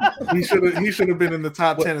 He should have been in the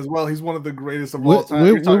top 10 as well. He's one of the greatest of all time.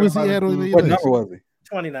 Where was he at on the list? What number was he?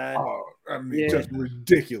 29. Oh, I mean, just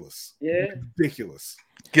ridiculous. Yeah. Ridiculous.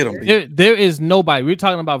 Get him. There is nobody. We're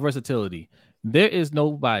talking about versatility. There is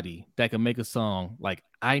nobody that can make a song like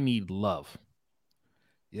I Need Love.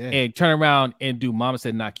 Yeah. And turn around and do Mama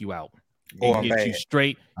Said Knock You Out. And get you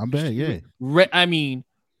straight. I'm bad, yeah. I mean,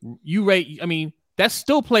 that's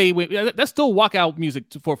still that's still walkout music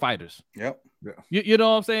for fighters. Yep. Yeah. You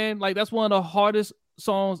know what I'm saying? Like that's one of the hardest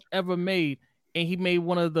songs ever made, and he made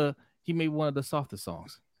one of the softest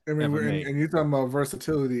songs. I mean, and you're talking about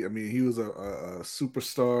versatility. I mean, he was a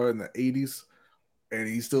superstar in the 80s, and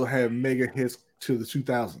he still had mega hits to the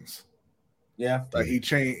 2000s. Yeah, like he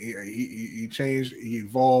changed, he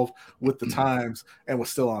evolved with the times, and was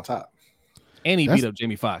still on top. And he beat up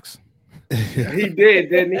Jamie Foxx. He did,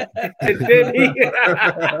 didn't he? Didn't he?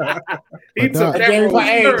 He took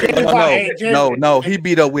that. No, he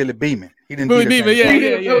beat up Willie Beeman. He didn't beat Beeman.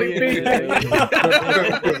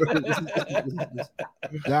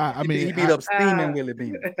 Yeah. I mean, he beat up Steaming Willie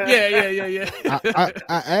Beeman. Yeah. I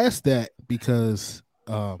asked that because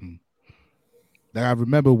I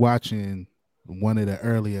remember watching one of the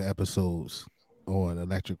earlier episodes on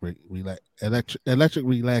electric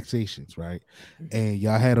relaxations, right? And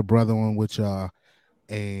y'all had a brother on with y'all,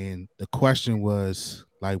 and the question was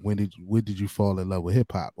like, when did you fall in love with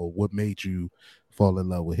hip hop, or what made you fall in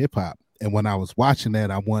love with hip hop? And when I was watching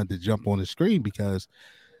that, I wanted to jump on the screen because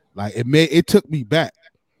like it took me back,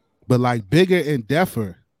 but like Bigger and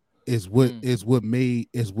Deffer is what made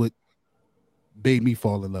me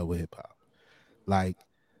fall in love with hip hop. Like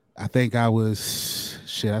I think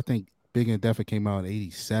Big and Deffer came out in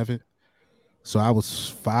 87. So I was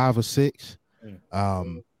 5 or 6.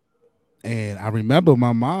 And I remember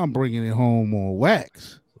my mom bringing it home on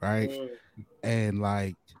wax, right? And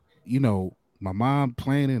like, my mom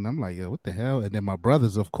playing it, and I'm like, yo, what the hell? And then my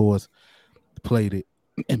brothers, of course, played it.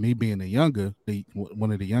 And me being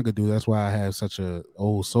one of the younger dudes, that's why I have such a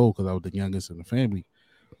old soul, because I was the youngest in the family.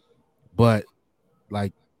 But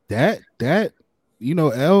like that,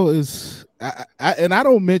 L is, and I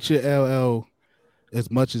don't mention LL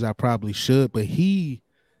as much as I probably should, but he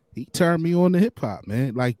turned me on to hip hop,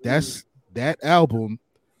 man. Like that album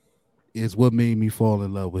is what made me fall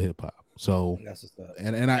in love with hip hop. So,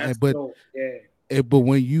 but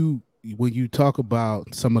when you talk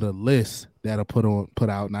about some of the lists that are put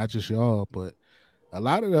out, not just y'all, but a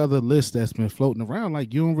lot of the other lists that's been floating around,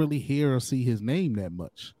 like you don't really hear or see his name that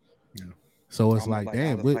much. Yeah. So it's like,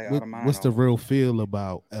 damn, what's the real feel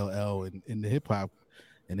about LL in the hip hop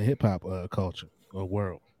culture or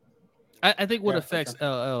world? I think what affects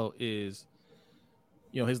LL is,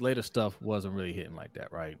 his later stuff wasn't really hitting like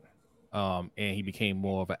that, right? And he became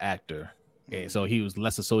more of an actor, and so he was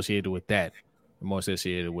less associated with that, more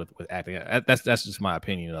associated with acting. That's just my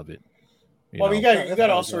opinion of it. You got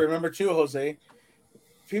to also remember too, Jose.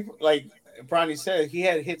 People like Bronny said, he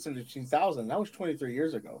had hits in the 2000s. That was 23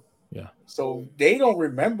 years ago. Yeah. So they don't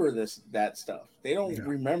remember that stuff. They don't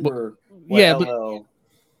remember. But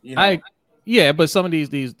some of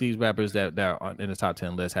these rappers that are in the top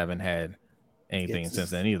 10 list haven't had anything since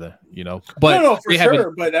then either. But no, for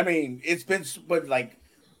sure. But I mean, it's been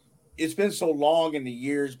so long in the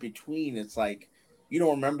years between. It's like you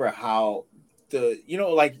don't remember how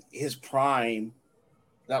like his prime.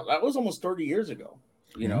 That was almost 30 years ago.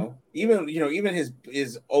 Even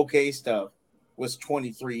his okay stuff was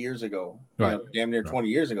 23 years ago, right? Damn near 20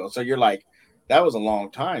 years ago. So you're like, that was a long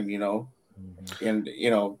time, and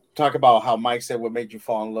talk about how Mike said what made you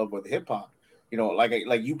fall in love with hip hop.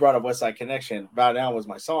 Like you brought up West Side Connection. Bow Down was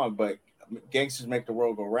my song, but Gangsters Make the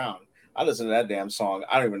World Go Round. I listened to that damn song.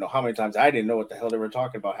 I don't even know how many times. I didn't know what the hell they were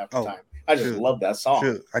talking about half the time. I just love that song.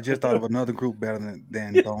 Sure. I just thought of another group better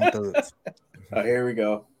than Bone Thugs. Oh, here we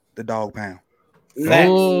go. The Dog Pound. Was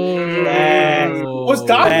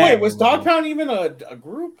Dog Pound even a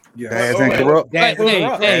group? Yeah. Daz and Corrupt. Hey,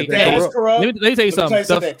 let me tell you something.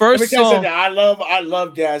 The first song I love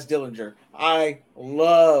Daz Dillinger. I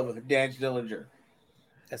love Daz Dillinger.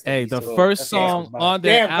 The first song on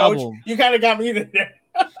their album. Coach, you kind of got me in there.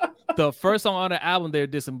 The first song on the album, they're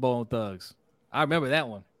dissing Bone Thugs. I remember that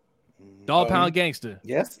one. Dog Pound Gangster.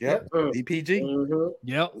 Yes. Yep. EPG. Mm-hmm.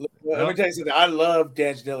 Yep. Let me tell you something. I love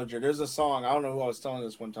Daz Dillinger. There's a song. I don't know who I was telling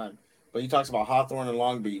this one time, but he talks about Hawthorne and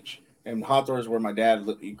Long Beach, and Hawthorne is where my dad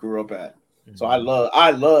grew up at. Mm-hmm. So I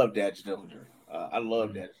love Daz Dillinger. I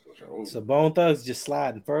love Daz Dillinger. Ooh. So Bone Thugs just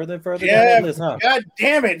sliding further and further down that list, huh? God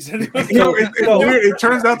damn it! It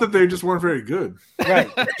turns out that they just weren't very good. Right.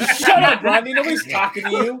 Shut up, Rodney. Nobody's talking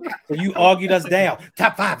to you. So you argued us down.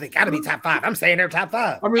 Top 5. They got to be top 5. I'm saying they're top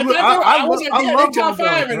 5. I mean, look, I love top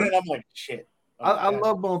 5, and then I'm like, shit. I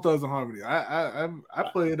love Bone Thugs and Harmony. I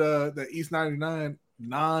played the East 99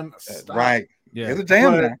 non-stop. Right. Yeah. It's a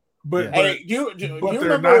jam. But hey, do you they're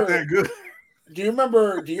remember, not that good. Do you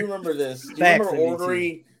remember this?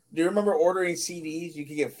 Do you remember ordering CDs? You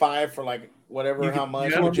could get 5 for like whatever, how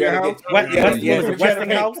much? You had to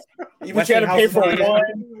pay for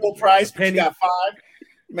one full price, but you got 5.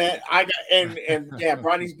 Man, I got and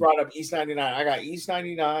Bronny's brought up East 99. I got East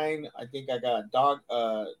 99. I think I got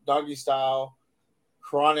Doggy Style,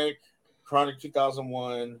 Chronic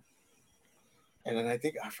 2001, and then I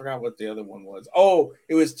forgot what the other one was. Oh,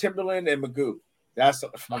 it was Timberland and Magoo. That's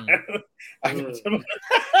what? I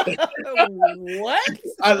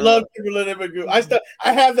love Timberland and Magoo.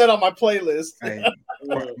 I have that on my playlist. They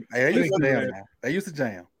used to jam. Now. They used to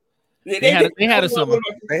jam. They had a summer.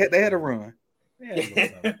 They had a run.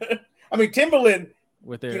 I mean, Timberland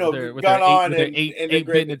with their got on their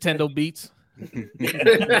 8-bit Nintendo beats.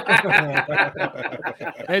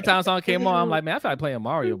 Every time a song came on, I'm like, man, I feel like playing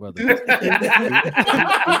Mario Brothers.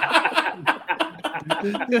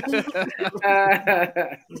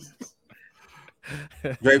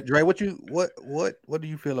 Dre, what do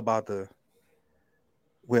you feel about the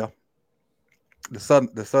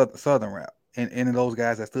southern rap and any of those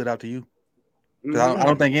guys that stood out to you? Because I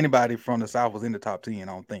don't think anybody from the South was in the top 10. I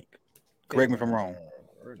don't think. Correct me if I'm wrong.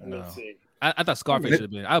 No. I thought Scarface should have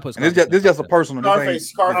been. I would put Scarface. This is just a personal.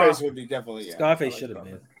 Scarface would be definitely. Yeah. Scarface should have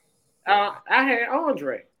been. I had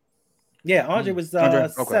Andre. Yeah, Andre was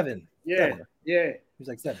 7. Yeah. He was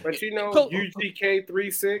like 7. But UGK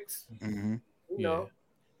 3-6. Mm-hmm.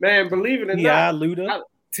 Man, believe it or T.I. not, Luda.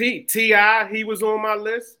 T.I. he was on my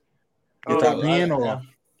list. Top 10 or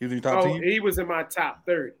he was in top 10? He was in my top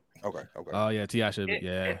 30. Okay. Oh yeah, T.I. should be.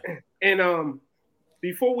 Yeah. And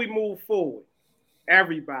before we move forward,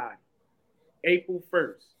 everybody, April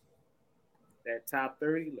 1st, that top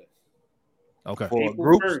 30 list. Okay. For April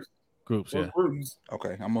groups? 1st. Groups, yeah. Groups.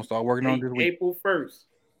 Okay, I'm gonna start working on this week. April 1st.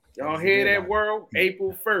 Y'all hear that world?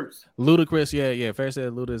 April 1st. Ludacris, yeah. Fair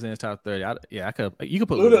said Luda's in his top 30. You could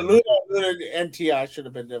put Luda and T.I. should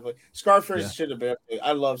have been definitely. Scarface should have been.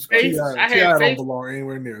 I love Scarface. T.I. don't belong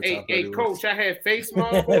anywhere near top 30. Hey, Coach, I had Face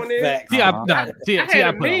Mob on there. T.I.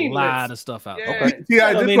 put a lot of stuff out. Yeah. Okay.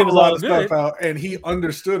 T.I. did put a lot of stuff out, and he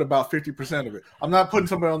understood about 50% of it. I'm not putting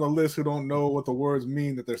somebody on the list who don't know what the words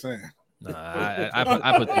mean that they're saying.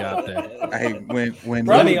 I put T.I. out there. Hey, when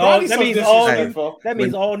that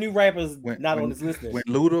means all new rappers not on this list. When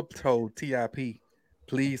Luda told T.I.P.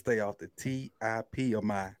 please stay off the TIP of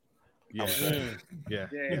mine. Yeah.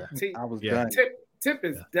 I was done. Tip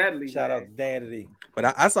is deadly. Shout man. out to Danity.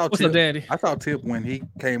 But I saw What's Tip. up, Danny? I saw Tip when he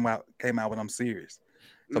came out with I'm Serious.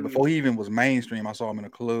 So before he even was mainstream, I saw him in a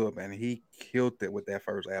club and he killed it with that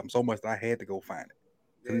first album so much that I had to go find it.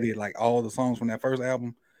 He did like all the songs from that first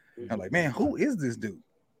album. I'm like, man, who is this dude?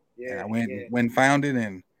 And I went and found it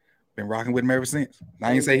and been rocking with him ever since.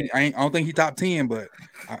 I don't think he top 10, but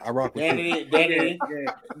I rock with him.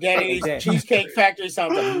 Danny's Cheesecake Factory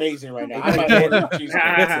sounds amazing right now. I might order cheesecake.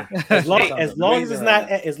 As long as it's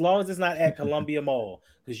not at Columbia Mall,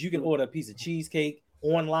 because you can order a piece of cheesecake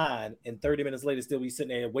online and 30 minutes later still be sitting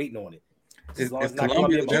there waiting on it. It's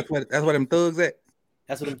Columbia. That's where them thugs at.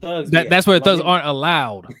 That's what them thugs. That's where thugs aren't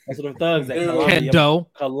allowed. That's what them thugs at. Hendo.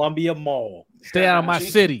 Columbia Mall. Stay out of my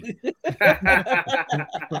city.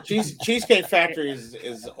 Cheesecake Factory is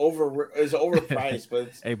overpriced, but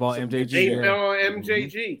hey, ball MJG.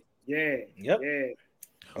 MJG. Yeah. Yep.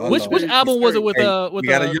 Yeah. Which album was it with we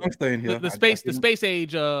got a youngster in here. The space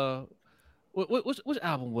age which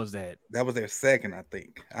album was that? That was their second, I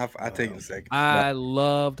think. I'll tell you the second. I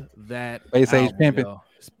loved that. Space Age Pimpin'. Yo.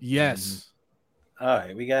 Yes. All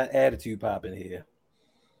right, we got Attitude Pop in here.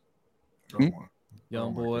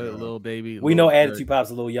 Young boy, little baby. We know Attitude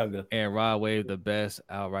Pop's a little younger. And Rod Wave, the best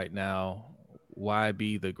out right now.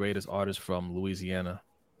 YB, the greatest artist from Louisiana.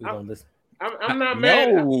 We don't listen. I'm not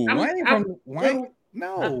mad.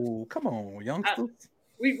 No, come on, youngsters.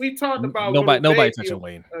 We talked about nobody touching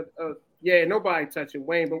Wayne. Yeah, nobody touching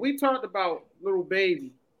Wayne, but we talked about Little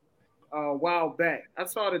Baby a while back. I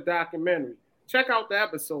saw the documentary. Check out the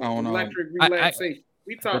episode, Electric Relaxation.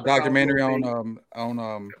 We talked the documentary on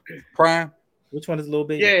Prime. Which one is Little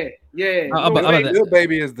Baby? Yeah. Little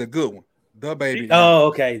Baby is the good one. The Baby. Oh,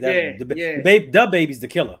 okay. The Baby's the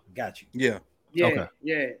killer. Got you. Yeah. Yeah.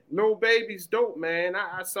 Little Baby's dope, man.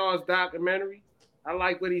 I saw his documentary. I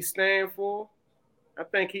like what he stand for. I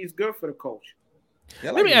think he's good for the culture.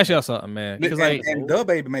 Yeah, let me ask y'all something, man. And the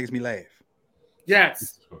Baby makes me laugh.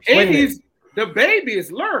 Yes, and the Baby is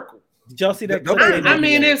lyrical. Did y'all see that? I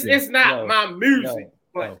mean, it's not my music,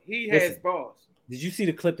 but he has bars. Did you see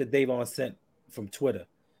the clip that Davon sent from Twitter?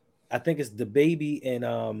 I think it's the Baby and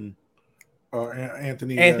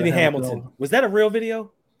Anthony Hamilton. Was that a real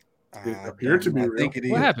video? It appeared to be real. I think it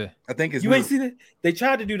is. What happened? I think it's you ain't seen it. They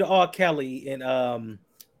tried to do the R. Kelly and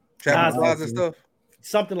Travis and stuff.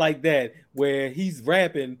 Something like that, where he's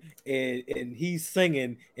rapping and he's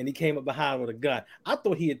singing, and he came up behind with a gun. I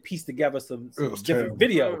thought he had pieced together some different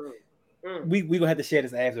video. We gonna have to share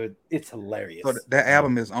this after. It's hilarious. So that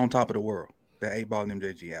album is on top of the world. That 8 Ball and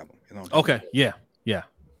MJG album. Okay, yeah.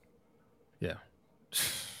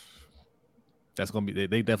 That's gonna be.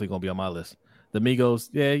 They definitely gonna be on my list. The Migos,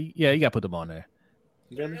 yeah, you gotta put them on there.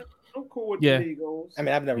 Really? I'm cool with the Migos. I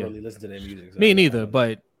mean, I've never really listened to their music. So me neither,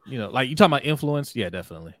 but like you talking about influence, yeah,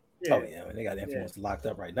 definitely. Yeah. Oh yeah, they got influence locked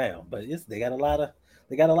up right now, but they got a lot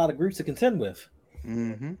of groups to contend with.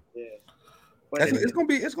 Mm-hmm. Yeah, but it's gonna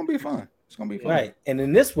be fun. It's gonna be fun, right? And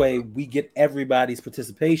in this way, we get everybody's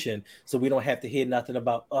participation, so we don't have to hear nothing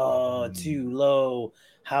about too low.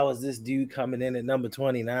 How is this dude coming in at number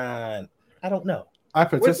 29? I don't know. I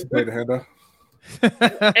participated, Hendo.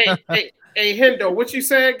 hey, Hendo, what you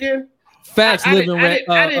say again? Facts living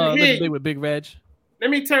with Big Reg. Let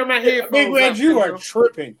me turn my headphones. Big Reg, you are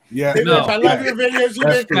tripping. Yeah, I love your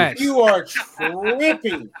videos. You are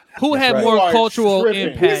tripping. Who had more cultural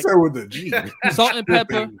impact? With the G. Salt and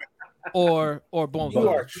Pepper or Bone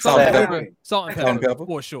Thugs? Salt and Pepper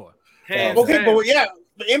for sure. Okay, but yeah,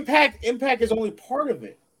 the impact is only part of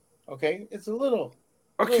it. Okay, it's a little.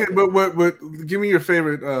 Okay, but give me your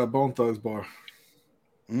favorite Bone Thugs bar.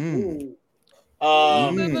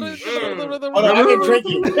 Hold on, I've been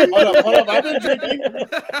drinking. Hold up, I've been drinking.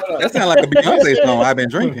 That sounds like a Beyonce song. I've been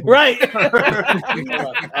drinking. Right.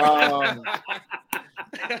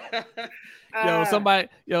 Somebody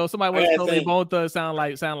was telling Bone Thugs sound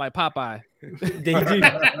like Popeye. They do.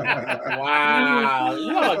 Wow.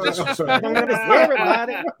 I'm gonna miss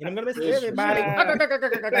everybody. I'm gonna miss everybody.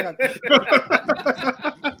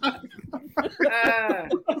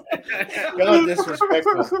 Y'all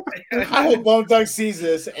disrespectful. I hope Bone Thugs sees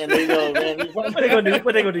this and they know, man. What they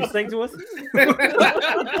gonna do? Sing to us?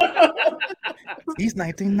 He's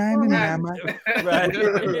 1999, man. Right.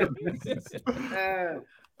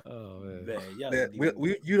 Oh man.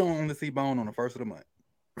 You don't only see Bone on the first of the month.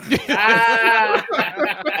 I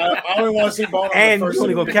only want to see Bone on the first of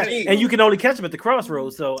the month. And you can only catch him at the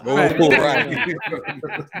crossroads. So right.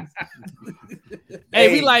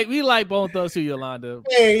 Hey, we like Bone Thugs too, Yolanda.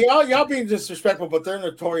 Hey, y'all being disrespectful, but they're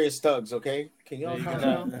notorious thugs. Okay, can y'all calm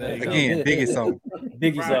down? Again, Biggie song.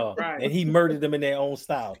 Biggie song, and he murdered them in their own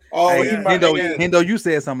style. Oh, hey, Hendo, you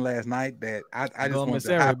said something last night that I just want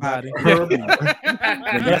to everybody.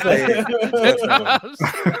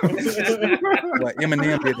 What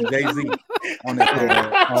Eminem did to Jay-Z on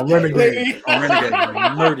that on Renegade.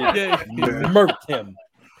 Murdered him.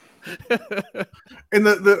 And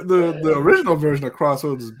the original version of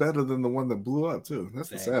Crossroads is better than the one that blew up too. That's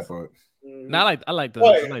the sad part. No, I like the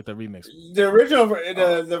remix. The original,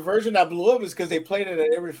 the version that blew up is because they played it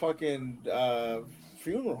at every fucking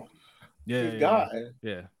funeral. Yeah.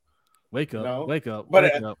 Wake up, wake up. But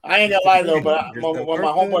wake up. I ain't gonna lie though. But when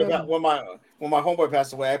my homeboy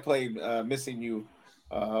passed away, I played "Missing You"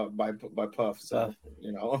 by Puff. So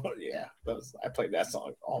you know, yeah, I played that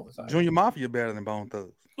song all the time. Junior Mafia better than Bone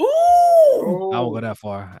Thugs. Ooh! I won't go that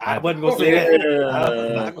far. I wasn't gonna say that. I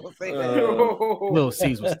was not gonna say that. Lil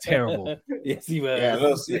C's was terrible. Yes, he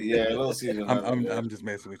was. Lil C's. I'm just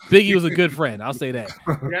messing with you. Biggie was a good friend. I'll say that.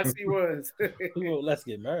 Yes, he was. Let's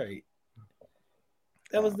Get Married.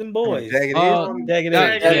 That was them boys. Jagged Edge. Jagged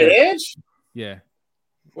Edge. Jagged Edge? Yeah.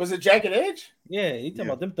 Was it Jagged Edge? Yeah, you talking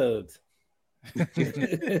about them thugs.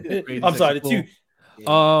 I'm sorry, the two. Yeah.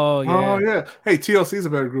 Oh yeah. Oh yeah. Hey, TLC is a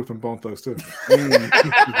better group than Bone Thugs too.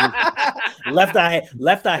 Left Eye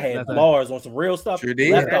had bars on some real stuff. Sure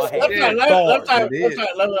did. Left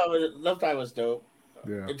Eye was dope.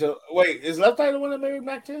 Yeah. Wait, is Left Eye the one that married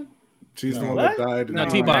Mac 10? She's the one that died. No,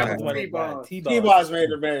 T-Boz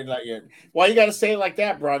married like it. Why you gotta say it like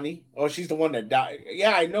that, Bronny? Oh, she's the one that died.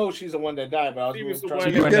 Yeah, I know she's the one that died, but I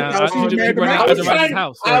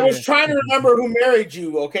was trying to remember who married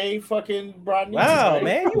you. Okay, fucking Bronny. Wow,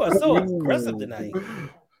 man, you are so aggressive tonight.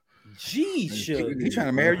 Jeez, he's trying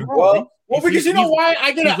to marry you. Well, because you know why?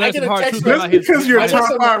 I get a text. Just because your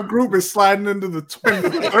top 5 group is sliding into the 20s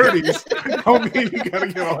and 30s, don't mean you gotta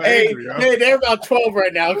get all angry. Hey, they're about 12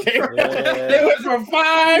 right now, okay? Yeah. They went from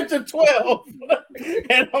 5 to 12.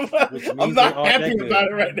 And I'm not happy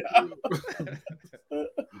about it right now. It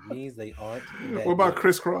means they aren't. What about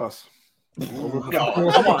Criss Cross? No,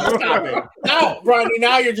 come on, stop it. No, Ronnie,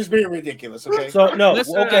 now you're just being ridiculous, okay? So, no,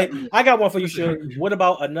 okay. I got one for you, Suge. What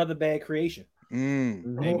about Another Bad Creation?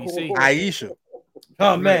 ABC. Aisha.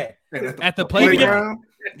 Oh, man. At the playground.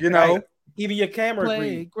 You know. Even your camera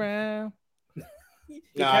playground.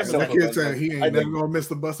 Some kid said he ain't never gonna miss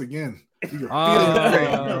the bus again. You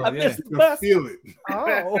can feel it.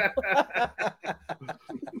 Oh.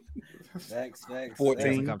 Facts.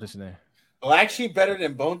 14. Competition there. Black Sheep better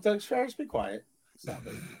than Bone Thugs? Ferris, be quiet. Stop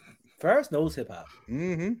it. Ferris knows hip hop.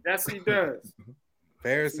 Mm-hmm. Yes, he does.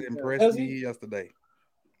 Ferris impressed me yesterday.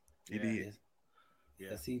 He did.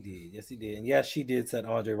 Yes, he did. And yes, she did set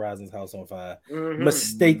Andre Rison's house on fire.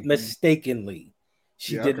 Mm-hmm. Mistakenly.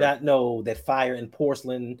 She did not know that fire and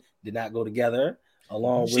porcelain did not go together.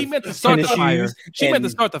 She meant to start the fire. She meant to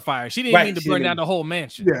start the fire. She didn't mean to burn down the whole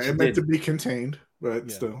mansion. Yeah, it meant to be contained, but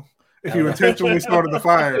still. If you intentionally started the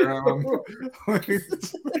fire,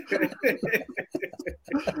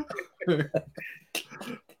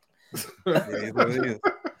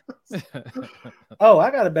 Oh, I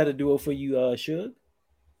got a better duo for you, Suge.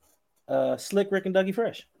 Slick Rick and Dougie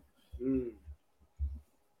Fresh.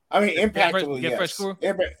 I mean, impactfully, yes.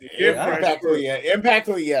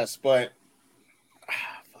 Impactfully, yes, but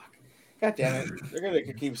fuck. God damn it. They're gonna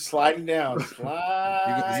keep sliding down. Just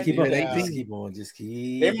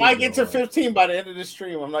keep. They might get to 15 by the end of the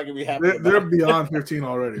stream. I'm not gonna be happy. They're beyond 15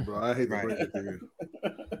 already, bro. I hate to break it to you.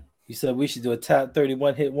 You said we should do a top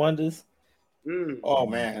 31 hit wonders. Oh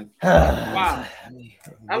man. Wow.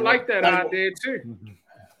 I like that idea too.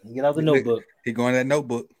 Get out the notebook. He going to that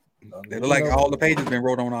notebook. They look like all the pages been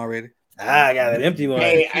wrote on already. I got an empty one.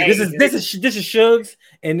 This is Suge's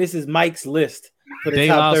and this is Mike's list for the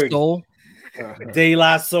top 30. De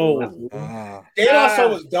La Soul. De La Soul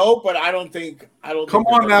was dope, but I don't think. Come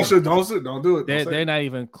on now, Suge. Don't do it. They're not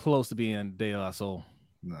even close to being De La Soul.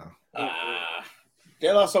 No.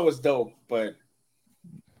 De La Soul was dope, but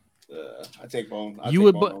I take Bone.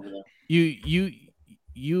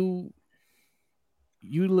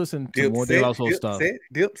 You listen to more De La Soul stuff.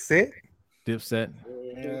 Dipset. I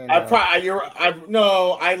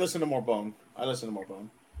listen to more Bone.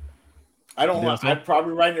 I don't want. I'd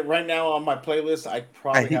probably right now on my playlist. I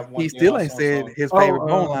probably have one. He still ain't said his favorite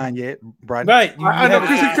Bone line yet, Brian. Right. I know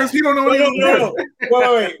because he don't know what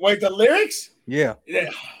Wait. The lyrics? Yeah.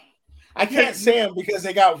 I can't say them because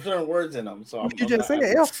they got certain words in them. So you just say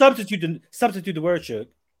it. Substitute the word, Suge.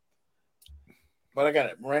 But I got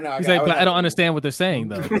it right now. He's like, but I don't understand what they're saying,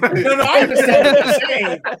 though. No, I understand what they're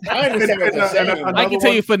saying. I understand what they're saying. I can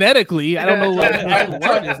tell you phonetically. I don't know what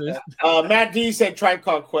word this is. Matt D said Tribe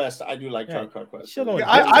Called Quest. I do like Tribe Called Quest.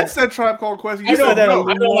 I said Tribe Called Quest. You said that I don't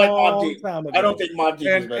like Mobb Deep. I don't think Mobb Deep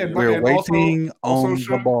is better. We're waiting on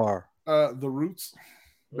the bar. The Roots.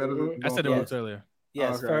 Better than I said the Roots earlier.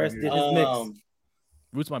 Yes, first did his mix.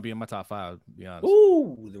 Roots might be in my top 5, to be honest.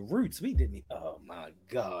 Ooh, the Roots. We didn't. Oh my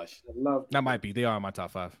gosh. I love that. Might be. They are in my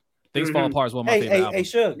top 5. Things Fall Apart is one of my favorite albums. Hey,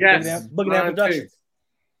 sure. Yes. Boogie Down Productions.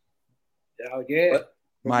 Yeah.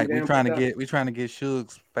 Mike, we're trying to get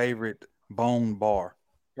Suge's favorite Bone bar.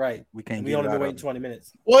 Right. We can't. We only been waiting 20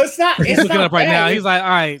 minutes. Well, it's not. He's looking up right now. He's like, all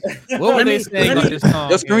right, what were they saying on this song?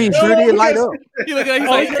 The screen sure did light up. He's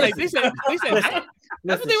like, they said.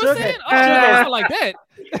 That's what they were saying. Oh, it's not like that.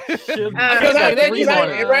 Because I ain't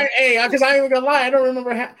even gonna lie, I don't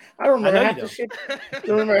remember half the shit. I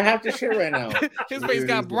don't remember half the shit right now. His face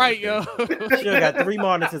got bright, yo. Sure got 3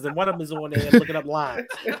 monitors and one of them is on there looking up lines.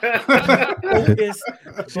 Focus,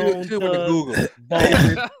 Bone Thug, Google.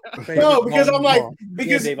 No, because I'm like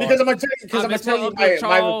because I'm gonna tell you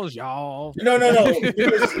Charles, y'all. No. No,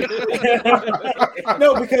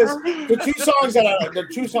 because the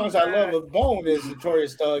two songs I love of Bone is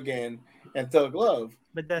Notorious Thug and Thug Love.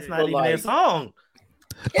 But that's not even their song.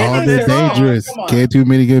 All this dangerous. Can't too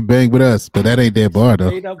many get banged with us, but that ain't their bar though.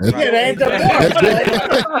 That ain't their bar.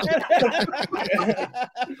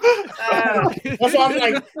 That's why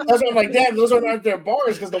I'm like, damn, those aren't their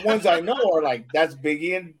bars because the ones I know are like that's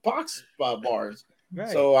Biggie and Pac's bars. Right.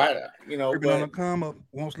 So on the come up,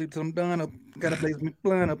 won't sleep till I'm done up. Gotta blaze me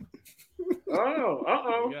blunt up.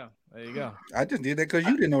 Yeah, there you go. I just did that because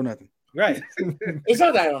you didn't know nothing. Right. It's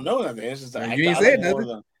not that I don't know nothing. It's just that you ain't said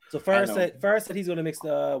nothing. So First said he's gonna mix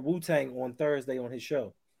the Wu-Tang on Thursday on his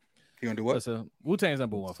show. You gonna do what? Listen, Wu-Tang's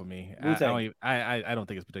number 1 for me. I don't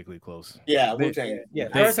think it's particularly close. Yeah, Wu-Tang. Yeah,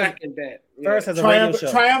 First has a radio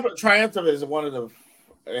show. Triumph is one of the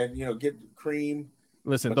get Cream.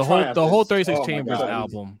 Listen, the whole 36 Chambers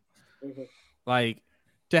album, like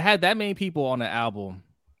to have that many people on the album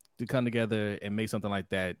to come together and make something like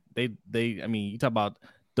that, I mean, you talk about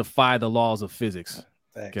defy the laws of physics.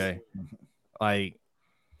 Thanks. Okay, like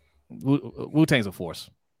Wu-Tang's a force.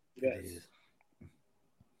 Yes.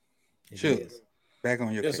 Sure. Back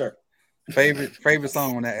on your yes, sir. Favorite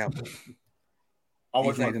song on that album.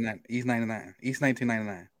 East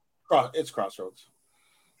 1999. It's Crossroads.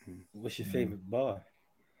 What's your favorite bar?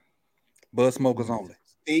 Bud Smokers Only.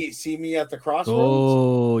 See me at the Crossroads.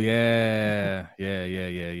 Oh yeah.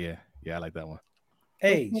 I like that one.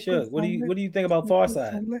 Hey, Suge, what do you think about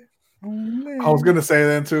Farside? I was gonna say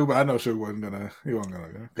that too, but I know Suge wasn't gonna. He wasn't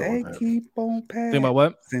gonna. They keep on passing. Think about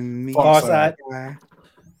what? Farside.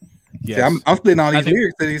 Yeah, I'm splitting all these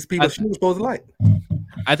lyrics that these people should supposed to like.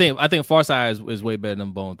 I think Farside is way better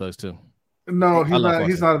than Bone Thugs too. No, he's not.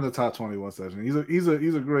 He's not in the top 21 section. He's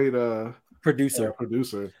a great producer.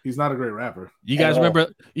 He's not a great rapper. You guys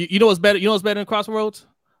remember? You know what's better? You know what's better than Crossroads?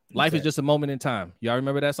 Life is just a moment in time. Y'all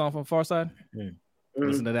remember that song from Farside?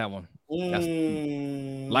 Listen to that one.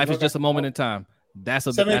 Life is just a moment in time. That's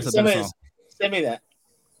a better song. Send me that.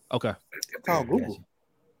 Okay. Call Google.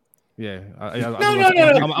 Yeah. No.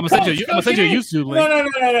 I'm gonna send you a YouTube link.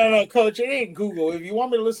 No, Coach. It ain't Google. If you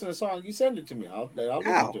want me to listen to the song, you send it to me. I'll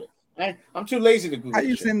listen to it. I'm too lazy to Google. How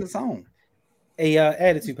you send the song? Hey,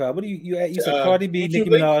 Attitude Pal. What do you said? Cardi B, Nicki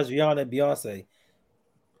Minaj, Rihanna, Beyonce.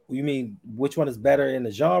 You mean which one is better in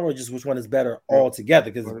the genre, or just which one is better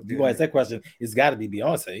altogether? Because if you ask that question, it's got to be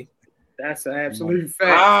Beyonce. That's an absolute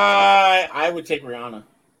fact. I would take Rihanna.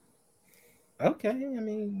 Okay, I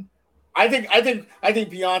mean, I think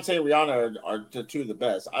Beyonce and Rihanna are the two of the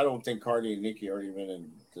best. I don't think Cardi and Nicki are even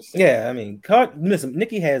in the same. Yeah, I mean, listen,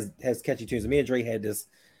 Nicki has catchy tunes. Me and Dre had this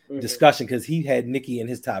discussion because he had Nicki in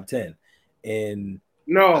his top 10, and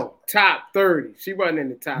no, top 30. She wasn't in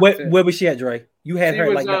the top 10. Where was she at, Dre? You had her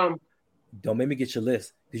was, like don't make me get your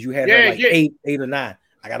list because you had her like 8 or 9.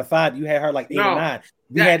 I gotta find you had her like 8 or 9.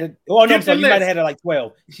 We had it. Oh no, I'm sorry. You might have had her like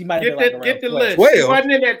 12. She might have been like get the 12. list. 12. She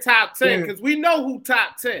wasn't in that top 10 because we know who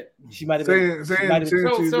top 10. She might have been. Saying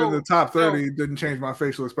she's in the top 30 didn't change my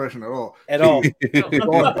facial expression at all.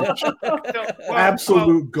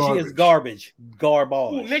 Absolute garbage. She is garbage.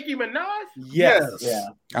 Who, Nicki Minaj? Yes. Yeah.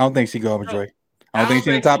 I don't think she garbage, Ray. I don't think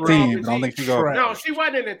she's in the top 10. But I don't think she garbage. No, she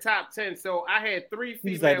wasn't in the top 10. So I had 3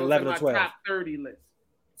 females like in my top 30 list.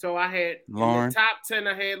 So I had Lauren. In the top 10.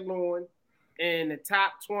 I had Lauren. In the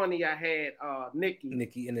top 20, I had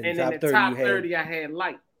Nicki. And in the top 30, I had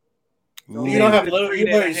Light. So you don't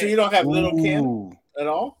have Little Kim at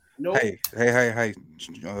all? Nope. Hey,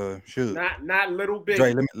 shoot. Not Little Big.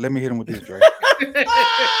 Dre, let me hit him with this, Dre.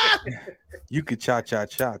 You could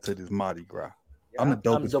cha-cha-cha to this Mardi Gras. Yeah. I'm the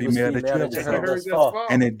dopest female that you ever heard heard. thus far.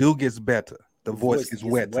 And it do gets better. The voice gets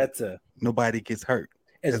wetter. Nobody gets hurt.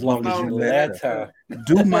 As long as you let her.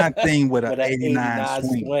 Do my thing with an 89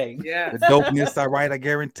 swing. Yeah. The dopeness I write, I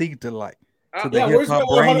guarantee to like. To the Yeah, hip hop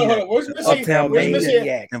brain, Where's Missy? Uptown Where's Missy?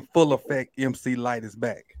 Maniac, and Full Effect MC Light is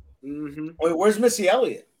back. Mm-hmm. Wait, where's Missy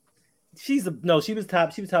Elliott? She was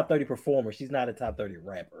top 30 performer. She's not a top 30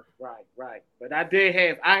 rapper. Right. But I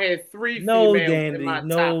had 3 No females Danity, in my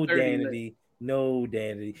no top 30 Danity, list. no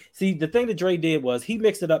Danity. See, the thing that Dre did was he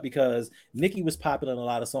mixed it up because Nicki was popular in a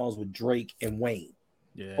lot of songs with Drake and Wayne.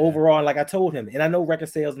 Yeah. Overall, like I told him, and I know record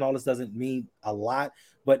sales and all this doesn't mean a lot,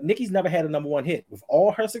 but Nicki's never had a number 1 hit. With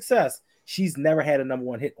all her success, she's never had a number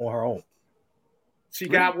 1 hit on her own. She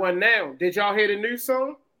got one now. Did y'all hear the new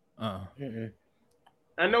song? I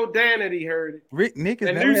know Danity heard it. Nick is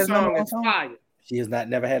the never new had a number song 1 is song. fire. She has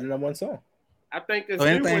never had a number 1 song. I think this So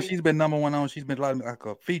new anything one, she's been number 1 on, she's been like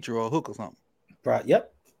a feature or a hook or something. Right,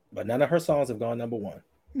 yep. But none of her songs have gone number 1.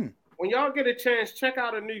 when y'all get a chance, check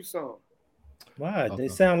out a new song. Why? They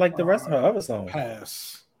sound like the rest of her other songs.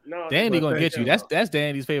 Pass. No, Danny gonna get you. That's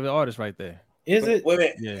Danny's favorite artist right there. Is it? Wait a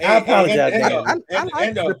minute. Yeah. I apologize. I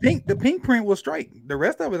like the pink print was straight. The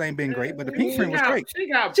rest of it ain't been great, but the pink print was straight. She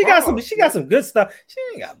got some good stuff. She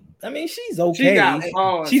ain't got. I mean, she's okay. She got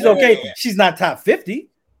bars. She's okay. She's not top 50.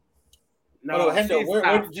 No, Hendo, she's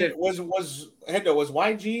top 50. was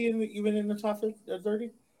YG even in the top 30?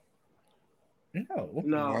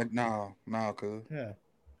 No. No, cuz. Yeah.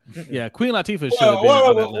 Yeah, Queen Latifah should have been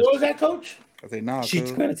on that list. What was that, Coach? I say nah, Queen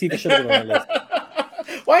cuz. Latifah should have been on the list.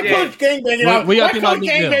 Why Coach gangbanging on me? Why Coach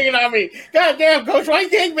gangbanging on me? God damn, Coach, why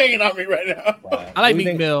gangbanging on me right now? Wow. I like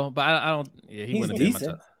Meek Mill, but I don't. Yeah, he He's wouldn't have been in my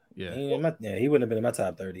decent. top. Yeah. He wouldn't have been in my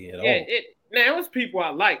top 30 at all. Now it was people I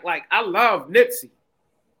like. Like I love Nipsey.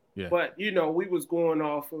 Yeah. But we was going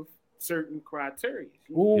off of certain criteria.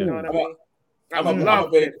 Ooh. You know what I mean? I'm I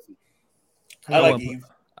love Nipsey. I like Eve.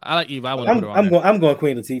 I like Eve. I wouldn't put her on I'm going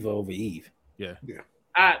Queen Latifah over Eve. Yeah.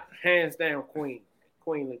 I hands down Queen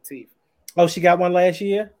Latifah. Oh, she got one last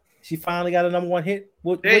year. She finally got a number 1 hit.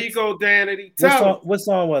 There you go, Danity. What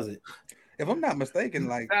song was it? If I'm not mistaken,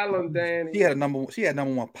 like Tell him, Danny. she had number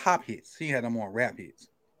 1 pop hits. She had number 1 rap hits.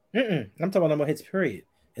 I'm talking about number 1 hits. Period.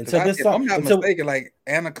 If I'm not mistaken, like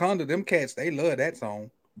Anaconda, them cats, they love that song.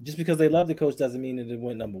 Just because they love the Coach doesn't mean that it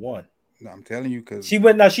went number 1. No, I'm telling you, because she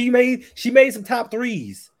went. Now she made some top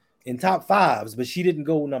 3s and top 5s, but she didn't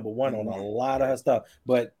go number 1 on a lot of her stuff.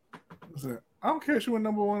 But I don't care if she went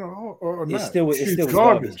number 1 or not. It's still garbage.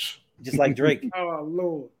 garbage. Just like Drake. Oh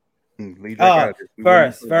Lord.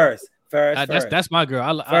 First. That's my girl.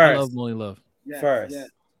 I love Lonely Love. First.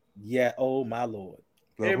 Yeah. Oh my Lord.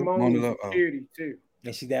 And Money Love too.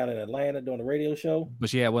 And she down in Atlanta doing a radio show.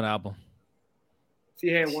 But she had one album. She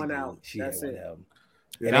had one album. That's it. Album.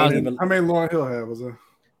 Yeah, I mean, Lauryn Hill had was a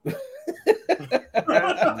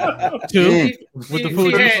 2 with the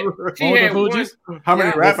Fugees. How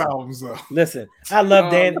many rap albums though? Listen, I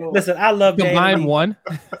love Dan. Listen, I love Combine one.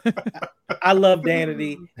 I love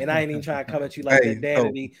Danity, and I ain't even trying to come at you like that,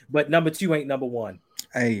 Danity. But number 2 ain't number 1.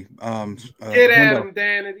 Hey, get at him,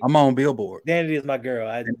 Danity. I'm on Billboard. Danity is my girl.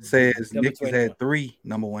 It says Nicki's had 3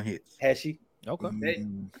 number 1 hits. Has she? Okay.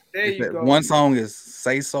 There you go. One song is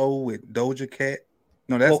 "Say So" with Doja Cat.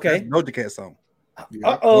 No, that's Doja Cat song.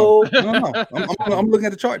 Uh-oh. No. I'm looking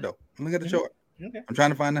at the chart though. I'm looking at the chart. Okay. I'm trying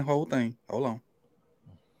to find the whole thing. Hold on.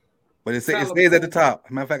 But it stays at the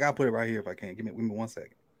top. Matter of fact, I'll put it right here if I can. Give me 1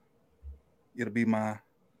 second. It'll be my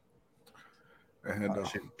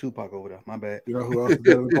Tupac over there. My bad. You know who else is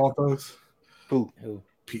better than both those? Who?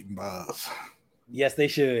 Pete and Boz. Yes, they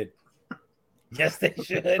should. Yes, they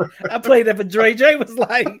should. I played that for Dre. Dre was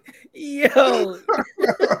like, yo.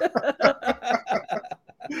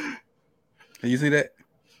 You see that?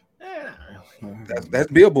 That's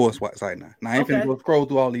Billboard's site now. Now I ain't finna go scroll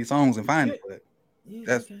through all these songs and find it, but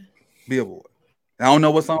that's Billboard. I don't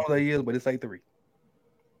know what song that is, but it's like 3.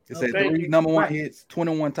 It said 3 number 1 hits,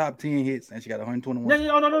 21 top 10 hits, and she got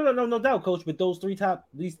 121. No doubt, Coach. But those 3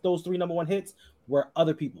 number 1 hits were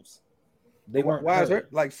other people's. They weren't. Why is her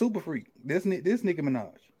like Super Freak? This Nicki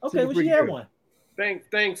Minaj. Okay, well, she had one.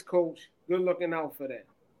 Thanks, Coach. Good looking out for that.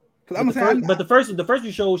 But the first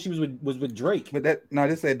you showed she was with Drake. But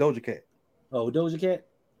this said Doja Cat. Oh, Doja Cat.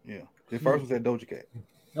 Yeah, the first one said Doja Cat.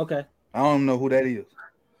 Okay. I don't know who that is.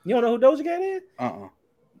 You don't know who Doja Cat is?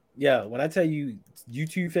 Yeah, when I tell you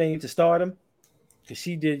YouTube fame to stardom, because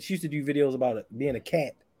she used to do videos about being a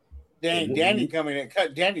cat. Danny's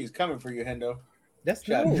coming for you, Hendo. That's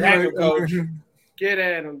Coach. Get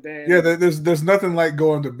at him, Dan. Yeah, there's nothing like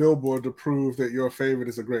going to Billboard to prove that your favorite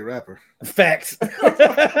is a great rapper. Facts.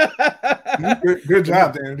 Good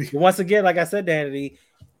job, Danny. Once again, like I said, Danny,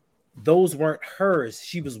 those weren't hers.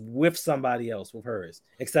 She was with somebody else with hers,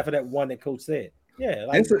 except for that one that Coach said. Yeah,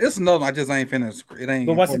 like, it's another. I just ain't finished. It ain't.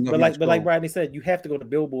 But like Rodney said, you have to go to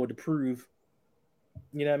Billboard to prove.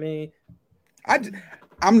 You know what I mean?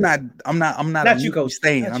 I'm not. Not you, Coach.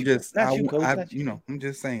 I'm just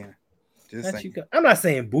saying. I'm not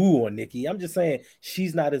saying boo on Nicki. I'm just saying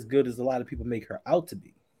she's not as good as a lot of people make her out to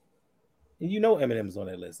be. And you know Eminem's on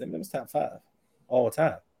that list. Eminem's top 5 all the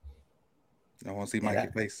time. I want to see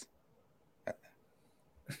Mikey's face.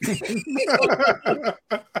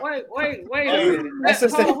 Wait a minute. That's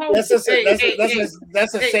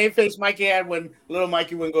the same face Mikey had when little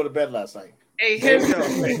Mikey wouldn't go to bed last night. Hey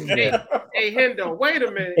Hendo. hey Hendo. Wait a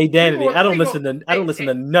minute. Hey Danny, I don't listen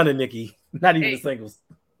to none of Nicki. Not even the singles.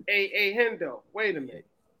 Hey Hendo. Wait a minute.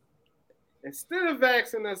 Instead of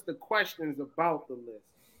asking us the questions about the list,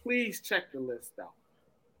 please check the list out.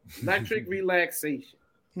 Electric relaxation.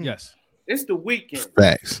 Yes. It's the weekend.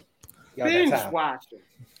 Facts. Binge watching.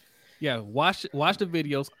 Yeah, watch the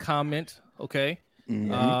videos, comment, okay?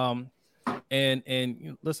 Mm-hmm.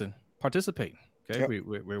 And listen, participate. Okay, yep.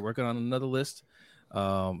 We're working on another list.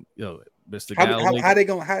 Mr. Galloway.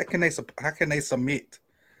 How can they submit?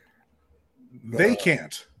 They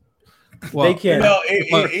can't. Well, they can.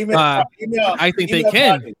 I think they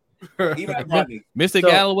can. Mr.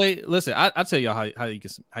 Galloway, listen, I'll tell y'all how you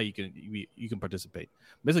can participate.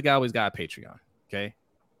 Mr. Galloway's got a Patreon. Okay,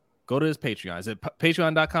 go to his Patreon. Is it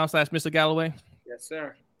patreon.com/Mr. Galloway? Yes,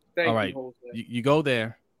 sir. All right, you go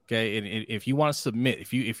there. Okay, and if you want to submit,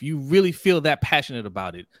 if you really feel that passionate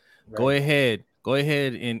about it, right, go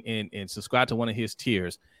ahead and subscribe to one of his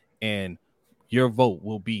tiers, and your vote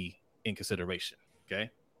will be in consideration.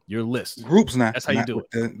 Okay, your list. Groups now. That's how you do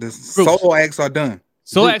it. The solo acts are done.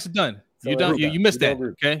 Solo acts are done. You done. You missed that.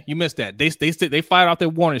 Okay, you missed that. They fired off their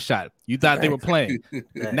warning shot. You thought they were playing.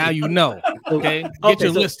 Now you know. Okay, get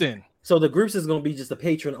your list in. So the groups is going to be just a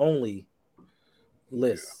patron only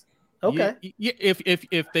list. Okay. Yeah,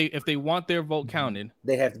 if they want their vote counted,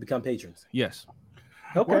 they have to become patrons. Yes.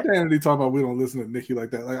 Okay. What Danny talking about? We don't listen to Nicki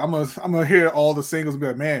like that. Like I'm gonna hear all the singles and be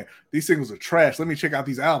like, man, these singles are trash. Let me check out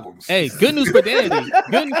these albums. Hey, good news for Danny.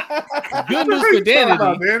 Good news for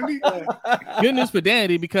Danny. Good news for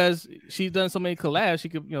Danny because she's done so many collabs. She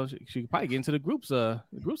could probably get into the groups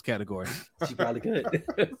category. She probably could.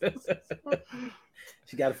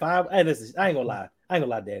 She got a 5. Hey, listen, I ain't gonna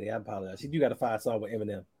lie, Danny. I apologize. She do got a 5 song with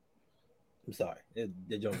Eminem. I'm sorry.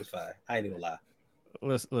 The joke was 5. I ain't even lie.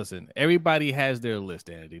 Listen, everybody has their list,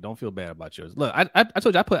 Danny. Don't feel bad about yours. Look, I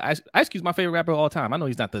told you I put Ice Cube's my favorite rapper of all time. I know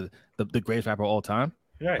he's not the greatest rapper of all time.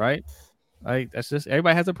 Right? Like that's just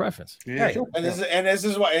everybody has a preference. Yeah. Right. And this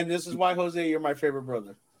is why Jose, you're my favorite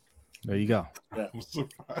brother. There you go. Yeah. Well,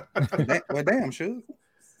 damn, Suge.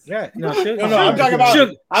 Yeah. No, I'm talking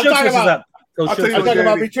about. I'm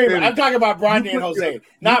talking about Bronny and Jose,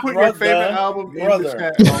 not brother. Your favorite album,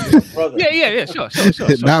 brother. Yeah. Sure.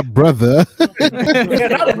 Not brother.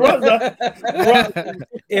 Not brother.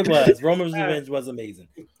 It was Roman's Revenge was amazing.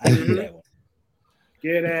 I knew that one.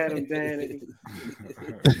 Get at him, Danny.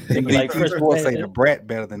 Like Chris Paul say the Brat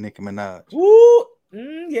better than Nicki Minaj. Woo!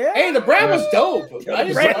 Yeah. Hey, the Brat was dope.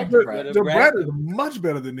 The Brat is much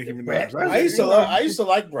better than Nicki Minaj. I used to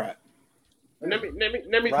like Brat. Let me.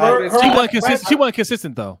 She wasn't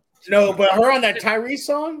consistent though. No, but her on that Tyrese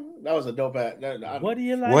song, that was a dope ass. What do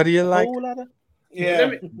you like? What do you like?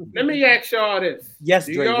 Yeah. Let me ask y'all this. Yes,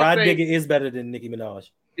 Dre. Rod Digger is better than Nicki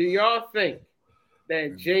Minaj. Do y'all think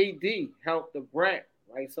that JD helped the Brat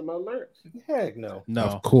write some of the lyrics? Heck no. No.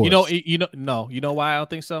 Of course. You know why I don't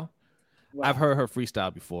think so? Wow. I've heard her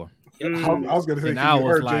freestyle before. I was gonna say, you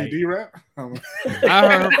heard like, JD rap? I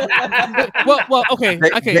heard. Well, okay.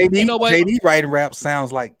 JD, you know what? JD writing rap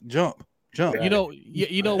sounds like jump. You know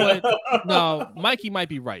what? No, Mikey might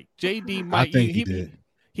be right. JD might. I think he did.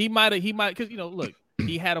 He might because look,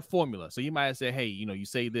 he had a formula, so you might have said, hey, you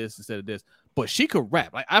say this instead of this, but she could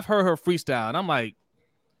rap. Like I've heard her freestyle, and I'm like,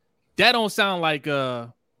 that don't sound like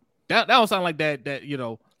that don't sound like that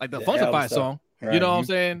like the Funkify song. Right. You know what I'm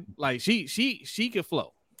saying? Like she could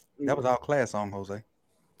flow. That was our class song, Jose.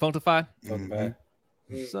 Funkify.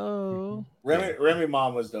 Mm-hmm. So Remy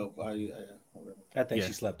Mom was dope. I think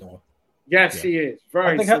she slept on. Yes, she is.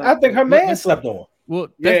 I think her man slept on. Well,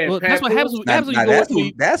 that's what happens.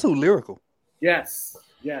 That's who lyrical. Yes.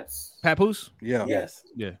 Papoose. Yeah. Yes.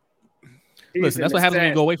 Yeah. Listen, that's what happens when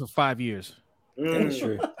you go away for 5 years. That's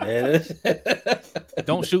true.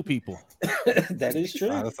 Don't shoot people. That is true.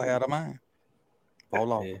 That's out of mind.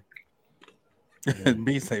 Hold on. Yeah.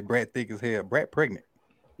 B say Brat thick as hell. Brat pregnant.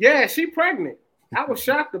 Yeah, she pregnant. I was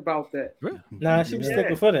shocked about that. Nah, she was thick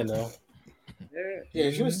before then though.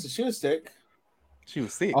 Yeah, she was thick. She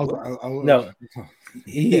was sick. No,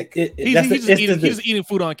 he's just eating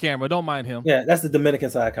food on camera. Don't mind him. Yeah, that's the Dominican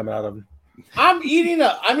side coming out of him. I'm eating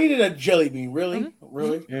a jelly bean. Really,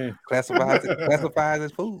 really. Classifies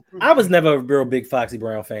as food. I was never a real big Foxy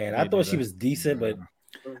Brown fan. I thought she was decent, but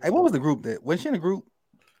hey, what was the group that was she in a group?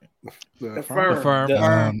 The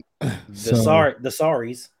firm. The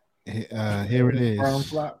Sorries. Here it is.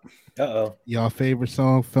 Uh-oh. Y'all favorite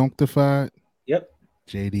song, Funktified? Yep.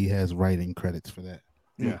 JD has writing credits for that.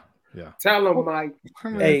 Yeah. Tell him, Mike.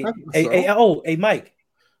 Hey, Mike.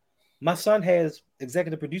 My son has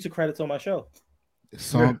executive producer credits on my show.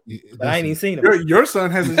 Song, but I ain't even seen him. Your son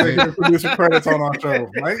has executive producer credits on our show,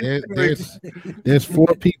 right? There's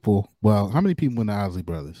 4 people. Well, how many people in the Isley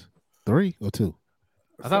Brothers? 3 or 2?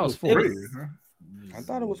 I thought it was 4. I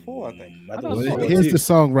thought it was 4, I think. Here's the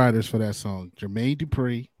songwriters for that song: Jermaine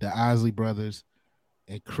Dupri, the Isley Brothers,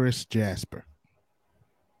 and Chris Jasper.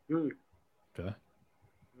 Okay.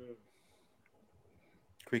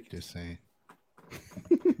 Just saying.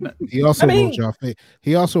 He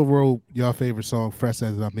also wrote y'all favorite song, "Fresh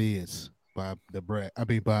as I'm Is" by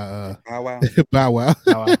Bow Wow. Bow Wow.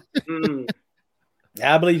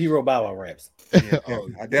 I believe he wrote Bow Wow raps.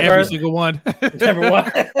 Every single one. Number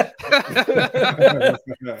one.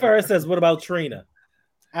 First says, "What about Trina?"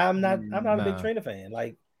 I'm not a big Trina fan.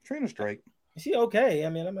 Like Trina's straight. She okay. I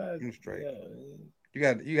mean, I'm not straight. You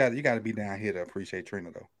got to be down here to appreciate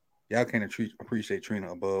Trina though. Y'all can't appreciate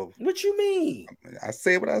Trina above. What you mean? I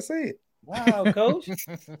said what I said. Wow, coach.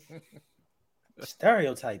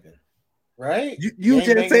 Stereotyping. Right? You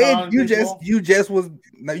just said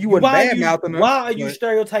you were bad mouthing. Why are you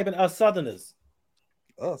stereotyping us Southerners?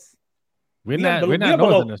 Us. We're not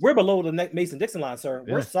Northerners. We're below the Mason-Dixon line, sir.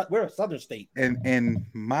 Yeah. We're a Southern state. And in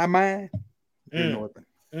my mind, we're Northern.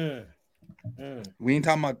 We ain't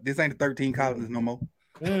talking about this. Ain't the 13 colonies no more.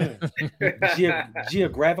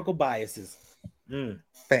 Geographical biases.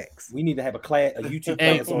 Facts. We need to have a YouTube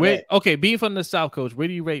class on that. Okay, being from the South, coach, where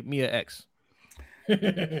do you rate Mia X?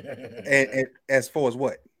 and as far as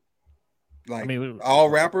what? Like all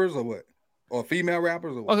rappers or what? Or female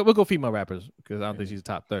rappers or what? Okay, we'll go female rappers because I don't think she's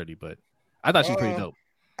top 30, but I thought she's pretty dope.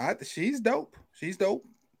 She's dope. She's dope.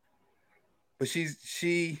 But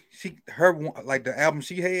her like the album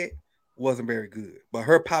she had wasn't very good. But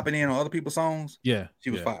her popping in on other people's songs, she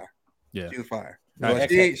was fire. Yeah, she was fire.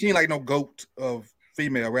 She ain't like no goat of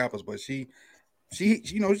female rappers, but she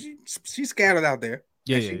scattered out there.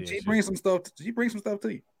 Yeah, she brings some stuff. She brings some stuff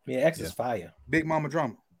to you. Yeah, X is fire. Big Mama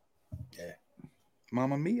Drama. Yeah,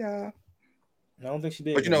 Mama Mia. I don't think she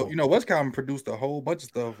did. But you know what's kind of produced a whole bunch of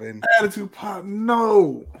stuff and Attitude Pop.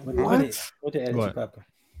 No, what the Attitude Pop?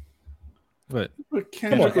 What?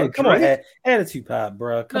 Come on, Attitude Pop,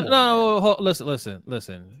 bro. No, listen.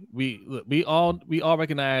 We all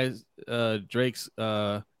recognize Drake's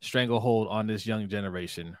stranglehold on this young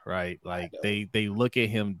generation, right? Like they look at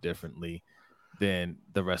him differently than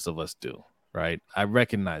the rest of us do, right? I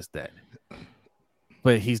recognize that,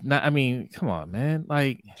 but he's not. I mean, come on, man.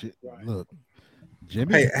 Like, look,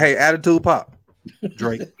 Jimmy. Hey, Attitude Pop.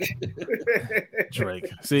 Drake.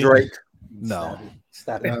 See? Drake. No.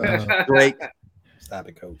 Stop it. Drake. Stop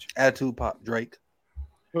it, coach. Attitude Pop. Drake.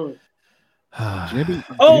 Jimmy.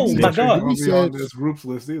 Oh my God. Jimmy said on this groups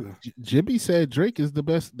list either. Jimmy said Drake is the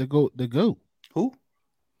best. The GOAT. Who?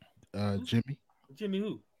 Jimmy. Jimmy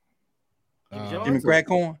who? Jimmy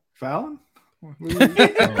Crackcorn. Fallon.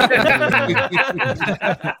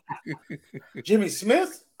 Jimmy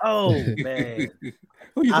Smith. Oh man.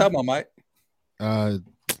 Who you talking about, Mike?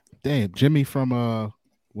 Damn, Jimmy from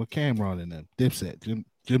with Cameron in them. Dipset. Jim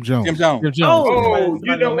Jones. Jim Jones. Oh,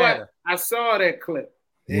 you know what? I saw that clip.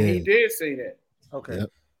 And he did say that. Okay. Yep.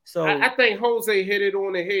 So I think Jose hit it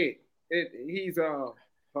on the head. He's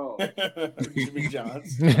Jimmy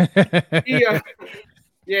Johns.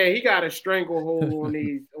 He got a stranglehold on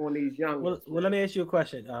these young. Well, let me ask you a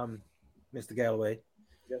question, Mr. Galloway.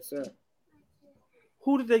 Yes, sir.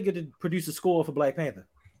 Who did they get to produce a score for Black Panther?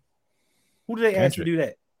 Who did they ask to do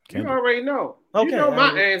that? You already know. Okay, you know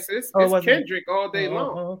my answers. It's Kendrick all day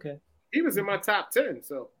long. Oh, okay. He was in my top 10.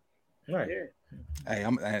 So, right. Yeah. Hey,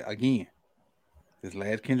 I'm again. This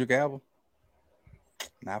last Kendrick album,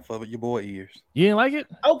 not for your boy ears. You didn't like it?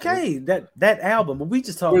 Okay, that album. But we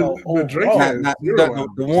just talk about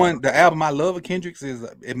the album I love of Kendrick's is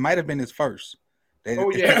it might have been his first. It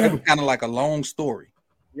was kind of like a long story.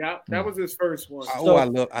 Yeah, that was his first one. I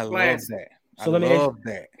love that. So let me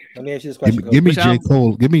ask you this question. Give me J.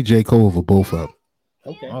 Cole. Give me J. Cole for both of them.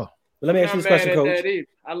 Okay. But let me ask you this question, Coach.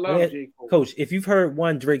 I love J. Cole. Coach, if you've heard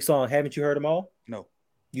one Drake song, haven't you heard them all? No.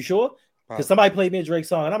 You sure? Because somebody played me a Drake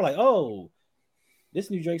song, and I'm like, oh, this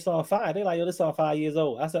new Drake song fire. They like, yo, this song 5 years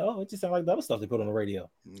old. I said, oh, it just sounds like the other stuff they put on the radio.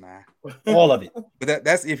 Nah. All of it. But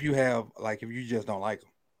that's if you have, like, if you just don't like him.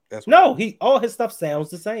 That's all his stuff sounds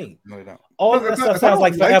the same. No, they don't. All of that stuff sounds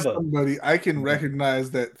like forever. Somebody, I can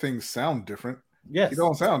recognize that things sound different. Yes. He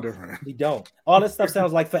don't sound different. He don't. All that stuff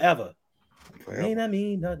sounds like forever. May not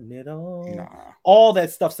mean nothing at all. Nah. All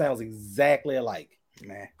that stuff sounds exactly alike.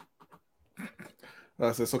 Nah.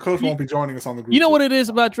 So Coach won't be joining us on the group. You know what it is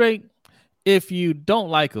about Drake? If you don't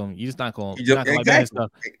like him, you're just not gonna like that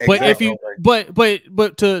stuff. But if you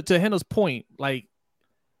but to Hendo's point, like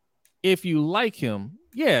if you like him,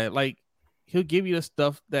 yeah, like he'll give you the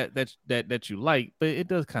stuff that you like, but it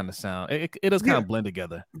does kind of sound it does kind of blend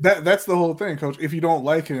together. That's the whole thing, Coach. If you don't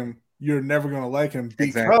like him, you're never gonna like him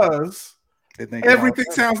because everything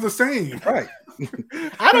sounds the same. Right.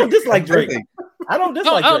 I don't dislike Drake. I don't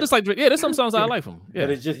dislike Drake. Yeah, there's some songs I like from him. Yeah.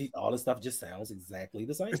 But it's just all this stuff just sounds exactly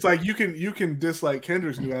the same. It's like you can dislike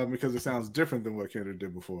Kendrick's new album because it sounds different than what Kendrick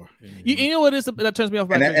did before. You know what it is that turns me off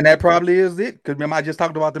about and that probably is it. Because remember, I just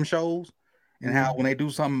talked about them shows and how when they do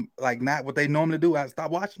something like not what they normally do, I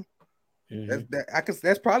stop watching.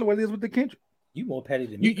 That's probably what it is with the Kendrick. You more petty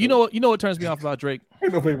than me. You know what turns me off about Drake?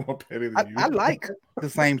 Ain't nobody more petty than you. I like the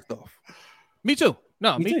same stuff. Me too.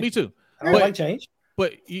 No, me too. I don't like change.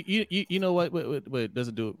 But you know what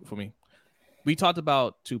doesn't do it for me? We talked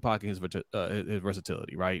about Tupac and his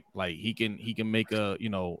versatility, right? Like he can make a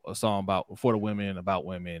song for the women, about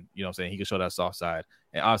women. You know what I'm saying? He can show that soft side,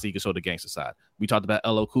 and obviously he can show the gangster side. We talked about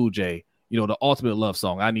LL Cool J, the ultimate love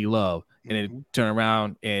song, "I Need Love," and then turn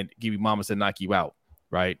around and give you "Mama Said Knock You Out,"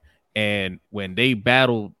 right? And when they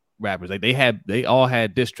battled rappers, like they all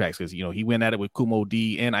had diss tracks because he went at it with Kumo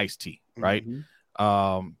D and Ice-T, right?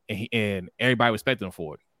 And everybody respected him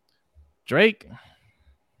for it. Drake, you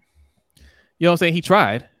know what I'm saying? He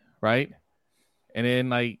tried, right? And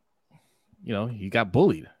then he got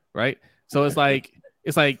bullied, right? So it's like,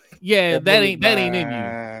 yeah, that ain't in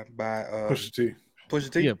you. By Pusha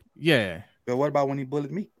T. Yeah. But what about when he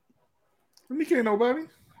bullied me? Me can't nobody.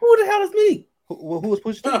 Who the hell is me? Who was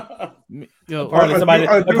Pusha T? Apparently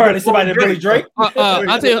somebody that bullied Drake.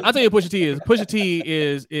 I'll tell you, Pusha T is. Pusha T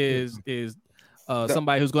is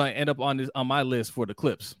somebody who's going to end up on my list for the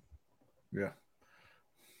clips. Yeah.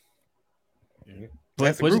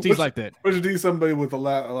 But Pusha T's like that. Pusha T is somebody with a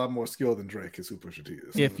lot more skill than Drake is who Pusha T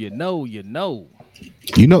is. If you know, you know.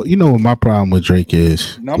 You know what my problem with Drake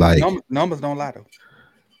is? Numbers don't lie though.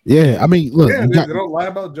 Yeah, I mean, look, they don't lie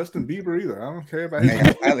about Justin Bieber either. I don't care about him.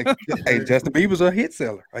 Hey, Justin Bieber's a hit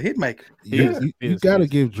seller, a hit maker. You got to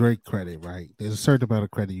give Drake credit, right? There's a certain amount of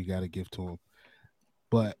credit you got to give to him.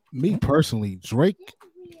 But me personally, Drake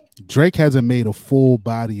hasn't made a full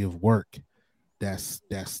body of work that's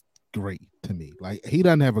great to me. Like he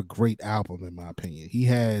doesn't have a great album in my opinion. He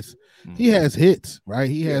has hits, right?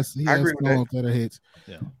 He has songs that are hits.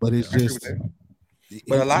 Yeah. But it's just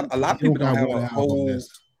but a lot of people don't have a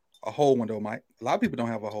whole one though, Mike. A lot of people don't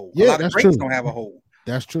have a whole. Yeah, a lot that's of Drakes true. don't have a whole.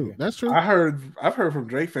 That's true. That's true. I've heard from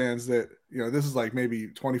Drake fans that this is like maybe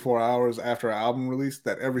 24 hours after an album release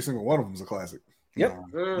that every single one of them is a classic. Yep.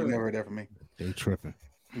 You never heard that from me. They tripping.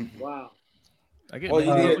 Wow.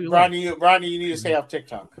 Ronnie, you need to stay off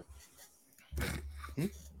TikTok.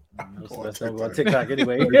 Let's not go on TikTok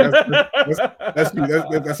anyway.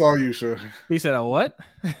 That's all you, sure. He said, "What?"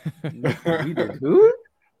 Who?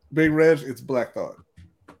 Big Reg, it's Black Thought.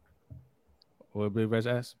 What Big Reg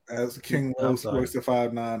asked? As King Los, Royce the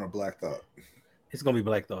 5'9" or Black Thought. It's gonna be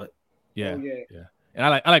Black Thought. Yeah, yeah. And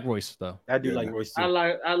I like Royce though. I do like Royce too.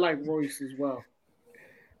 I like Royce as well.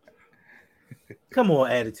 Come on,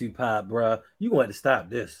 Attitude Pop, bro. You gonna have to stop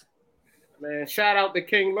this. Man, shout out to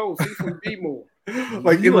King Los. He's from B-More.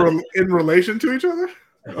 Like in relation to each other?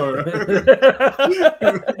 And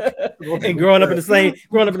growing up in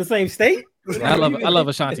the same state. I love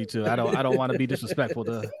Ashanti too. I don't want to be disrespectful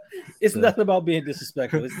to. It's nothing about being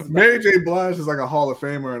disrespectful. Mary J. Blige is like a Hall of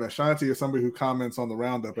Famer, and Ashanti is somebody who comments on the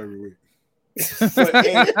roundup every week. You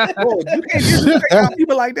can't disrespect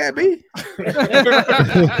people like that, B.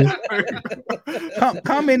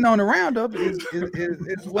 Commenting on the roundup is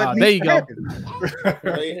what there you go.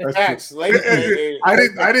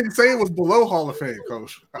 I didn't say it was below Hall of Fame,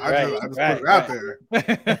 Coach. I just put it out there.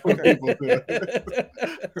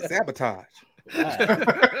 Sabotage.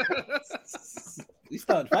 We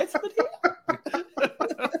started fights with here.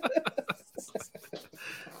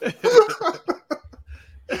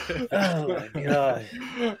 Oh my god!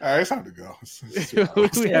 All right, it's time to go.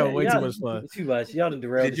 We have way too much fun. Too much. Y'all done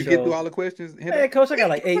derailed. Did you get through all the questions? Hey, Coach, I got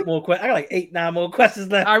like 8 more questions. I got like 8, 9 more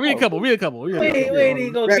questions left. All right, read a couple. We ain't gonna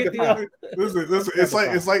get through. Listen, it's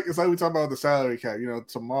like we talk about the salary cap. You know,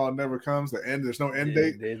 tomorrow never comes. The end. There's no end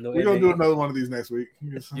date. We're gonna do another one of these next week.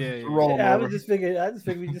 I just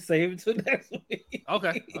figured we just save it till next week.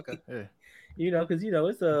 Okay. Yeah. You know, because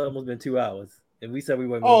it's almost been 2 hours, and we said we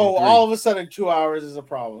went. All of a sudden 2 hours is a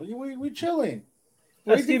problem. We chilling.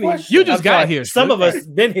 You just got here. Some of us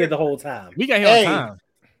been here the whole time. We got here on time.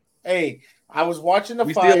 Hey, I was watching the fight.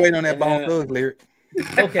 We still waiting on that Bone Thugs lyric.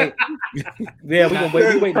 Okay. Yeah, we're gonna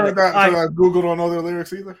wait. We Google don't know their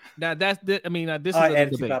lyrics either. Now that's the. I mean, this all is right,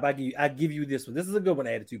 Attitude Pop. I give you this one. This is a good one,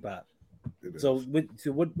 Attitude Pop. So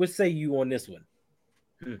what say you on this one?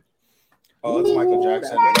 Oh, it's Michael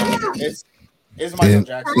Jackson. It's Michael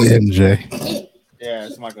Jackson. MJ. Yeah,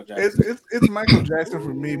 it's Michael Jackson. It's Michael Jackson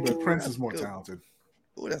for me, but Prince is more talented.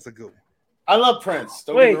 Oh, that's a good one. I love Prince.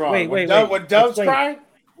 Don't get me wrong. Wait. When Doves cry?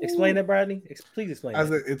 Explain that, Bradley. Please explain.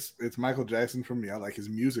 It's Michael Jackson for me. I like his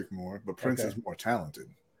music more, but Prince is more talented.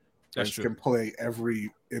 That's true. Can play every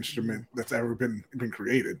instrument that's ever been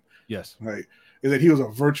created. Yes. Right. Is that he was a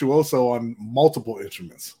virtuoso on multiple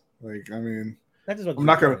instruments. Like, I mean, I'm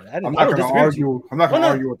not gonna argue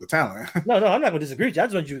with the talent. No, I'm not gonna disagree with you. I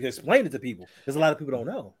just want you to explain it to people because a lot of people don't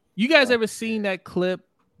know. You guys ever seen that clip?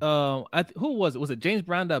 Who was it? Was it James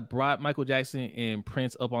Brown that brought Michael Jackson and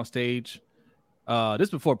Prince up on stage? This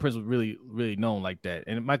before Prince was really, really known like that.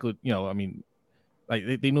 And Michael, I mean,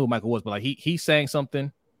 like they knew who Michael was, but like he sang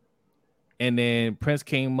something, and then Prince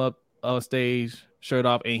came up on stage, shirt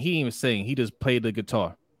off, and he didn't even sing. He just played the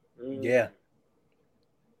guitar. Yeah.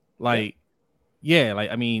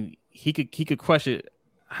 I mean, he could crush it.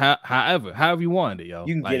 However you wanted it, yo.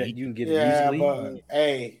 You can get it. You can get it easily. But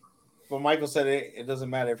hey, but Michael said it doesn't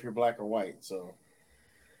matter if you're black or white. So,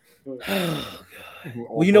 well,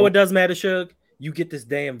 you know what does matter, Shug? You get this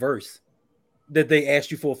damn verse that they asked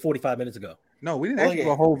you for 45 minutes ago. No, we didn't ask you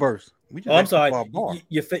for a whole verse. We just I'm sorry. For a bar.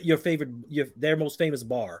 Your favorite, their most famous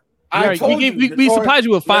bar. We supplied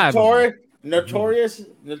you with 5. Notorious.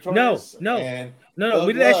 No.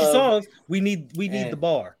 We didn't ask you songs. We need the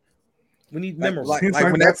bar. We need memories. Like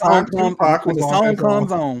when that song comes on, when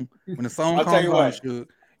the song comes on,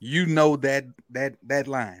 you know that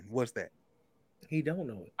line. What's that? He don't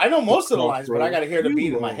know it. I know most of the lines, but I got to hear the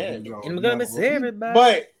beat in my head. I'm gonna miss everybody.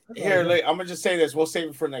 But here, I'm gonna just say this. We'll save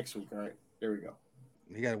it for next week. All right, there we go.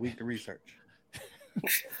 He got a week to research.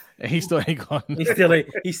 And he still ain't going. He's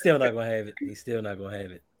still not gonna have it. He's still not gonna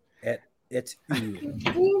have it.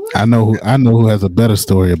 I know who has a better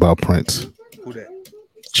story about Prince. Who that?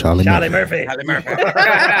 Charlie Murphy.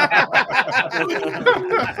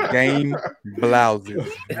 Game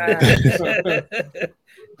blouses.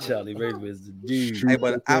 Charlie Murphy is the dude. Hey,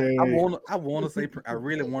 but I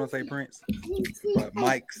really want to say Prince, but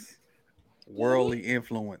Mike's worldly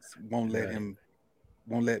influence won't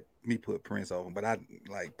let me put Prince over. But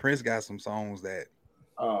Prince got some songs that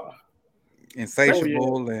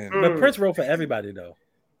insatiable but Prince wrote for everybody though.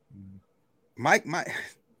 Mike, I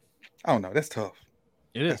don't know. That's tough.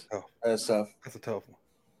 It is. That's tough. That's a tough one.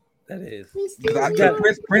 That is.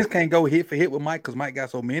 Prince can't go hit for hit with Mike because Mike got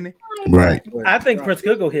so many. Right. I think Prince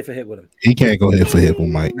could go hit for hit with him. He can't go hit for hit with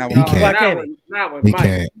Mike. He can't. Why can't he? Not with Mike.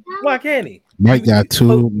 Can't. Why can't he? Mike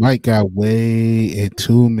got way and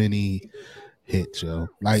too many hits, yo.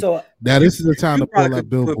 Like now, this is the time to pull up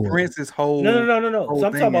Billboard. Prince's whole no. So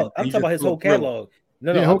I'm talking about his whole catalog.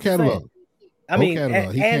 No, whole catalog. I mean,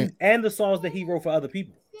 and the songs that he wrote for other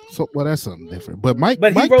people. So, well, that's something different. But Mike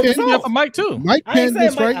he wrote for Mike too. Mike penned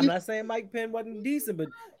this, right? I'm not saying Mike Penn wasn't decent, but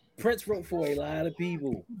Prince wrote for a lot of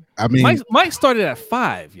people. I mean, Mike started at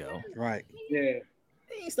 5, yo. Right. Yeah.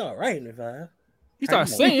 He started writing at 5. He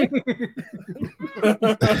started singing.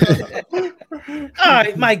 All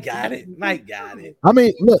right, Mike got it. I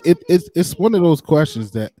mean, look, it's one of those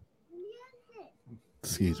questions that.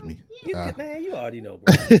 Excuse me. Man, you already know,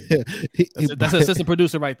 bro. That's an assistant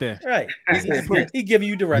producer right there. Right. He giving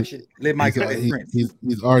you direction. Let Mike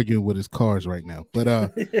he's arguing with his cars right now. But I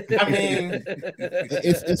mean,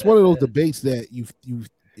 it's one of those debates that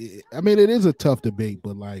I mean, it is a tough debate,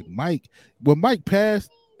 but like when Mike passed,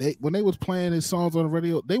 when they was playing his songs on the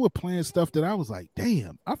radio, they were playing stuff that I was like,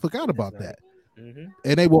 damn, I forgot about that. Mm-hmm.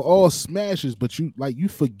 And they were all smashes, but you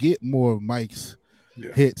forget more of Mike's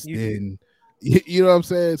hits than you know what I'm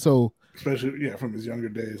saying? So especially from his younger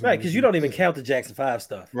days, right? Because you don't even count the Jackson 5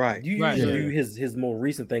 stuff, right? You usually do his more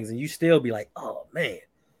recent things, and you still be like, oh man,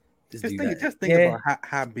 just think about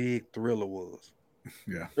how big Thriller was.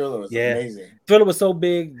 Yeah. Thriller was amazing. Thriller was so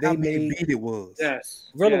big. They How made big it was.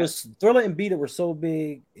 Yes. Thriller and Beat It were so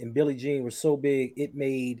big, and Billie Jean were so big. It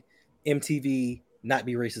made MTV not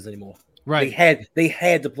be racist anymore. Right. They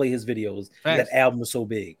had to play his videos. That album was so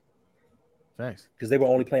big. Thanks. Because they were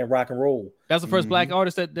only playing rock and roll. That's the first black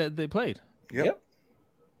artist that they played. Yep.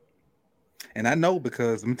 And I know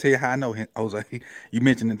because let me tell you how I know. Jose, you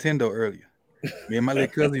mentioned Nintendo earlier. Me and my little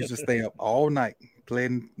cousin used to stay up all night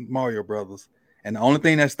playing Mario Brothers, and the only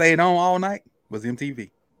thing that stayed on all night was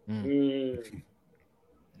MTV.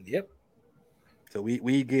 Yep. So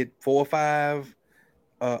we get 4 or 5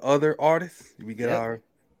 other artists. We get our,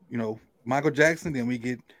 Michael Jackson. Then we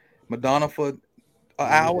get Madonna for an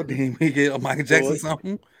hour. Then we get Michael Jackson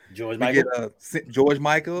something. George Michael. We get George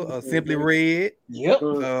Michael. Simply Red. Yep.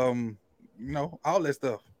 All that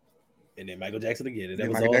stuff. And then Michael Jackson again. And that Yeah,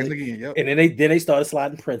 was Michael all Jackson again. Yep. And then they started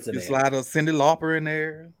sliding Prince in there. Slide a Cyndi Lauper in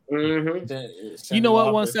there. Mm-hmm. You know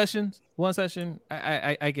what? One session.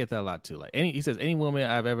 I get that a lot too. Like he says, any woman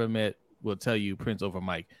I've ever met will tell you Prince over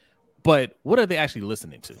Mike. But what are they actually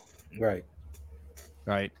listening to? Right.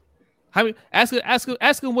 I mean, ask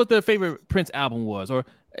them what their favorite Prince album was, or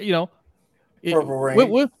Purple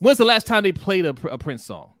Rain. When's the last time they played a Prince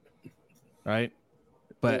song? Right.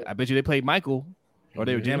 But I bet you they played Michael, or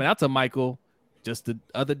they were jamming out to Michael just the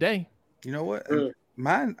other day. You know what?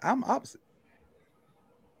 Mine, I'm opposite.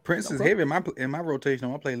 Prince is heavy in my rotation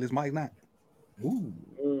on my playlist. Mike not. Ooh.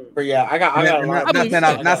 But yeah, I got.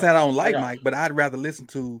 Not saying I don't like Mike, but I'd rather listen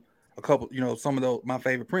to a couple. Some of my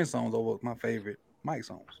favorite Prince songs over my favorite Mike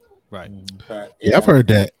songs. Right. Yeah, I've heard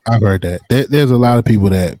that. There's a lot of people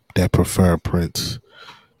that prefer Prince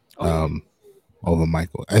over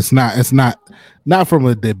Michael. It's not from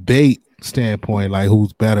a debate standpoint, like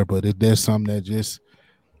who's better, but if there's something that just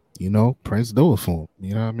Prince do it for him.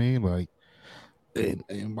 You know what I mean? Like,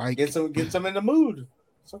 and Mike get some in the mood.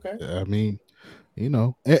 It's okay. I mean,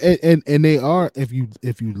 and they are, if you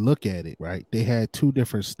look at it, right, they had two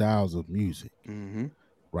different styles of music. Mm-hmm.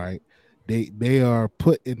 Right? They are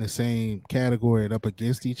put in the same category and up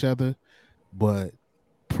against each other, but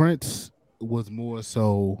Prince was more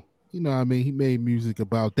so, he made music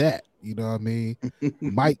about that. You know what I mean?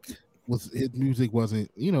 Mike his music wasn't,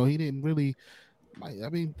 he didn't really. I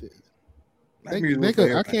mean, I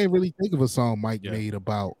can't really think of a song Mike made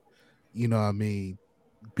about,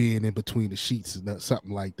 being in between the sheets and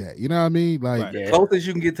something like that. You know what I mean? Like, the closest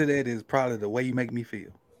you can get to that is probably The Way You Make Me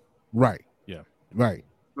Feel. Right. Yeah. Right.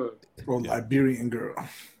 Or Liberian Girl.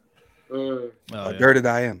 Dirty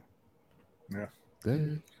Diana. Yeah.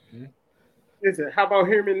 Listen, how about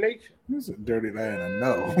Human Nature? This is Dirty Diana.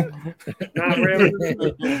 No. Not really.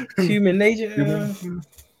 Human Nature.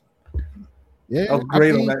 Yeah, that was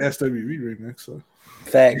great on that SWV remix. So.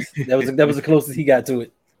 Facts. That was the closest he got to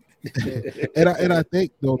it. and I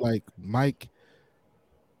think though, like Mike,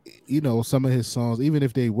 some of his songs, even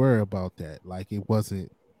if they were about that, like it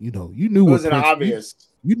wasn't. You knew it wasn't obvious.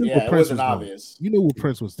 You knew what Prince was obvious. You knew what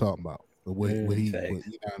Prince was talking about. What he, you know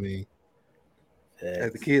what I mean?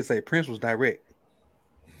 As the kids say, Prince was direct.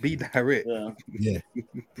 Be direct. Yeah.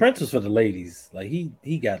 Prince was for the ladies. Like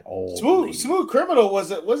he got all Smooth Criminal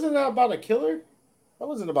wasn't that about a killer? That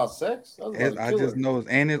wasn't about sex. That was about I just know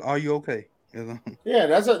it's Are You Okay? Yeah,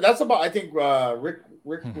 that's about I think Rick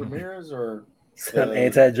Ramirez or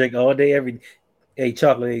anti-Drake all day every day. Hey,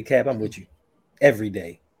 Chocolate Cap, I'm with you every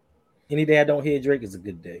day. Any day I don't hear Drake is a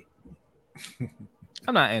good day.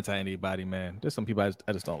 I'm not anti anybody, man. There's some people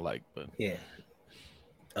I just don't like, but yeah.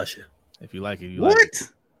 Usher. If you like it, you like it.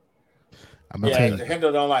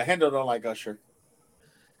 Hendo don't like Usher.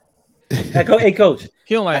 Hey, Coach.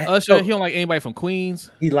 He don't like Usher. Coach, he don't like anybody from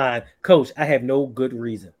Queens. He lied. Coach, I have no good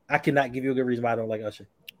reason. I cannot give you a good reason why I don't like Usher.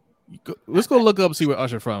 Let's go look up and see where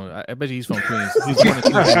Usher from. I bet you he's from Queens. He's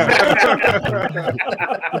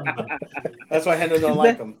That's why Hendo don't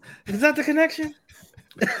like him. Is that the connection?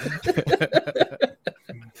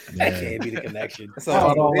 That can't be the connection. So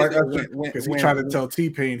I don't like Usher because he tried to tell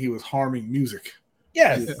T-Pain he was harming music.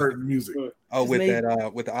 Yes, certain music. Oh, with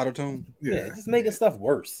that with the auto tune. Yeah, just making stuff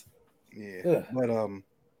worse. Yeah, but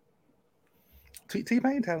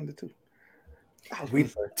T-Pain talented too.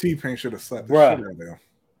 T-Pain should have slapped the shit out of him.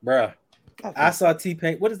 Bruh, I saw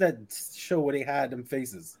T-Pain. What is that show where they hide them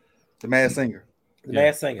faces? The Masked Singer. The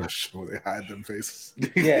Masked Singer. The show they hide them faces.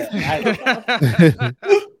 Yeah.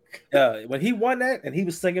 When he won that and he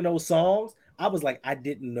was singing those songs, I was like, I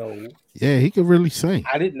didn't know. Yeah, he could really sing.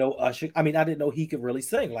 I didn't know Usher. I mean, I didn't know he could really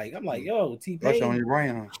sing. Like, I'm like, yo, T-Pain. Usher on your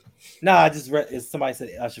brain. Nah, I just read. Somebody said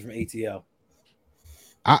Usher from ATL.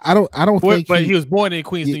 I don't think. But he was born in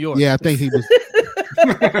Queens, New York. Yeah, I think he was.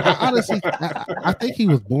 Honestly, I think he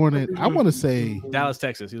was born in. I want to say Dallas,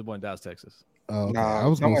 Texas. He was born in Dallas, Texas. Oh, okay. Nah, I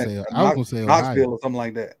was gonna say Knoxville Ohio. or something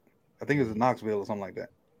like that. I think it was Knoxville or something like that.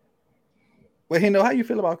 Well, Hendo, how you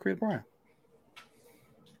feel about Chris Brown?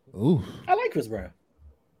 Ooh, I like Chris Brown.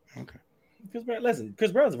 Okay. Chris Brown, listen,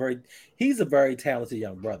 Chris Brown's he's a very talented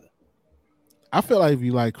young brother. I feel like if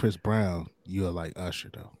you like Chris Brown, you'll like Usher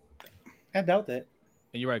though. I doubt that.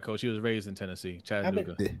 And you're right, Coach. He was raised in Tennessee,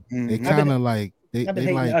 Chattanooga. They kind of like I've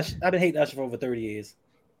been hating Usher for over 30 years.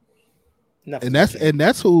 And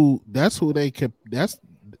that's who they kept.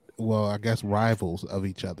 Well, I guess rivals of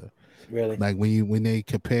each other. Really? Like when they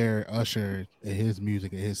compare Usher and his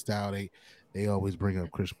music and his style, they always bring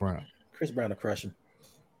up Chris Brown. Chris Brown to crush him.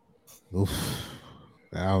 Oof,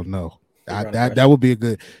 I don't know. That would be a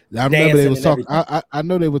good. I remember they was talking. I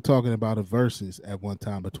know they were talking about a versus at one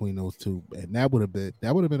time between those two, and that would have been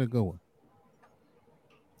a good one.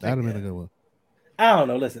 That would have been a good one. I don't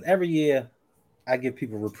know. Listen, every year I give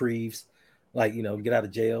people reprieves, like get out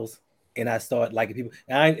of jails, and I start liking people.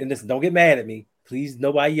 And listen, don't get mad at me, please.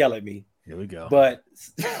 Nobody yell at me. Here we go. But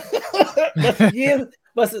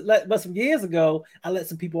some years ago, I let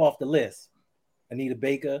some people off the list. Anita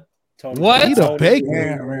Baker. Tony. Anita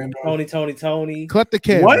Baker. Tony. Cut the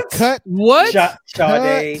camera. What? Cut.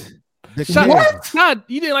 Sade. What?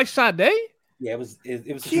 You didn't like Sade? Yeah, it was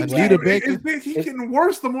Anita Baker. He's getting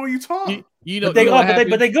worse the more you talk. But they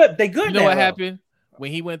good. They good. You know what happened? When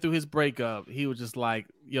he went through his breakup, he was just like,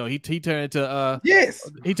 he turned into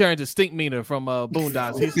he turned to Stink Meaner from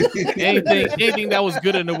Boondocks. Anything that was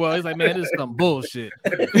good in the world, he's like, man, this is some bullshit.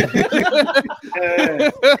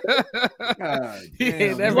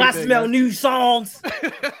 Do I smell new songs?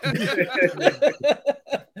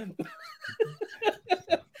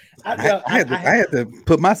 I had to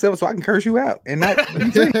put myself so I can curse you out and not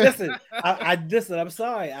listen. I'm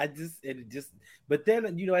sorry. But then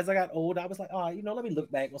as I got older, I was like, let me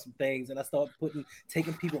look back on some things, and I started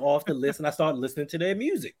taking people off the list, and I started listening to their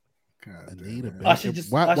music. Anita Baker.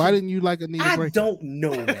 Why didn't you like Anita Baker? I don't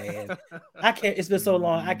know, man. I can't. It's been so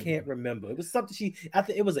long, I can't remember. It was something I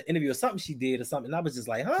think it was an interview or something she did or something. And I was just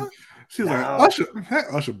like, huh? She was like,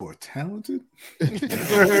 Usher boy talented. I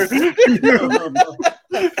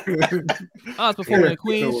was performing in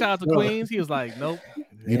Queens. Shout out to Queens. He was like, nope.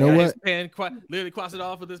 You know what? Pen, literally cross it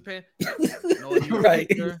off with this pen. No, you're right.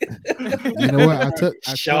 You know what? I took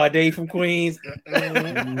Sade from Queens.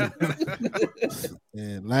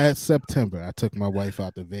 And last September, I took my wife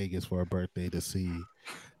out to Vegas for her birthday to see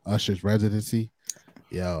Usher's residency.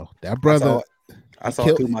 Yo, that brother. I saw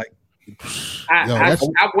it too, Mike. I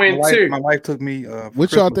went too. My wife took me.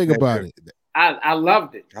 What y'all think about it? I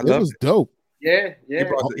loved it. It was dope. Yeah. He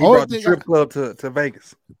brought the strip club to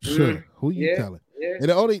Vegas. Sure. Who you telling? Yeah. And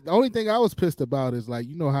the only thing I was pissed about is how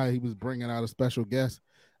he was bringing out a special guest.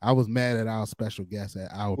 I was mad at our special guest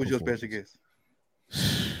at our. Who's your special guest?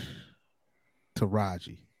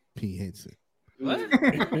 Taraji P. Henson. What?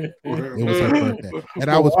 It was her birthday,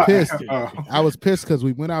 and I was pissed. I was pissed because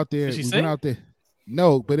we went out there. Did she sing? Went out there.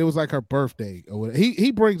 No, but it was like her birthday or whatever.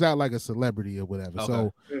 He brings out like a celebrity or whatever.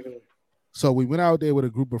 Okay. So we went out there with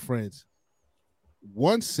a group of friends.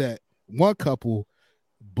 One couple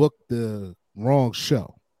booked the wrong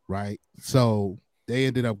show, right? So they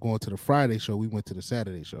ended up going to the Friday show. We went to the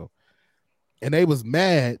Saturday show. And they was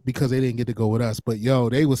mad because they didn't get to go with us. But,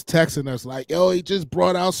 they was texting us like, he just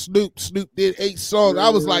brought out Snoop. Snoop did 8 songs. I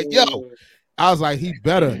was like, he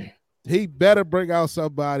better bring out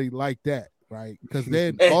somebody like that, right? Because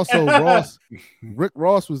then also Rick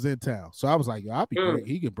Ross was in town. So I was like, I'll be great.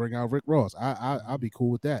 He could bring out Rick Ross. I'll be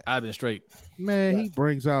cool with that. I've been straight. Man, he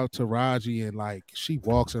brings out Taraji and she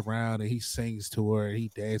walks around and he sings to her and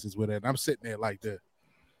he dances with her. And I'm sitting there like this.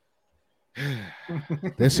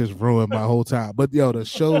 This just ruined my whole time. But the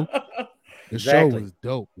show was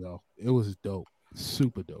dope, yo. It was dope.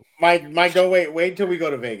 Super dope. Mike, don't wait until we go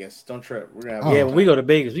to Vegas. Don't trip. We're gonna have when we go to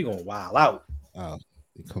Vegas, we gonna wild out. Oh,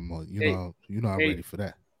 come on. I'm ready for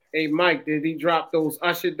that. Hey Mike, did he drop those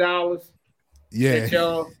Usher dollars?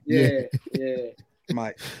 Yeah. Yeah.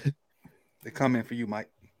 Mike. They're coming for you, Mike.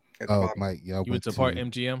 Mike, you went to Park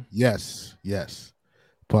MGM? Yes.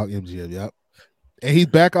 Park MGM, yep. And he's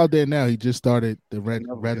back out there now. He just started the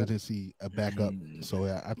residency back up. So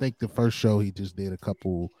I think the first show he just did a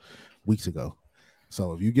couple weeks ago.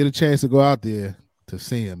 So if you get a chance to go out there to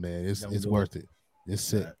see him, man, it's worth it. It's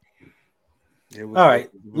sick. All right.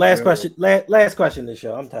 Last question. Last question this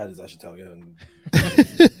show. I'm tired of this. I should tell you.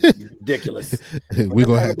 Ridiculous. We're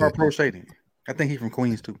gonna have about Pro Shady. I think he's from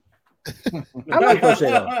Queens too. I like Pro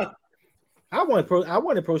Shady. I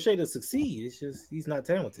wanted Pro Shady to succeed. It's just he's not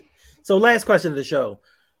talented. So last question of the show.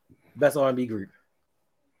 Best R&B group.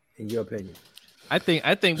 in your opinion? I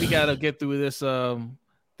think we gotta get through this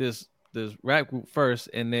this rap group first,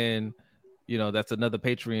 and then that's another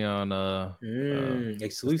Patreon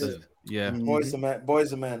exclusive. Yeah, Boys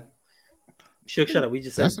and men. Shook, shut up. We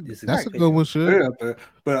just said that's a good one, Shook. Yeah,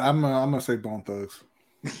 but I'm gonna say Bone Thugs.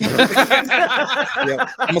 Yeah,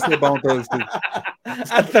 I'm gonna say Bone Thugs too.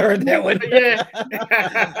 I third that one. Yeah.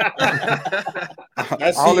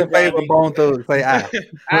 All in favor of Bone Thugs, say aye.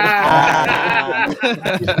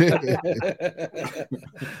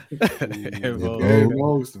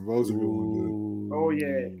 Rose are good one, oh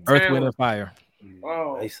yeah. Earth, Wind, and Fire.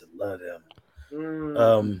 Oh, I used to love them.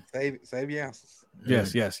 Save your answers.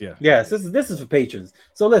 Yes. Yes. This is for patrons.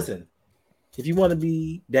 So listen, if you want to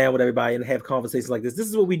be down with everybody and have conversations like this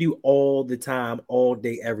is what we do all the time, all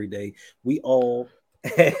day, every day. We all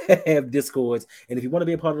have Discords, and if you want to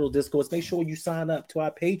be a part of those Discords, make sure you sign up to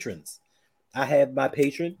our patrons. I have my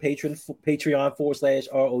Patreon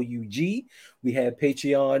 /ROUG. We have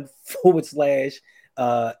Patreon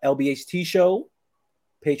 /LBHT show.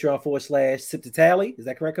 Patreon /Sip to Tally. Is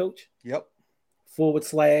that correct, Coach? Yep.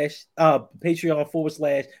 Patreon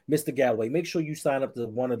 /Mr. Galloway. Make sure you sign up to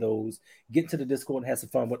one of those. Get to the Discord and have some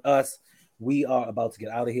fun with us. We are about to get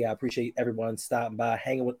out of here. I appreciate everyone stopping by,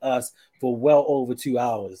 hanging with us for well over 2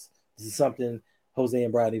 hours. This is something Jose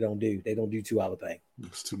and Brady don't do. They don't do 2 hour thing.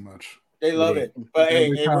 It's too much. They love it. But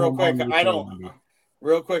hey, real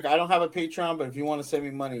quick, I don't have a Patreon, but if you want to send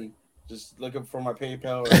me money, just looking for my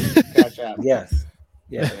PayPal or Cash App. Yes.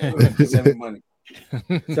 Yeah. Send me money.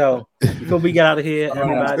 So before we get out of here,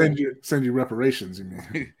 everybody send you reparations, you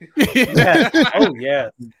mean? Yeah. Oh yeah.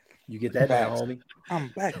 You get that now, homie. I'm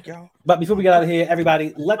back, y'all. But before we get out of here,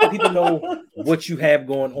 everybody, let the people know what you have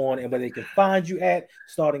going on and where they can find you at,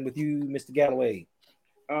 starting with you, Mr. Galloway.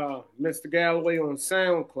 Mr. Galloway on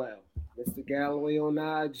SoundCloud, Mr. Galloway on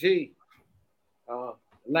IG,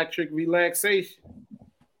 Electric Relaxation,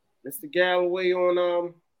 Mr. Galloway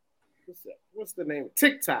on what's the name?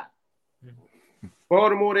 TikTok,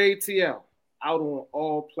 Baltimore to ATL, out on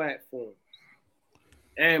all platforms,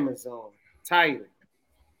 Amazon, Tidal,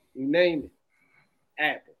 you name it,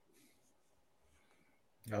 Apple.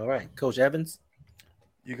 All right, Coach Evans.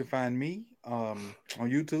 You can find me on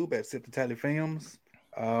YouTube at Sip the Tally Films.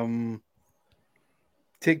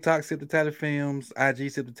 TikTok Sip the Tally Films,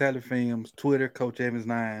 IG Sip the Tally Films, Twitter Coach Evans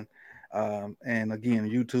 9, and again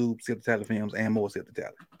YouTube Sip the Tally Films and more Sip the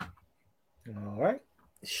Tally. All right,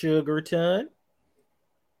 Sugar Ton.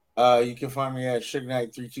 You can find me at Suge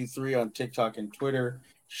Knight 323 on TikTok and Twitter,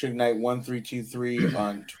 Suge Knight 1323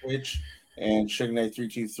 on Twitch, and Suge Knight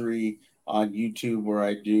 323 on YouTube, where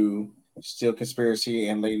I do Steel Conspiracy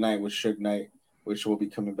and Late Night with Suge Knight, which will be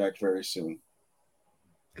coming back very soon.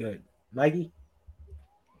 Good. Mikey?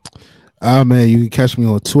 Man, you can catch me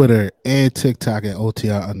on Twitter and TikTok at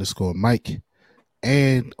OTR_Mike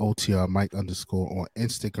and OTR_Mike on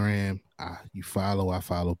Instagram. You follow, I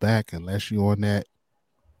follow back, unless you're on that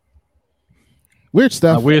weird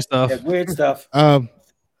stuff. Weird stuff. I'm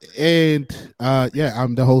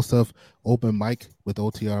the host of Open Mic with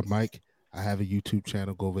OTR Mike. I have a YouTube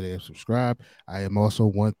channel. Go over there and subscribe. I am also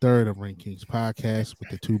 1/3 of Ring Kings podcast with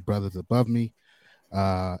the two brothers above me.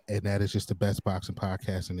 And that is just the best boxing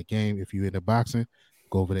podcast in the game. If you're into boxing,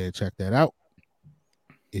 go over there and check that out.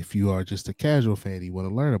 If you are just a casual fan, you want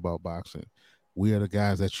to learn about boxing, we are the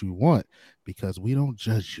guys that you want, because we don't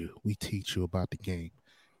judge you. We teach you about the game.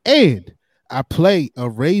 And I play a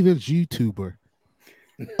Ravens YouTuber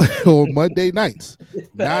on Monday nights,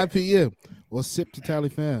 9 p.m. on Sip to Tally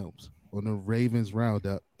Films on the Ravens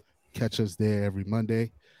Roundup. Catch us there every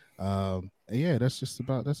Monday. And yeah, that's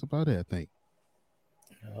about it, I think.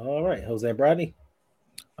 All right, Jose Brodney.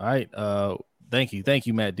 All right. Thank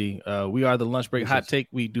you, Matt D. We are the Lunch Break Hot Take.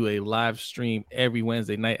 We do a live stream every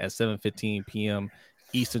Wednesday night at 7:15 p.m.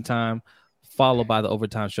 Eastern Time, followed by the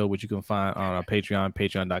Overtime Show, which you can find on our Patreon,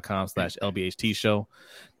 patreon.com/LBHT show.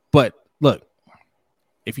 But look,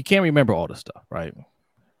 if you can't remember all the stuff, right,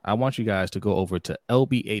 I want you guys to go over to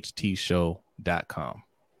lbhtshow.com.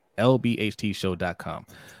 lbhtshow.com.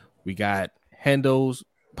 We got Hendo's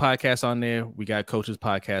podcast on there. We got Coach's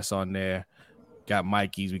podcast on there. Got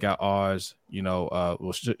Mikey's. We got ours.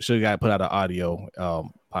 Should got put out an audio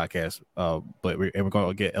podcast. But we're going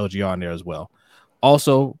to get LG on there as well.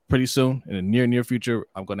 Also, pretty soon in the near future,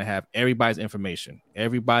 I'm going to have everybody's information.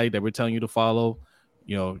 Everybody that we're telling you to follow.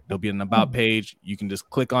 There'll be an about page. You can just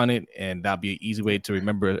click on it, and that'll be an easy way to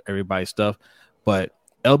remember everybody's stuff. But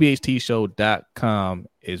lbhtshow.com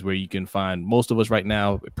is where you can find most of us right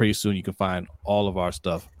now. Pretty soon, you can find all of our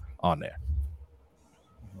stuff on there.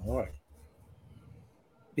 All right.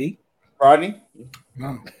 B? Rodney?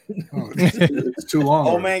 No, it's too long.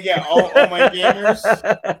 Oh man, yeah. Oh my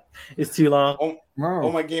gamers. It's too long.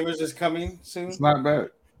 Oh my gamers is coming soon. It's not bad.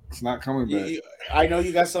 It's not coming back. I know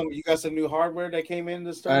you got some new hardware that came in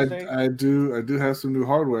this Thursday. I do have some new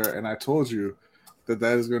hardware, and I told you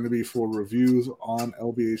that is going to be for reviews on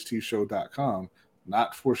lbhtshow.com,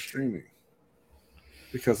 not for streaming.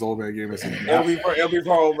 Because Old Man Gamers is it'll be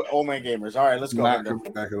for Old Man Gamers. All right, let's go. Not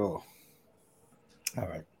coming back at all. All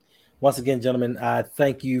right. Once again, gentlemen, I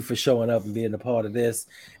thank you for showing up and being a part of this.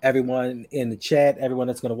 Everyone in the chat, everyone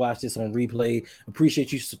that's going to watch this on replay,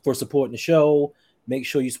 appreciate you for supporting the show. Make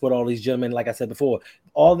sure you support all these gentlemen. Like I said before,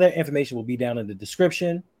 all their information will be down in the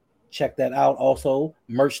description. Check that out. Also,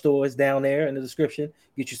 merch store is down there in the description.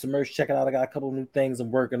 Get you some merch. Check it out. I got a couple of new things I'm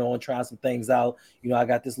working on, trying some things out. You know, I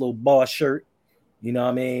got this little boss shirt. You know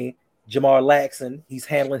what I mean? Jamar Laxon, he's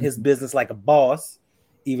handling his business like a boss.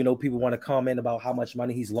 Even though people want to comment about how much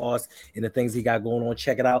money he's lost and the things he got going on,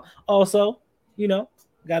 check it out. Also, you know,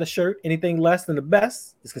 got a shirt. Anything less than the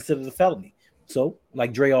best is considered a felony. So,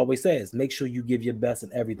 like Dre always says, make sure you give your best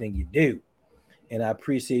in everything you do. And I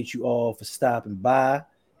appreciate you all for stopping by,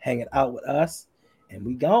 hanging out with us, and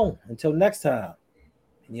we gone until next time.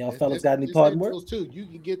 And y'all fellas got any parting words? Too. You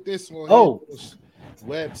can get this on Hendo's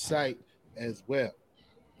website as well.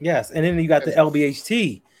 Yes, and then you got the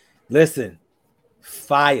LBHT. Listen.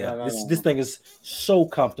 Fire. No. This thing is so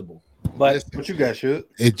comfortable. But what you got, Shook?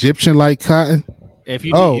 Egyptian like cotton. If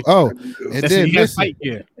you and then listen,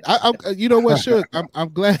 I you know what, Shook?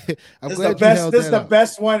 I'm glad. This is the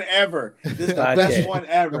best one ever. This is the best one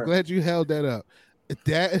ever. I'm glad you held that up.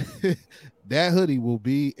 That hoodie will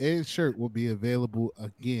be and shirt will be available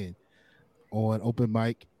again on open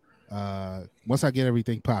mic. Once I get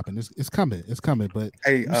everything popping, it's coming. It's coming. But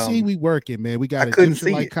hey, see, we working, man. We got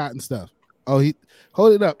Egyptian like cotton stuff. Oh, he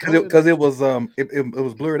hold it up because it was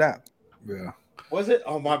blurred out. Yeah. Was it?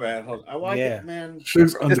 Oh my bad. Hold on. I like it, man.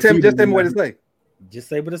 Just tell me what it say. Just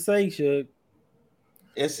say what it say, Shug.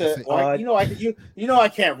 It's I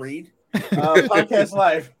can't read. Podcast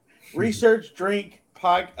live. Research, drink,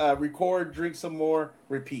 record, drink some more,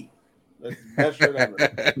 repeat. That's the best shirt ever.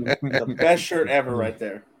 The best shirt ever right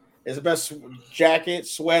there. It's the best jacket,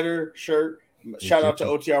 sweater, shirt. Shout out to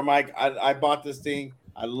OTR Mike. I bought this thing.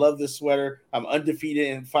 I love this sweater. I'm undefeated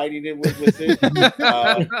in fighting it with it.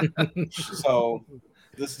 So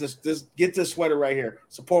this get this sweater right here.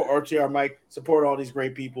 Support RTR Mike. Support all these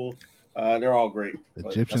great people. They're all great.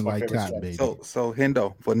 Egyptian like cotton, baby. So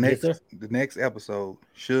Hendo, for the next episode,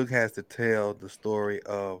 Suge has to tell the story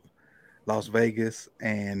of Las Vegas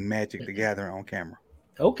and Magic the Gathering on camera.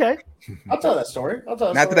 Okay. I'll tell that story.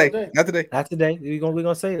 Not today. Not today. We're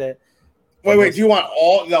gonna say that. Wait. Do you want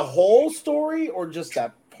the whole story or just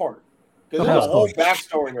that part? Because there's a whole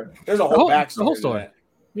backstory. There's a whole backstory. The whole story.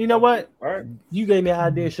 You know what? All right. You gave me an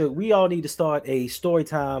idea, Shook. We all need to start a story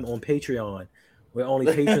time on Patreon where only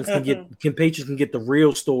patrons can get the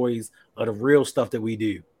real stories of the real stuff that we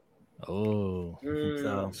do. Oh,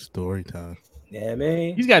 so, story time. Yeah,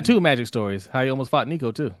 man. He's got 2 Magic stories. How he almost fought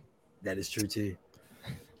Nico too. That is true too.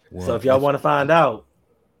 Well, so if y'all want to find out,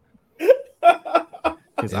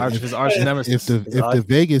 his arch nemesis.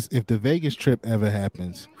 If the Vegas trip ever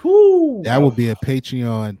happens, that will be a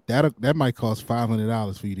Patreon. That might cost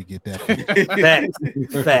 $500 for you to get that.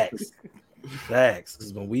 Facts.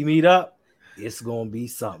 Because when we meet up, it's gonna be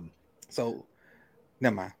something. So,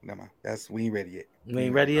 never mind. We ain't ready yet. We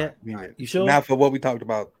ain't ready yet. You sure? Not for what we talked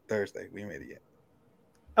about Thursday. We ain't ready yet.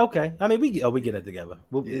 Okay. I mean, we get it together.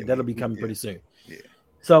 That'll be coming pretty soon. Yeah.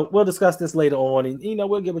 So we'll discuss this later on, and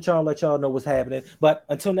we'll get with y'all, let y'all know what's happening. But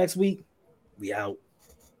until next week, we out.